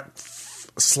was a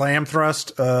slam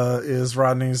thrust is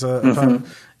Rodney's opponent.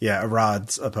 Yeah,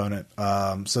 Rod's opponent.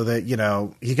 So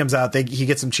that he comes out, he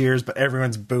gets some cheers, but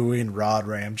everyone's booing Rod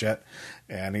Ramjet,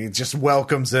 and he just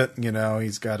welcomes it.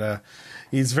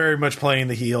 He's very much playing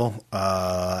the heel,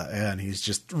 and he's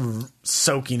just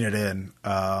soaking it in.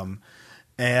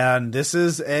 And this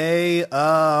is it's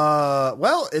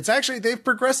actually, they've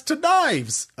progressed to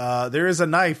knives. There is a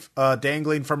knife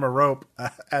dangling from a rope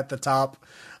at the top.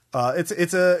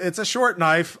 It's a short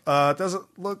knife. It doesn't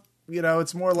look,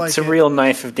 it's more like it's a real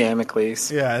knife of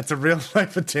Damocles. Yeah, it's a real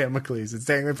knife of Damocles. It's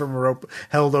dangling from a rope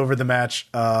held over the match.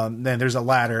 Then there's a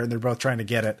ladder, and they're both trying to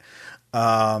get it.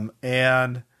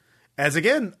 And as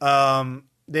again,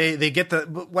 they get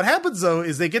what happens though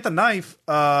is they get the knife,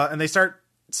 and they start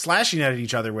slashing at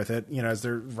each other with it, as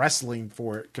they're wrestling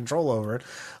for control over it.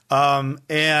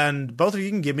 And both of you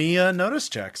can give me notice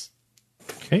checks.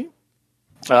 Okay.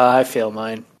 I fail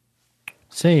mine.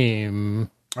 Same.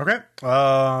 Okay.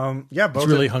 Both It's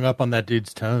really hung up on that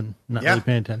dude's tone. Not really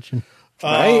paying attention.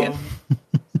 Right.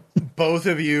 Both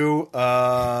of you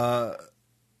are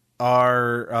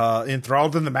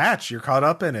enthralled in the match. You're caught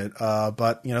up in it.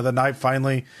 But the knife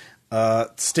finally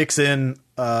sticks in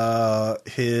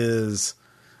his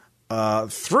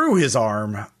through his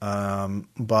arm.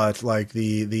 But like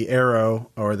the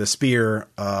arrow or the spear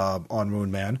on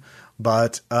Moon Man.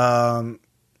 But the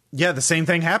same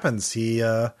thing happens. He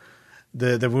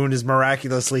the wound is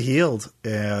miraculously healed,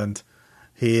 and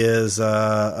he is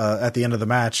at the end of the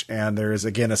match, and there is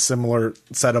again a similar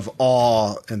set of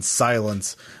awe and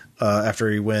silence after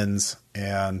he wins,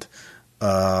 and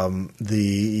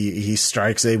he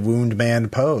strikes a wound man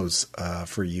pose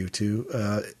for you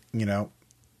to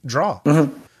draw.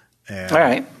 Mm-hmm. And, all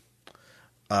right.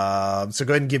 So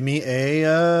go ahead and give me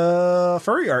a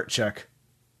furry art check.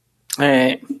 All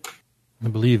right. I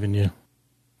believe in you.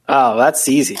 Oh, that's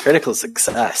easy. Critical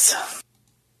success.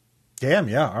 Damn,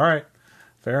 yeah. All right.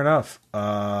 Fair enough.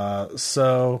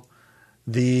 So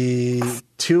the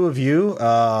two of you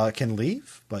can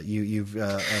leave, but you've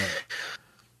yeah.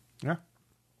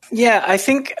 Yeah, I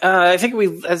think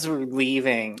we, as we're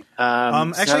leaving.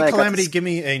 Actually, Calamity, give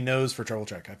me a nose for trouble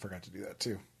check. I forgot to do that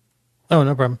too. Oh,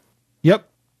 no problem. Yep.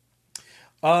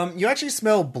 You actually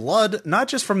smell blood, not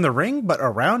just from the ring, but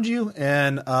around you,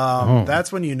 and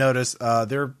that's when you notice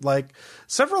there are like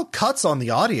several cuts on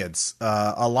the audience.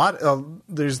 A lot.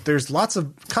 There's lots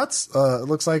of cuts. It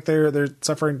looks like they're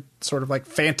suffering sort of like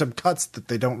phantom cuts that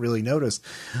they don't really notice.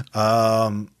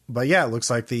 But yeah, it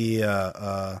looks like the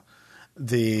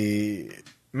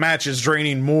match is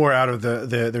draining more out of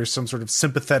there's some sort of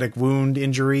sympathetic wound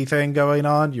injury thing going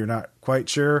on. You're not quite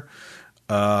sure.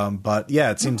 But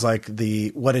yeah, it seems like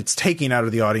what it's taking out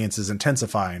of the audience is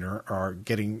intensifying or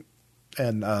getting,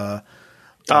 and,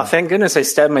 thank goodness I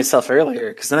stabbed myself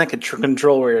earlier, because then I could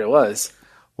control where it was.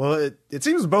 Well, it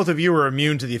seems both of you are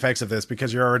immune to the effects of this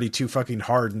because you're already too fucking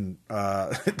hardened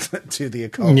to the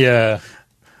occult. Yeah.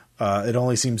 It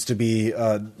only seems to be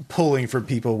pulling for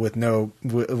people with no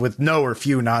or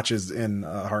few notches in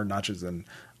hard notches in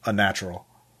unnatural.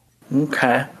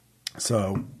 Okay.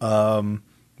 So,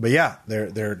 but yeah,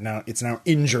 they're now it's now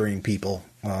injuring people.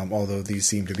 Although these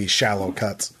seem to be shallow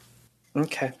cuts.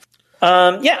 Okay.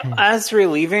 As we're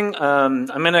leaving, I'm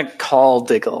gonna call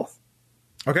Diggle.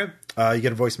 Okay. You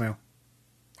get a voicemail,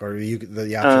 or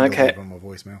the option to leave him a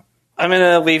voicemail. I'm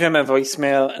gonna leave him a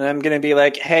voicemail, and I'm gonna be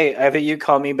like, "Hey, either you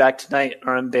call me back tonight,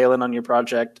 or I'm bailing on your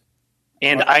project."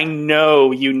 And I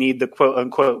know you need the quote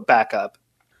unquote backup.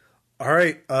 All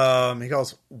right. He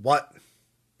calls what?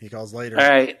 He calls later. All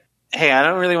right. Hey, I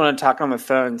don't really want to talk on the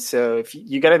phone, so if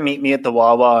you got to meet me at the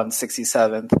Wawa on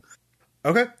 67th.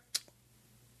 Okay.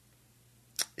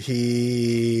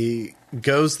 He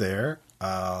goes there,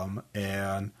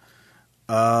 and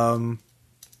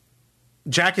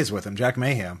Jack is with him. Jack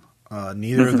Mayhem.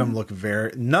 Neither of them look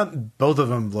both of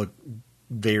them look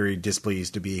very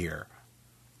displeased to be here.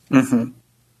 Mm-hmm.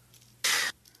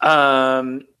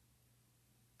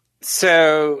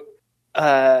 So,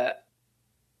 I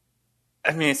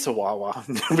mean, it's a Wawa.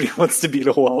 Nobody wants to be at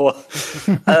a Wawa.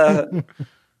 I'm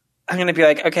going to be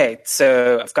like, okay,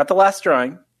 so I've got the last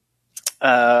drawing.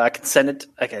 I can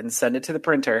send it to the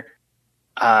printer.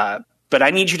 But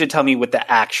I need you to tell me what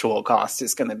the actual cost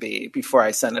is going to be before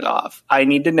I send it off. I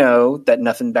need to know that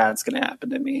nothing bad's going to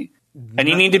happen to me. And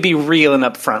you need to be real and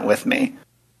upfront with me.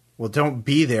 Well, don't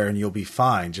be there and you'll be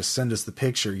fine. Just send us the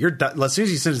picture. You're done. As soon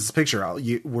as you send us the picture,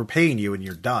 we're paying you and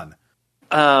you're done.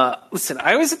 Listen,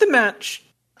 I was at the match.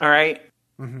 All right.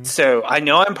 Mm-hmm. So I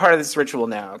know I'm part of this ritual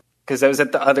now because I was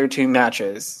at the other two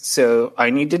matches. So I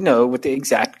need to know what the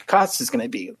exact cost is going to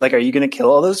be. Like, are you going to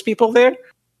kill all those people there?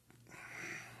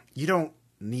 You don't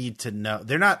need to know.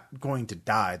 They're not going to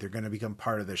die. They're going to become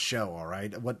part of the show. All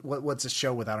right. What's a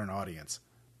show without an audience?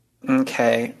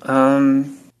 Okay.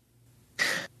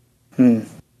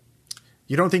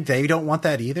 You don't think they don't want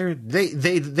that either?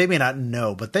 They may not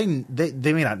know, but they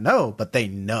may not know, but they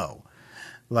know.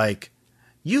 Like,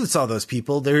 you saw those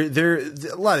people. They're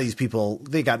a lot of these people.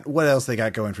 They got what else they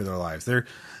got going for their lives. But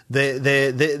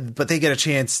they get a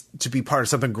chance to be part of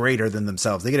something greater than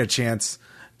themselves. They get a chance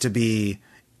to be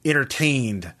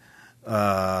entertained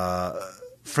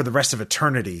for the rest of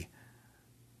eternity.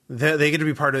 They get to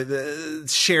be part of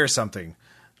share something.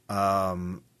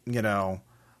 You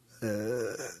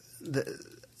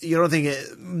don't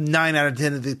think 9 out of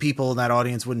 10 of the people in that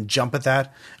audience wouldn't jump at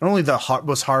that? And only the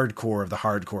most hardcore of the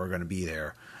hardcore are going to be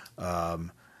there. And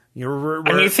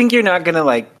you think you're not going to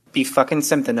like be fucking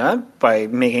something up by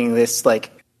making this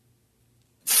like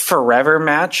forever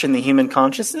match in the human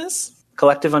consciousness,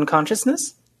 collective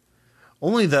unconsciousness?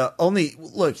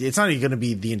 Look, it's not even going to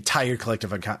be the entire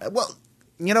collective unconscious. Well,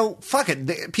 fuck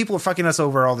it. People are fucking us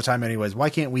over all the time anyways.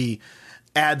 Why can't we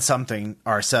add something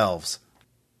ourselves?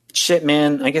 Shit,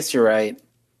 man, I guess you're right.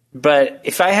 But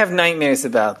if I have nightmares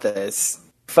about this,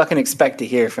 fucking expect to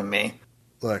hear from me.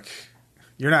 Look,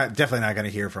 you're definitely not going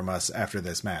to hear from us after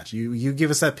this match. You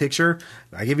give us that picture,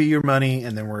 I give you your money,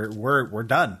 and then we're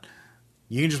done.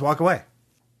 You can just walk away.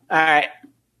 All right.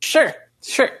 Sure.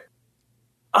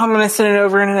 I'm going to send it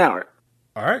over in an hour.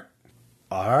 All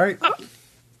right.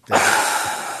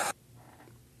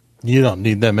 You don't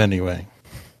need them anyway.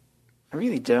 I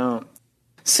really don't.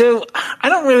 So I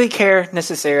don't really care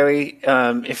necessarily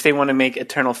if they want to make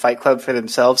Eternal Fight Club for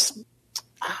themselves.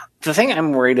 The thing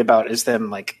I'm worried about is them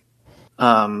like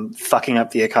fucking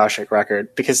up the Akashic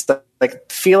record, because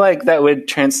feel like that would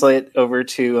translate over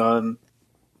to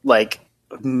like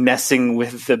messing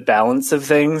with the balance of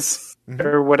things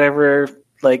or whatever,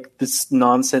 like this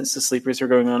nonsense the sleepers are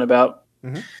going on about.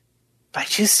 Mm-hmm. But I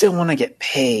just don't want to get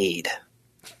paid.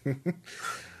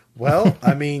 Well,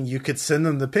 I mean, you could send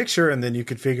them the picture, and then you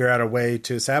could figure out a way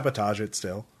to sabotage it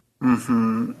still.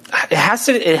 Mm-hmm.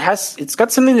 It's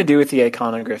got something to do with the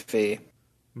iconography.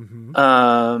 Mm-hmm.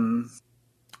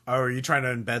 Are you trying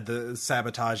to embed the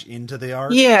sabotage into the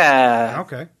art? Yeah.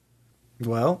 Okay.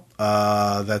 Well,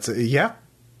 yeah.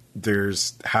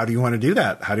 How do you want to do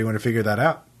that? How do you want to figure that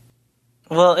out?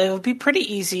 Well, it would be pretty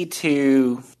easy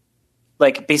to,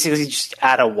 like, basically just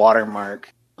add a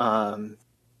watermark.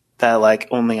 That like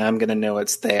only I'm gonna know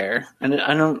it's there, and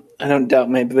I don't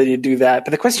doubt my ability to do that. But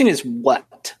the question is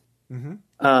what.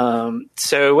 Mm-hmm.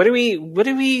 So what do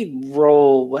we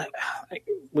roll?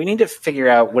 We need to figure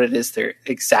out what it is they're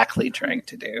exactly trying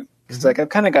to do. Because like I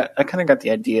kind of got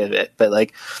the idea of it, but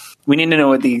like we need to know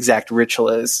what the exact ritual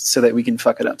is so that we can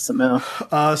fuck it up somehow.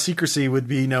 Secrecy would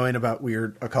be knowing about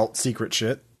weird occult secret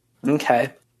shit.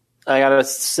 Okay. I got a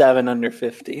 7 under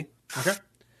 50. Okay.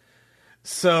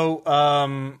 So,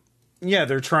 yeah,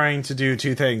 they're trying to do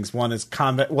two things. One is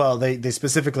combat. Well, they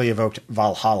specifically evoked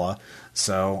Valhalla.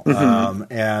 So,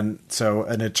 and so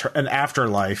an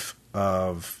afterlife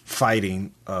of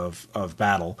fighting, of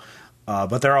battle.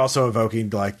 But they're also evoking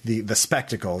like the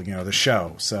spectacle, the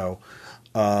show. So,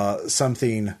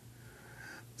 something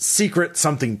secret,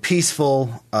 something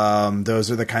peaceful.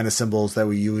 Those are the kind of symbols that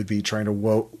you would be trying to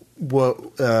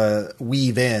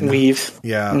weave in.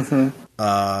 Yeah.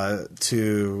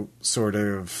 To sort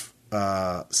of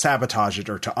sabotage it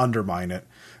or to undermine it.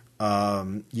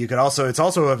 You could also, it's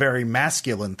also a very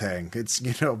masculine thing. It's,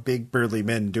 big burly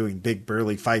men doing big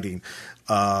burly fighting.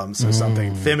 So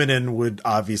something feminine would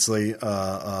obviously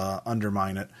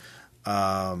undermine it.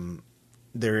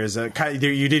 There is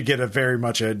you did get a very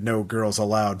much a no girls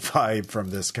allowed vibe from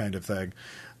this kind of thing.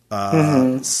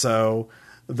 So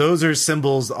those are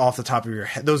symbols off the top of your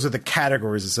head. Those are the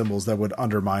categories of symbols that would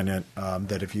undermine it.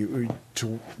 That if you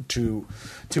to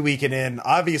weaken in,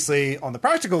 obviously on the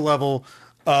practical level,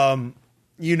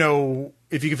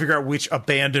 if you can figure out which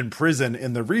abandoned prison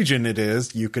in the region it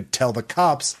is, you could tell the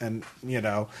cops, and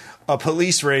a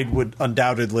police raid would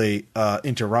undoubtedly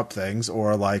interrupt things,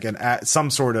 or like some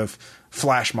sort of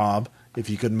flash mob if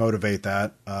you could motivate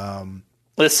that.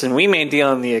 Listen, we may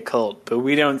deal in the occult, but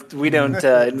we don't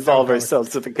involve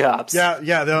ourselves with the cops. Yeah,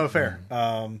 no, fair.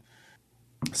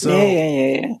 So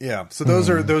yeah. So those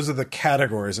are the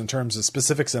categories in terms of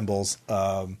specific symbols.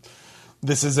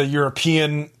 This is a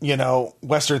European,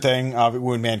 Western thing.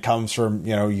 Wound Man comes from,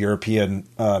 European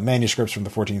manuscripts from the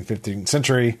 14th, 15th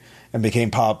century and became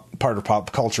part of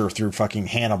pop culture through fucking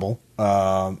Hannibal.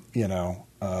 So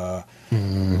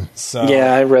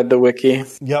yeah, I read the wiki.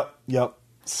 Yep.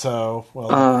 So,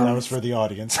 that was for the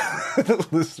audience, the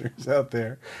listeners out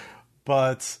there.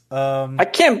 But I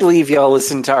can't believe y'all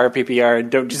listen to RPPR and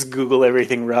don't just Google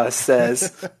everything Ross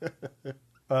says.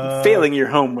 Failing your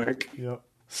homework. Yep.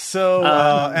 So,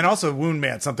 and also Wound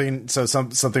Man, something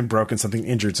broken, something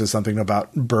injured. So something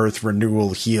about birth,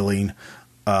 renewal, healing,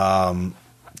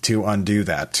 to undo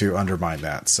that, to undermine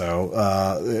that. So,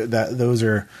 those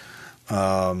are,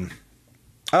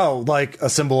 like a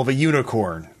symbol of a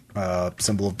unicorn,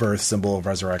 symbol of birth, symbol of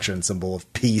resurrection, symbol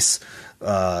of peace,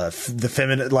 the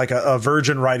feminine, like a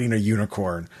virgin riding a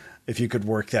unicorn. If you could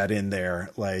work that in there,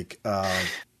 like,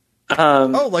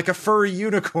 like a furry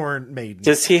unicorn maiden.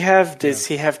 Does he have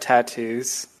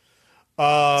tattoos?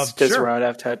 Does sure. Rod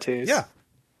have tattoos? Yeah.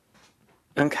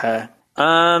 Okay.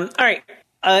 All right.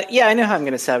 Yeah, I know how I'm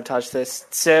going to sabotage this.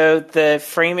 So the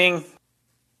framing,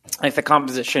 like the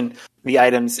composition, the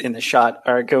items in the shot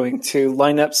are going to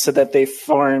line up so that they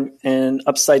form an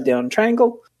upside down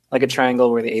triangle, like a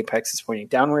triangle where the apex is pointing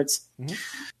downwards. Mm-hmm.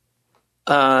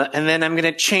 And then I'm going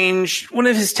to change one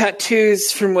of his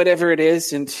tattoos from whatever it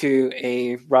is into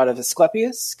a Rod of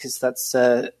Asclepius, because that's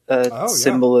a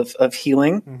symbol of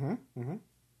healing. Mm-hmm.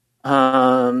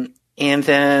 Mm-hmm. And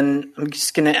then I'm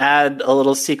just going to add a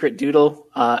little secret doodle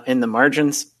in the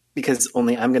margins, because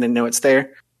only I'm going to know it's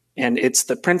there. And it's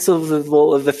the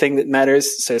principle of the thing that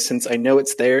matters. So since I know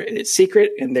it's there, it is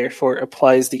secret, and therefore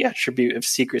applies the attribute of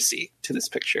secrecy to this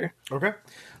picture. Okay.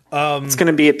 It's going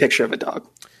to be a picture of a dog.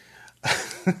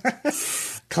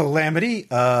 Calamity.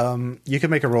 You can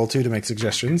make a roll too to make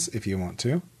suggestions if you want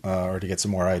to, or to get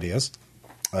some more ideas.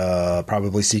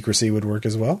 Probably secrecy would work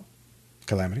as well.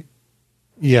 Calamity.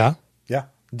 Yeah.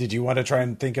 Did you want to try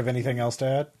and think of anything else to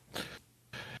add?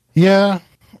 Yeah.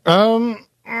 I've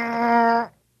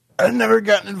never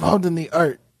gotten involved in the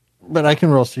art, but I can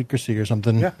roll secrecy or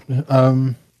something. Yeah.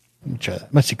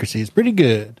 My secrecy is pretty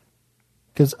good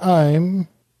because I'm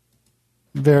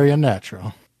very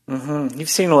unnatural. Mm-hmm. You've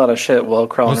seen a lot of shit while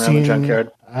crawling around the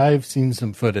junkyard. I've seen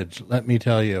some footage, let me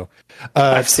tell you.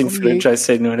 I've seen footage, I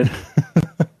say noted.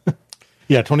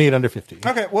 Yeah, 28 under 50.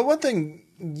 Okay, well, one thing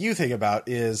you think about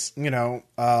is,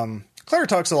 Claire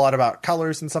talks a lot about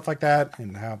colors and stuff like that,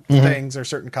 and how things are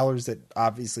certain colors that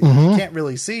obviously you can't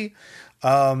really see.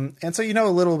 And so a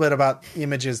little bit about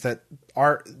images that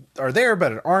are there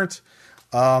but aren't.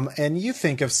 And you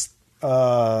think of,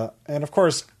 and of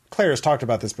course, Claire has talked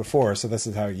about this before, so this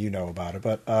is how you know about it.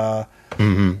 But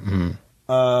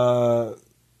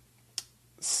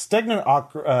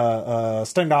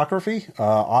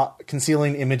steganography,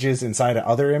 concealing images inside of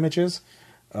other images.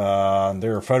 There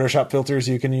are Photoshop filters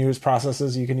you can use,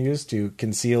 processes you can use to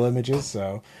conceal images.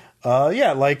 So,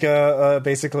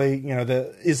 basically,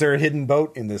 is there a hidden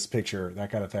boat in this picture? That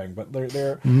kind of thing. But there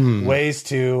are ways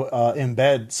to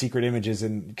embed secret images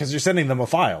because you're sending them a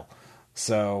file.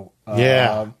 So,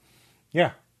 because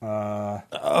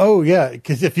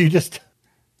if you just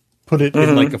put it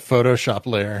in like a Photoshop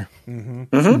layer, and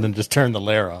then just turn the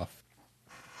layer off.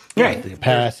 Right. The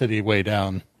opacity way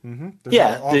down.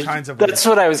 There's all kinds of that's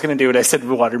what I was going to do when I said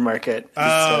watermark it.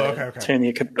 Okay. Turn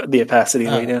the opacity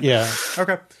way down. Yeah.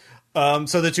 Okay.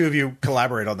 So the two of you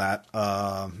collaborate on that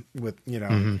with,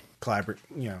 collaborate,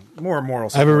 more moral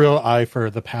support. I have a real eye for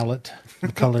the palette,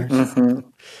 the colors.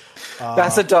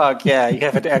 That's a dog. Yeah, you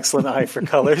have an excellent eye for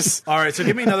colors. All right, so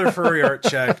give me another furry art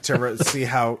check to see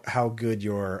how good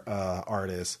your art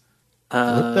is.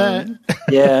 Flip that.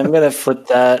 Yeah, I'm going to flip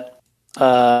that.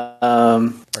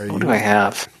 What do I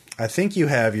have? I think you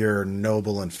have your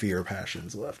noble and fear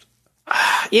passions left.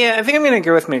 Yeah, I think I'm going to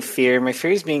go with my fear. My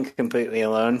fear is being completely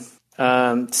alone.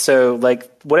 So,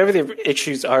 like, whatever the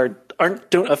issues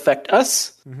don't affect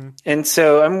us. And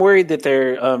so I'm worried that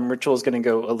their ritual is going to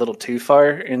go a little too far,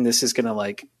 and this is going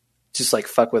to, just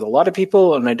fuck with a lot of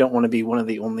people, and I don't want to be one of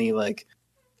the only,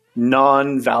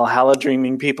 non-Valhalla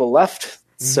dreaming people left.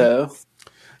 So...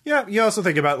 Yeah, you also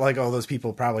think about, all those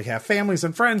people probably have families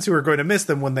and friends who are going to miss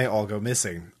them when they all go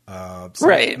missing.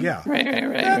 Right. Yeah.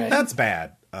 Right. That's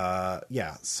bad.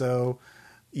 Yeah, so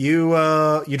you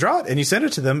draw it, and you send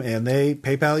it to them, and they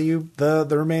PayPal you the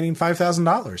remaining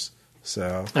 $5,000.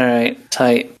 So... All right,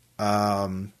 tight.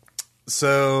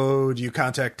 So do you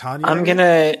contact Tanya? I'm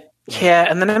gonna,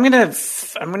 and then I'm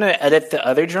gonna edit the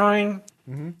other drawing,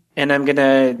 and I'm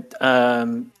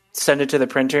gonna send it to the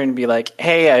printer and be like,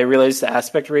 "Hey, I realized the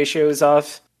aspect ratio is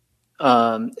off,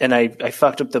 and I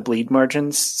fucked up the bleed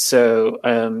margins. So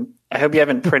I hope you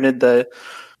haven't printed the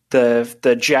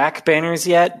Jack banners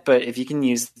yet, but if you can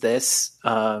use this."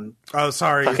 Oh,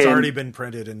 sorry, it's already been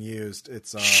printed and used.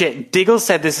 It's shit. Diggle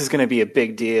said this is going to be a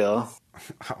big deal.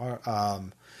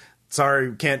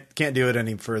 Sorry, can't do it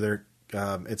any further.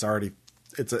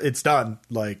 It's done.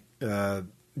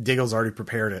 Diggle's already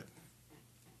prepared it.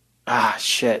 Ah,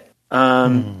 shit.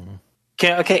 Can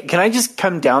I just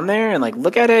come down there and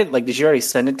look at it? Did you already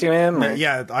send it to him? Or?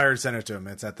 Yeah, I already sent it to him.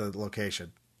 It's at the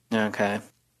location. Okay.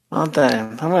 Well,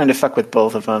 then I'm going to fuck with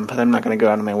both of them, but I'm not going to go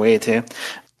out of my way to. All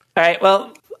right.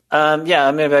 Well, yeah,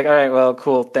 I'm going to be like, all right, well,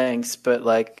 cool, thanks, but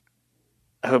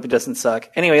I hope it doesn't suck.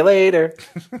 Anyway, later.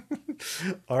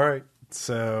 All right.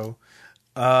 So,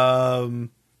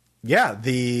 yeah,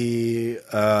 the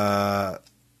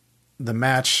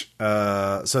match,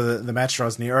 so the match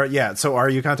draws near. Yeah, so are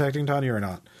you contacting Tanya or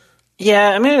not? Yeah,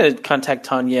 I'm going to contact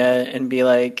Tanya and be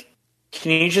like,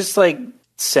 can you just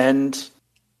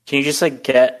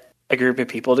get a group of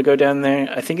people to go down there?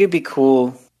 I think it'd be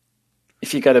cool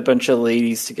if you got a bunch of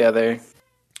ladies together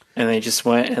and they just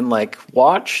went and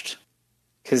watched,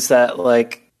 because that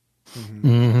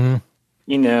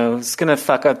it's going to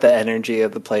fuck up the energy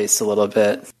of the place a little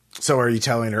bit. So are you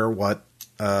telling her what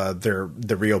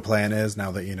the real plan is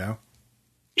now that you know?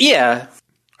 Yeah.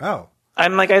 Oh.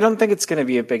 I'm I don't think it's going to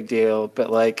be a big deal, but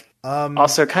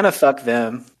also kind of fuck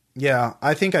them. Yeah,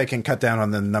 I think I can cut down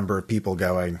on the number of people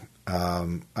going.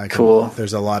 Cool.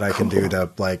 There's a lot I can do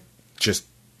to just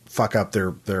fuck up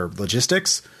their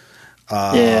logistics.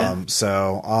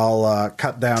 So I'll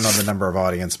cut down on the number of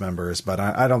audience members, but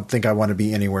I don't think I want to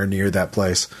be anywhere near that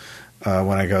place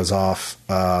when it goes off,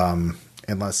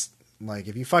 unless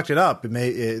if you fucked it up,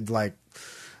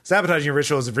 sabotaging your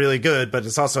ritual is really good, but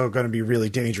it's also going to be really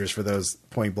dangerous for those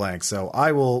point blank. So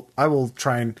I will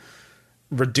try and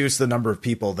reduce the number of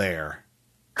people there.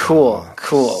 Cool.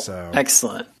 So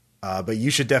excellent. But you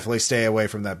should definitely stay away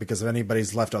from that, because if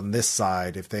anybody's left on this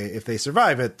side, if they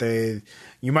survive it,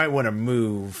 you might want to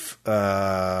move,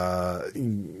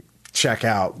 check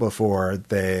out before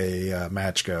the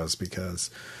match goes, because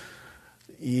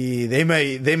they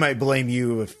might blame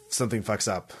you if something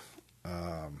fucks up.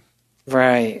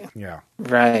 Right. Yeah.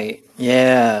 Right.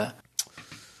 Yeah.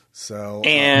 So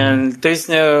and there's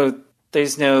no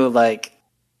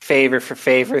favor for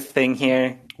favor thing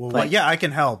here. Well, yeah, I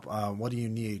can help. What do you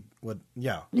need?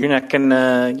 Yeah. You're not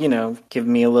gonna, give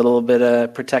me a little bit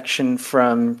of protection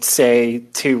from, say,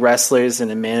 2 wrestlers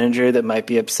and a manager that might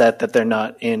be upset that they're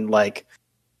not in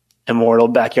Immortal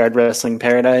Backyard Wrestling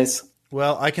Paradise?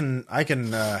 Well, I can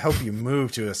help you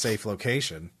move to a safe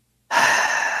location.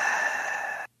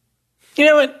 You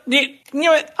know what?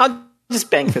 I'll just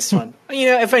bank this one.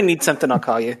 If I need something, I'll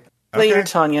call you. Okay. Later,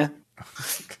 Tanya.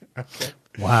 Okay.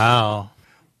 Wow.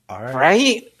 All right.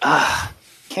 Right?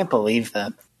 Can't believe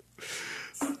that.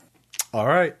 All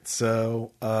right.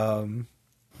 So,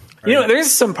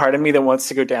 there's some part of me that wants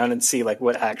to go down and see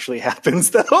what actually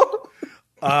happens, though.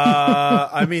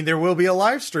 I mean, there will be a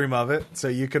live stream of it, so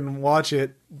you can watch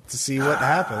it to see what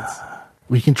happens.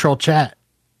 We control chat.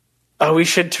 Oh, we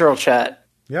should troll chat.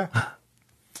 Yeah.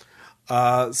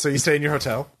 So you stay in your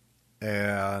hotel.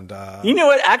 And you know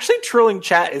what? Actually, trolling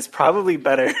chat is probably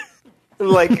better.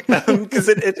 Like, because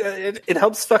it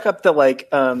helps fuck up the like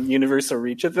universal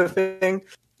reach of the thing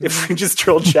if we just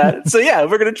troll chat. So yeah,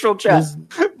 we're gonna troll chat.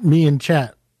 Me and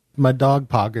chat, my dog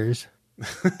poggers.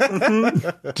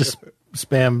 Just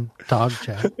spam dog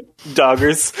chat.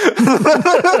 Doggers.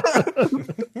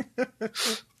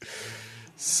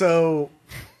 So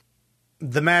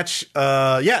the match,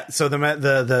 so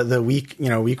the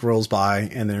week rolls by,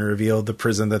 and they reveal the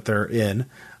prison that they're in,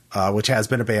 which has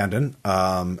been abandoned.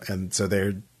 And so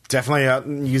they're definitely out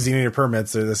using any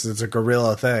permits. So this is a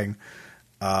guerrilla thing.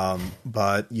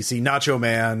 But you see Nacho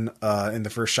Man in the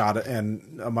first shot,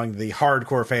 and among the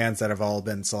hardcore fans that have all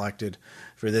been selected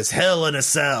for this Hell in a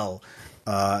Cell,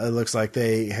 it looks like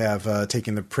they have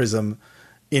taken the Prism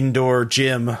indoor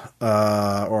gym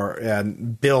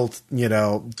and built,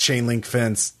 chain link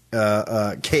fence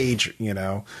cage,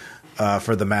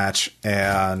 for the match.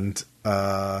 And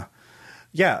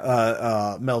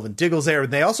Melvin Diggle's there.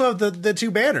 They also have the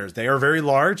two banners. They are very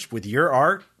large with your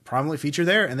art prominently featured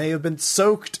there, and they have been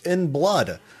soaked in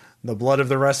blood, the blood of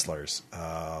the wrestlers.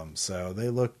 So they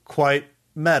look quite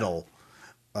metal.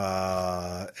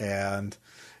 And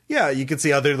yeah, you can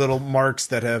see other little marks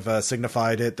that have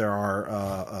signified it. There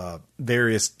are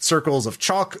various circles of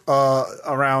chalk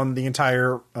around the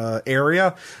entire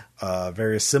area,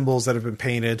 various symbols that have been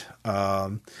painted.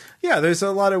 There's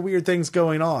a lot of weird things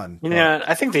going on. Yeah,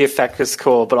 I think the effect is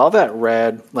cool, but all that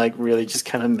red really just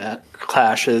kind of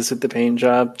clashes with the paint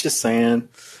job. Just saying.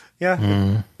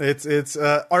 Yeah, it's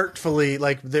artfully,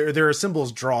 there are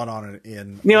symbols drawn on it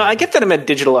in. I get that I'm a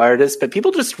digital artist, but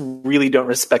people just really don't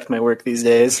respect my work these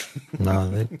days.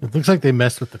 No, it looks like they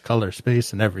messed with the color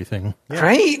space and everything. Yeah.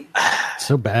 Right?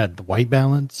 So bad. The white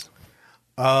balance.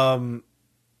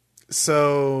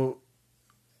 So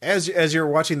as you're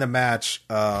watching the match,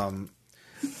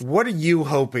 what are you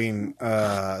hoping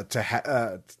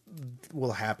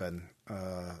will happen,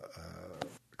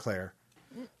 Claire?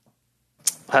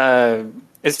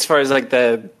 As far as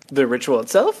the ritual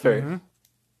itself, or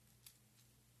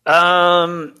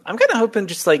I'm kind of hoping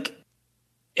just I'm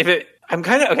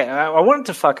kind of okay. I want it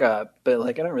to fuck up, but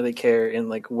I don't really care in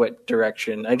what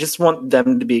direction. I just want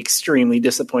them to be extremely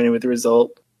disappointed with the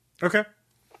result. Okay.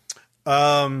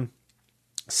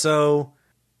 So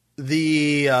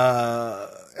the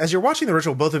as you're watching the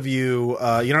ritual, both of you,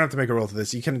 you don't have to make a roll for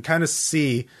this. You can kind of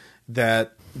see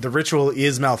that the ritual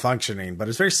is malfunctioning, but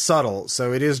it's very subtle.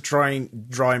 So it is drawing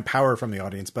power from the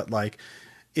audience, but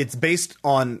it's based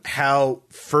on how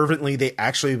fervently they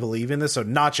actually believe in this. So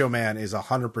Nacho Man is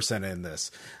 100% in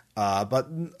this. But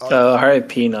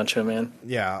R.I.P. Nacho Man.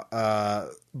 Yeah.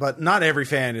 But not every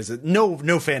fan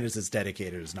no fan is as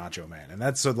dedicated as Nacho Man. And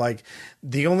that's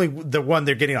the one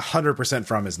they're getting 100%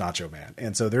 from is Nacho Man.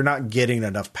 And so they're not getting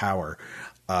enough power.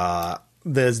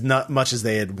 There's not much as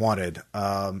they had wanted.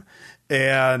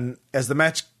 And as the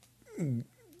match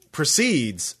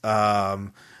proceeds,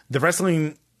 the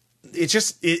wrestling,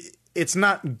 it's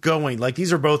not going.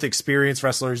 These are both experienced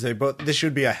wrestlers. This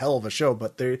should be a hell of a show,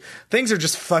 but things are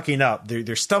just fucking up.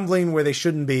 They're stumbling where they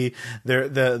shouldn't be.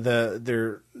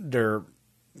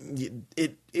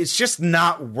 It's just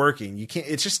not working. You can't.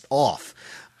 It's just off.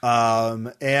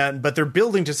 But they're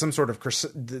building to some sort of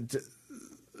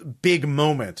big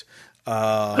moment.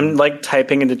 I'm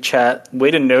typing into chat.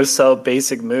 Way to no sell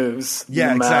basic moves.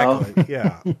 Yeah, exactly.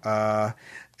 Yeah.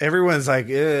 Everyone's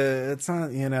it's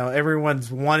not,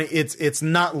 everyone's wanting, it's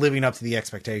not living up to the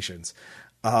expectations.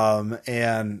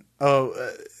 It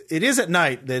is at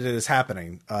night that it is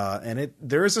happening. And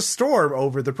there is a storm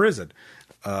over the prison.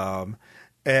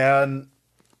 And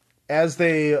as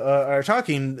they are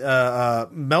talking,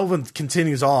 Melvin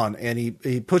continues on, and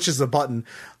he pushes the button,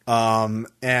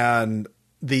 and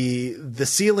the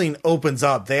ceiling opens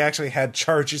up. They actually had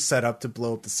charges set up to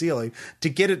blow up the ceiling to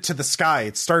get it to the sky.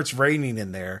 It starts raining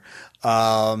in there.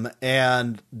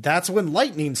 And that's when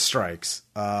lightning strikes.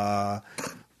 And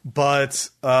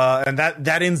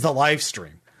that ends the live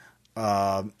stream.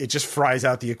 It just fries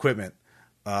out the equipment,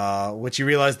 which you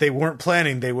realize they weren't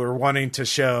planning. They were wanting to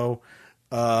show,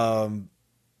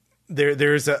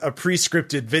 there's a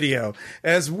pre-scripted video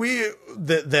and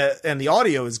the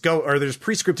audio is there's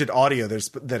pre-scripted audio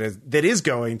that is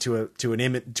going to a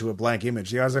blank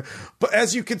image. The guys are, but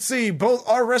as you can see, both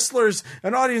our wrestlers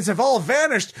and audience have all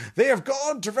vanished. They have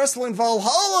gone to Wrestling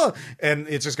Valhalla, and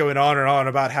it's just going on and on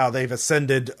about how they've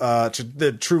ascended to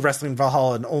the true Wrestling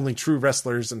Valhalla, and only true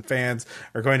wrestlers and fans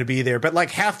are going to be there.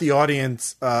 But half the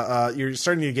audience, you're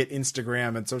starting to get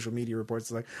Instagram and social media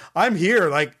reports I'm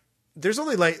here. There's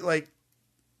only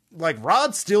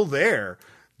Rod's still there.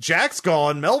 Jack's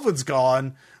gone. Melvin's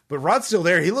gone. but Rod's still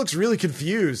there. He looks really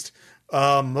confused.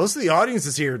 Most of the audience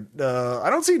is here. I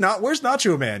don't see where's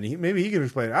Nacho Man? Maybe he can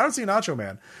explain it. I don't see Nacho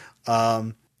Man.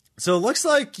 So it looks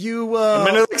like you. I'm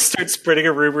gonna start spreading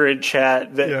a rumor in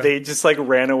chat that they just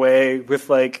ran away with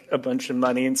a bunch of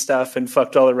money and stuff and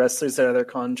fucked all the wrestlers out of their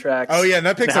contracts. Oh yeah, and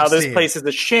that picks up how steam. this place is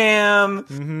a sham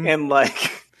and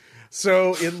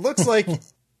So it looks like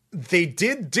they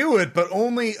did do it, but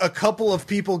only a couple of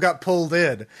people got pulled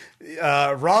in.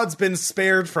 Rod's been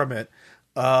spared from it.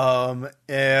 But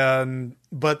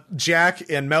Jack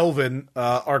and Melvin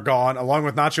are gone along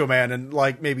with Nacho Man and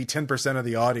maybe 10% of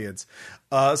the audience.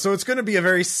 So it's going to be a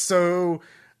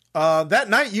that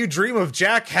night you dream of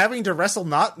Jack having to wrestle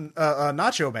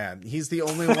Nacho Man. He's the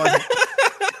only one.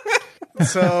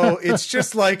 So it's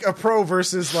just a pro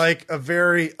versus a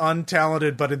very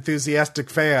untalented but enthusiastic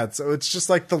fan. So it's just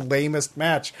the lamest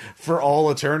match for all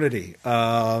eternity.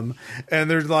 And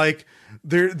they're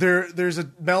there's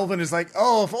a Melvin is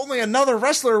oh, if only another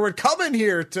wrestler would come in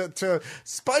here to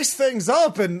spice things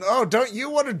up, and don't you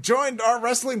want to join our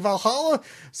wrestling Valhalla?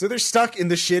 So they're stuck in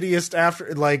the shittiest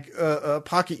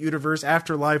pocket universe,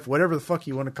 afterlife, whatever the fuck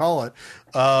you want to call it,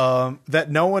 that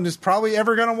no one is probably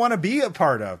ever going to want to be a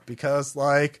part of, because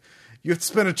you have to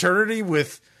spend eternity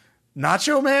with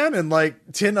Nacho Man and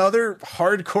 10 other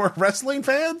hardcore wrestling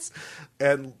fans,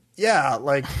 and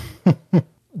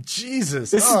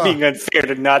Jesus, this is being unfair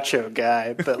to Nacho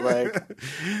Guy, but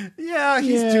yeah,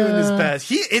 he's doing his best.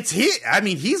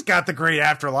 He's got the great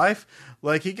afterlife.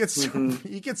 He gets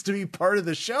to be part of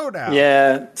the show now.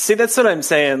 Yeah, see, that's what I'm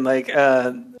saying.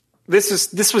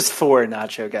 This was for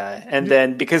Nacho Guy, and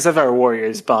then because of our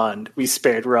Warriors bond, we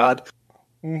spared Rod.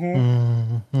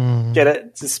 Get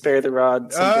it? To spare the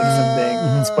Rod,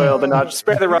 something. Spoil the Nacho.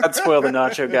 Spare the Rod, spoil the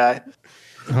Nacho Guy.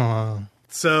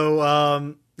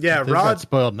 So. Yeah, Rod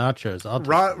spoiled nachos.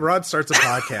 Rod starts a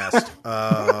podcast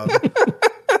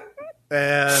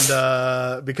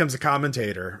and becomes a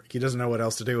commentator. He doesn't know what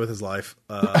else to do with his life.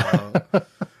 But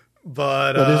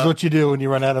that is what you do when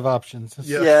you run out of options.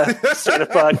 Yeah, start a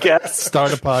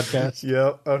podcast.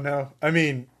 Yeah. Oh no. I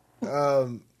mean,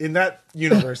 in that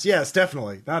universe, yes,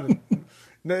 definitely.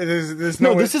 There's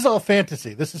no. This is all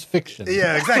fantasy. This is fiction.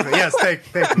 Yeah, exactly. Yes,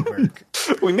 thank you, Burke.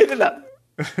 We made it up.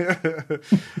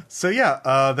 So yeah,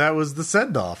 that was the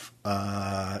send off,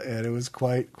 and it was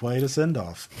quite a send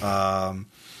off.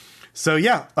 So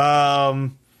yeah,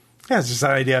 it's just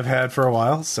an idea I've had for a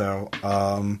while. So,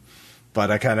 but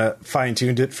I kind of fine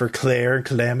tuned it for Claire and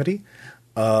Calamity.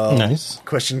 Nice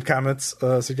question, comments,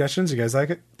 suggestions. You guys like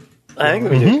it? I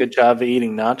think we did a good job of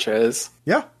eating nachos.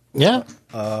 Yeah.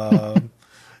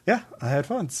 Yeah, I had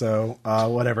fun. So,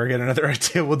 whatever. Get another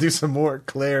idea. We'll do some more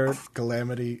Claire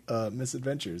Calamity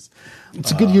misadventures.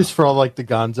 It's a good use for all the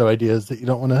Gonzo ideas that you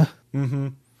don't want to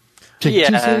take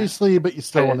too seriously, but you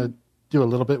still want to do a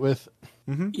little bit with.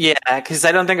 Mm-hmm. Yeah, because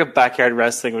I don't think a backyard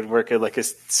wrestling would work at a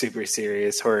super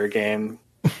serious horror game.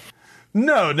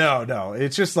 No.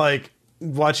 It's just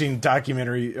watching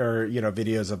documentary or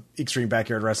videos of extreme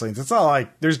backyard wrestling. It's not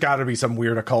there's got to be some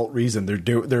weird occult reason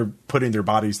they're putting their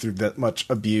bodies through that much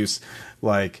abuse.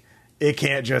 It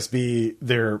can't just be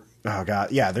their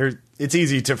it's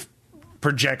easy to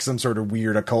project some sort of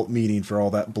weird occult meaning for all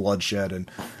that bloodshed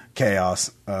and chaos.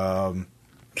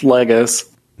 Legos.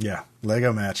 Yeah,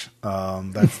 Lego match.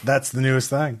 That's the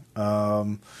newest thing.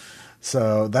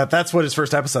 So that's what his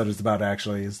first episode is about,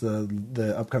 actually, is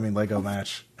the upcoming Lego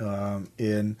match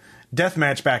in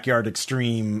Deathmatch Backyard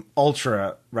Extreme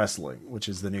Ultra Wrestling, which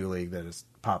is the new league that is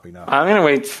popping up. I'm going to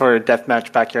wait for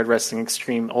Deathmatch Backyard Wrestling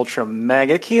Extreme Ultra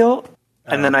Mega Keel,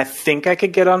 and then I think I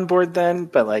could get on board then,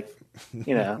 but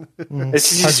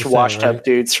this is just washed up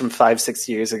dudes from 5-6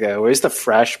 years ago. Where's the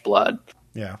fresh blood?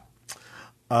 Yeah.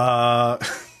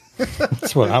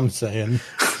 That's what I'm saying.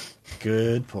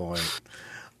 Good point.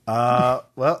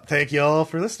 Well, thank you all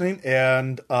for listening.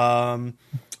 And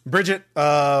Bridget,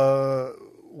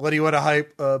 what do you want to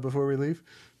hype before we leave?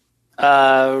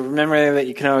 Remember that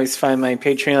you can always find my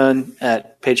Patreon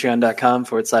at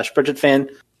patreon.com/BridgetFan.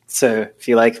 So if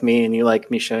you like me and you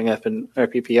like me showing up in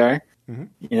RPPR,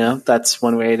 that's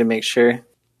one way to make sure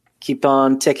keep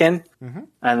on ticking. Mm-hmm.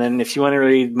 And then if you want to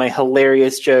read my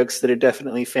hilarious jokes that are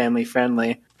definitely family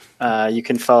friendly, you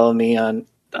can follow me on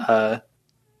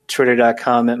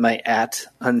Twitter.com at my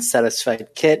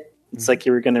 @unsatisfiedkit. It's like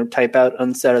you were going to type out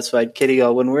unsatisfied kitty,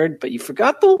 all one word, but you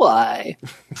forgot the Y.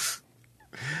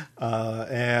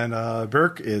 And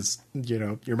Burke is,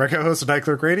 your American host of Night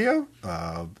Clerk Radio.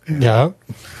 Yeah.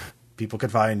 People can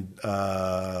find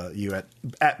you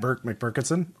at Burke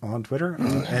McBurkinson on Twitter.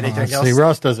 Anything else? See,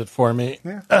 Ross does it for me.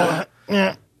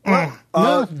 Yeah.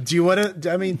 Do you want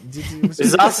to? I mean,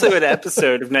 there's also an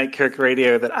episode of Night Kirk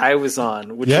Radio that I was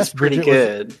on, which is pretty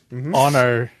good. On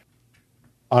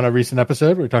a recent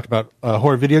episode, where we talked about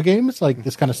horror video games, like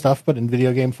this kind of stuff, but in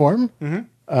video game form. It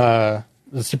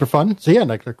was super fun. So yeah,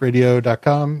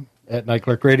 nightclerkradio.com, at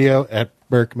Nightclerk Radio, at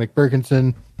Burke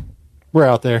McBurkinson. We're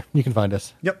out there. You can find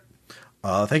us. Yep.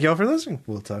 Thank you all for listening.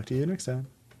 We'll talk to you next time.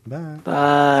 Bye.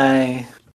 Bye.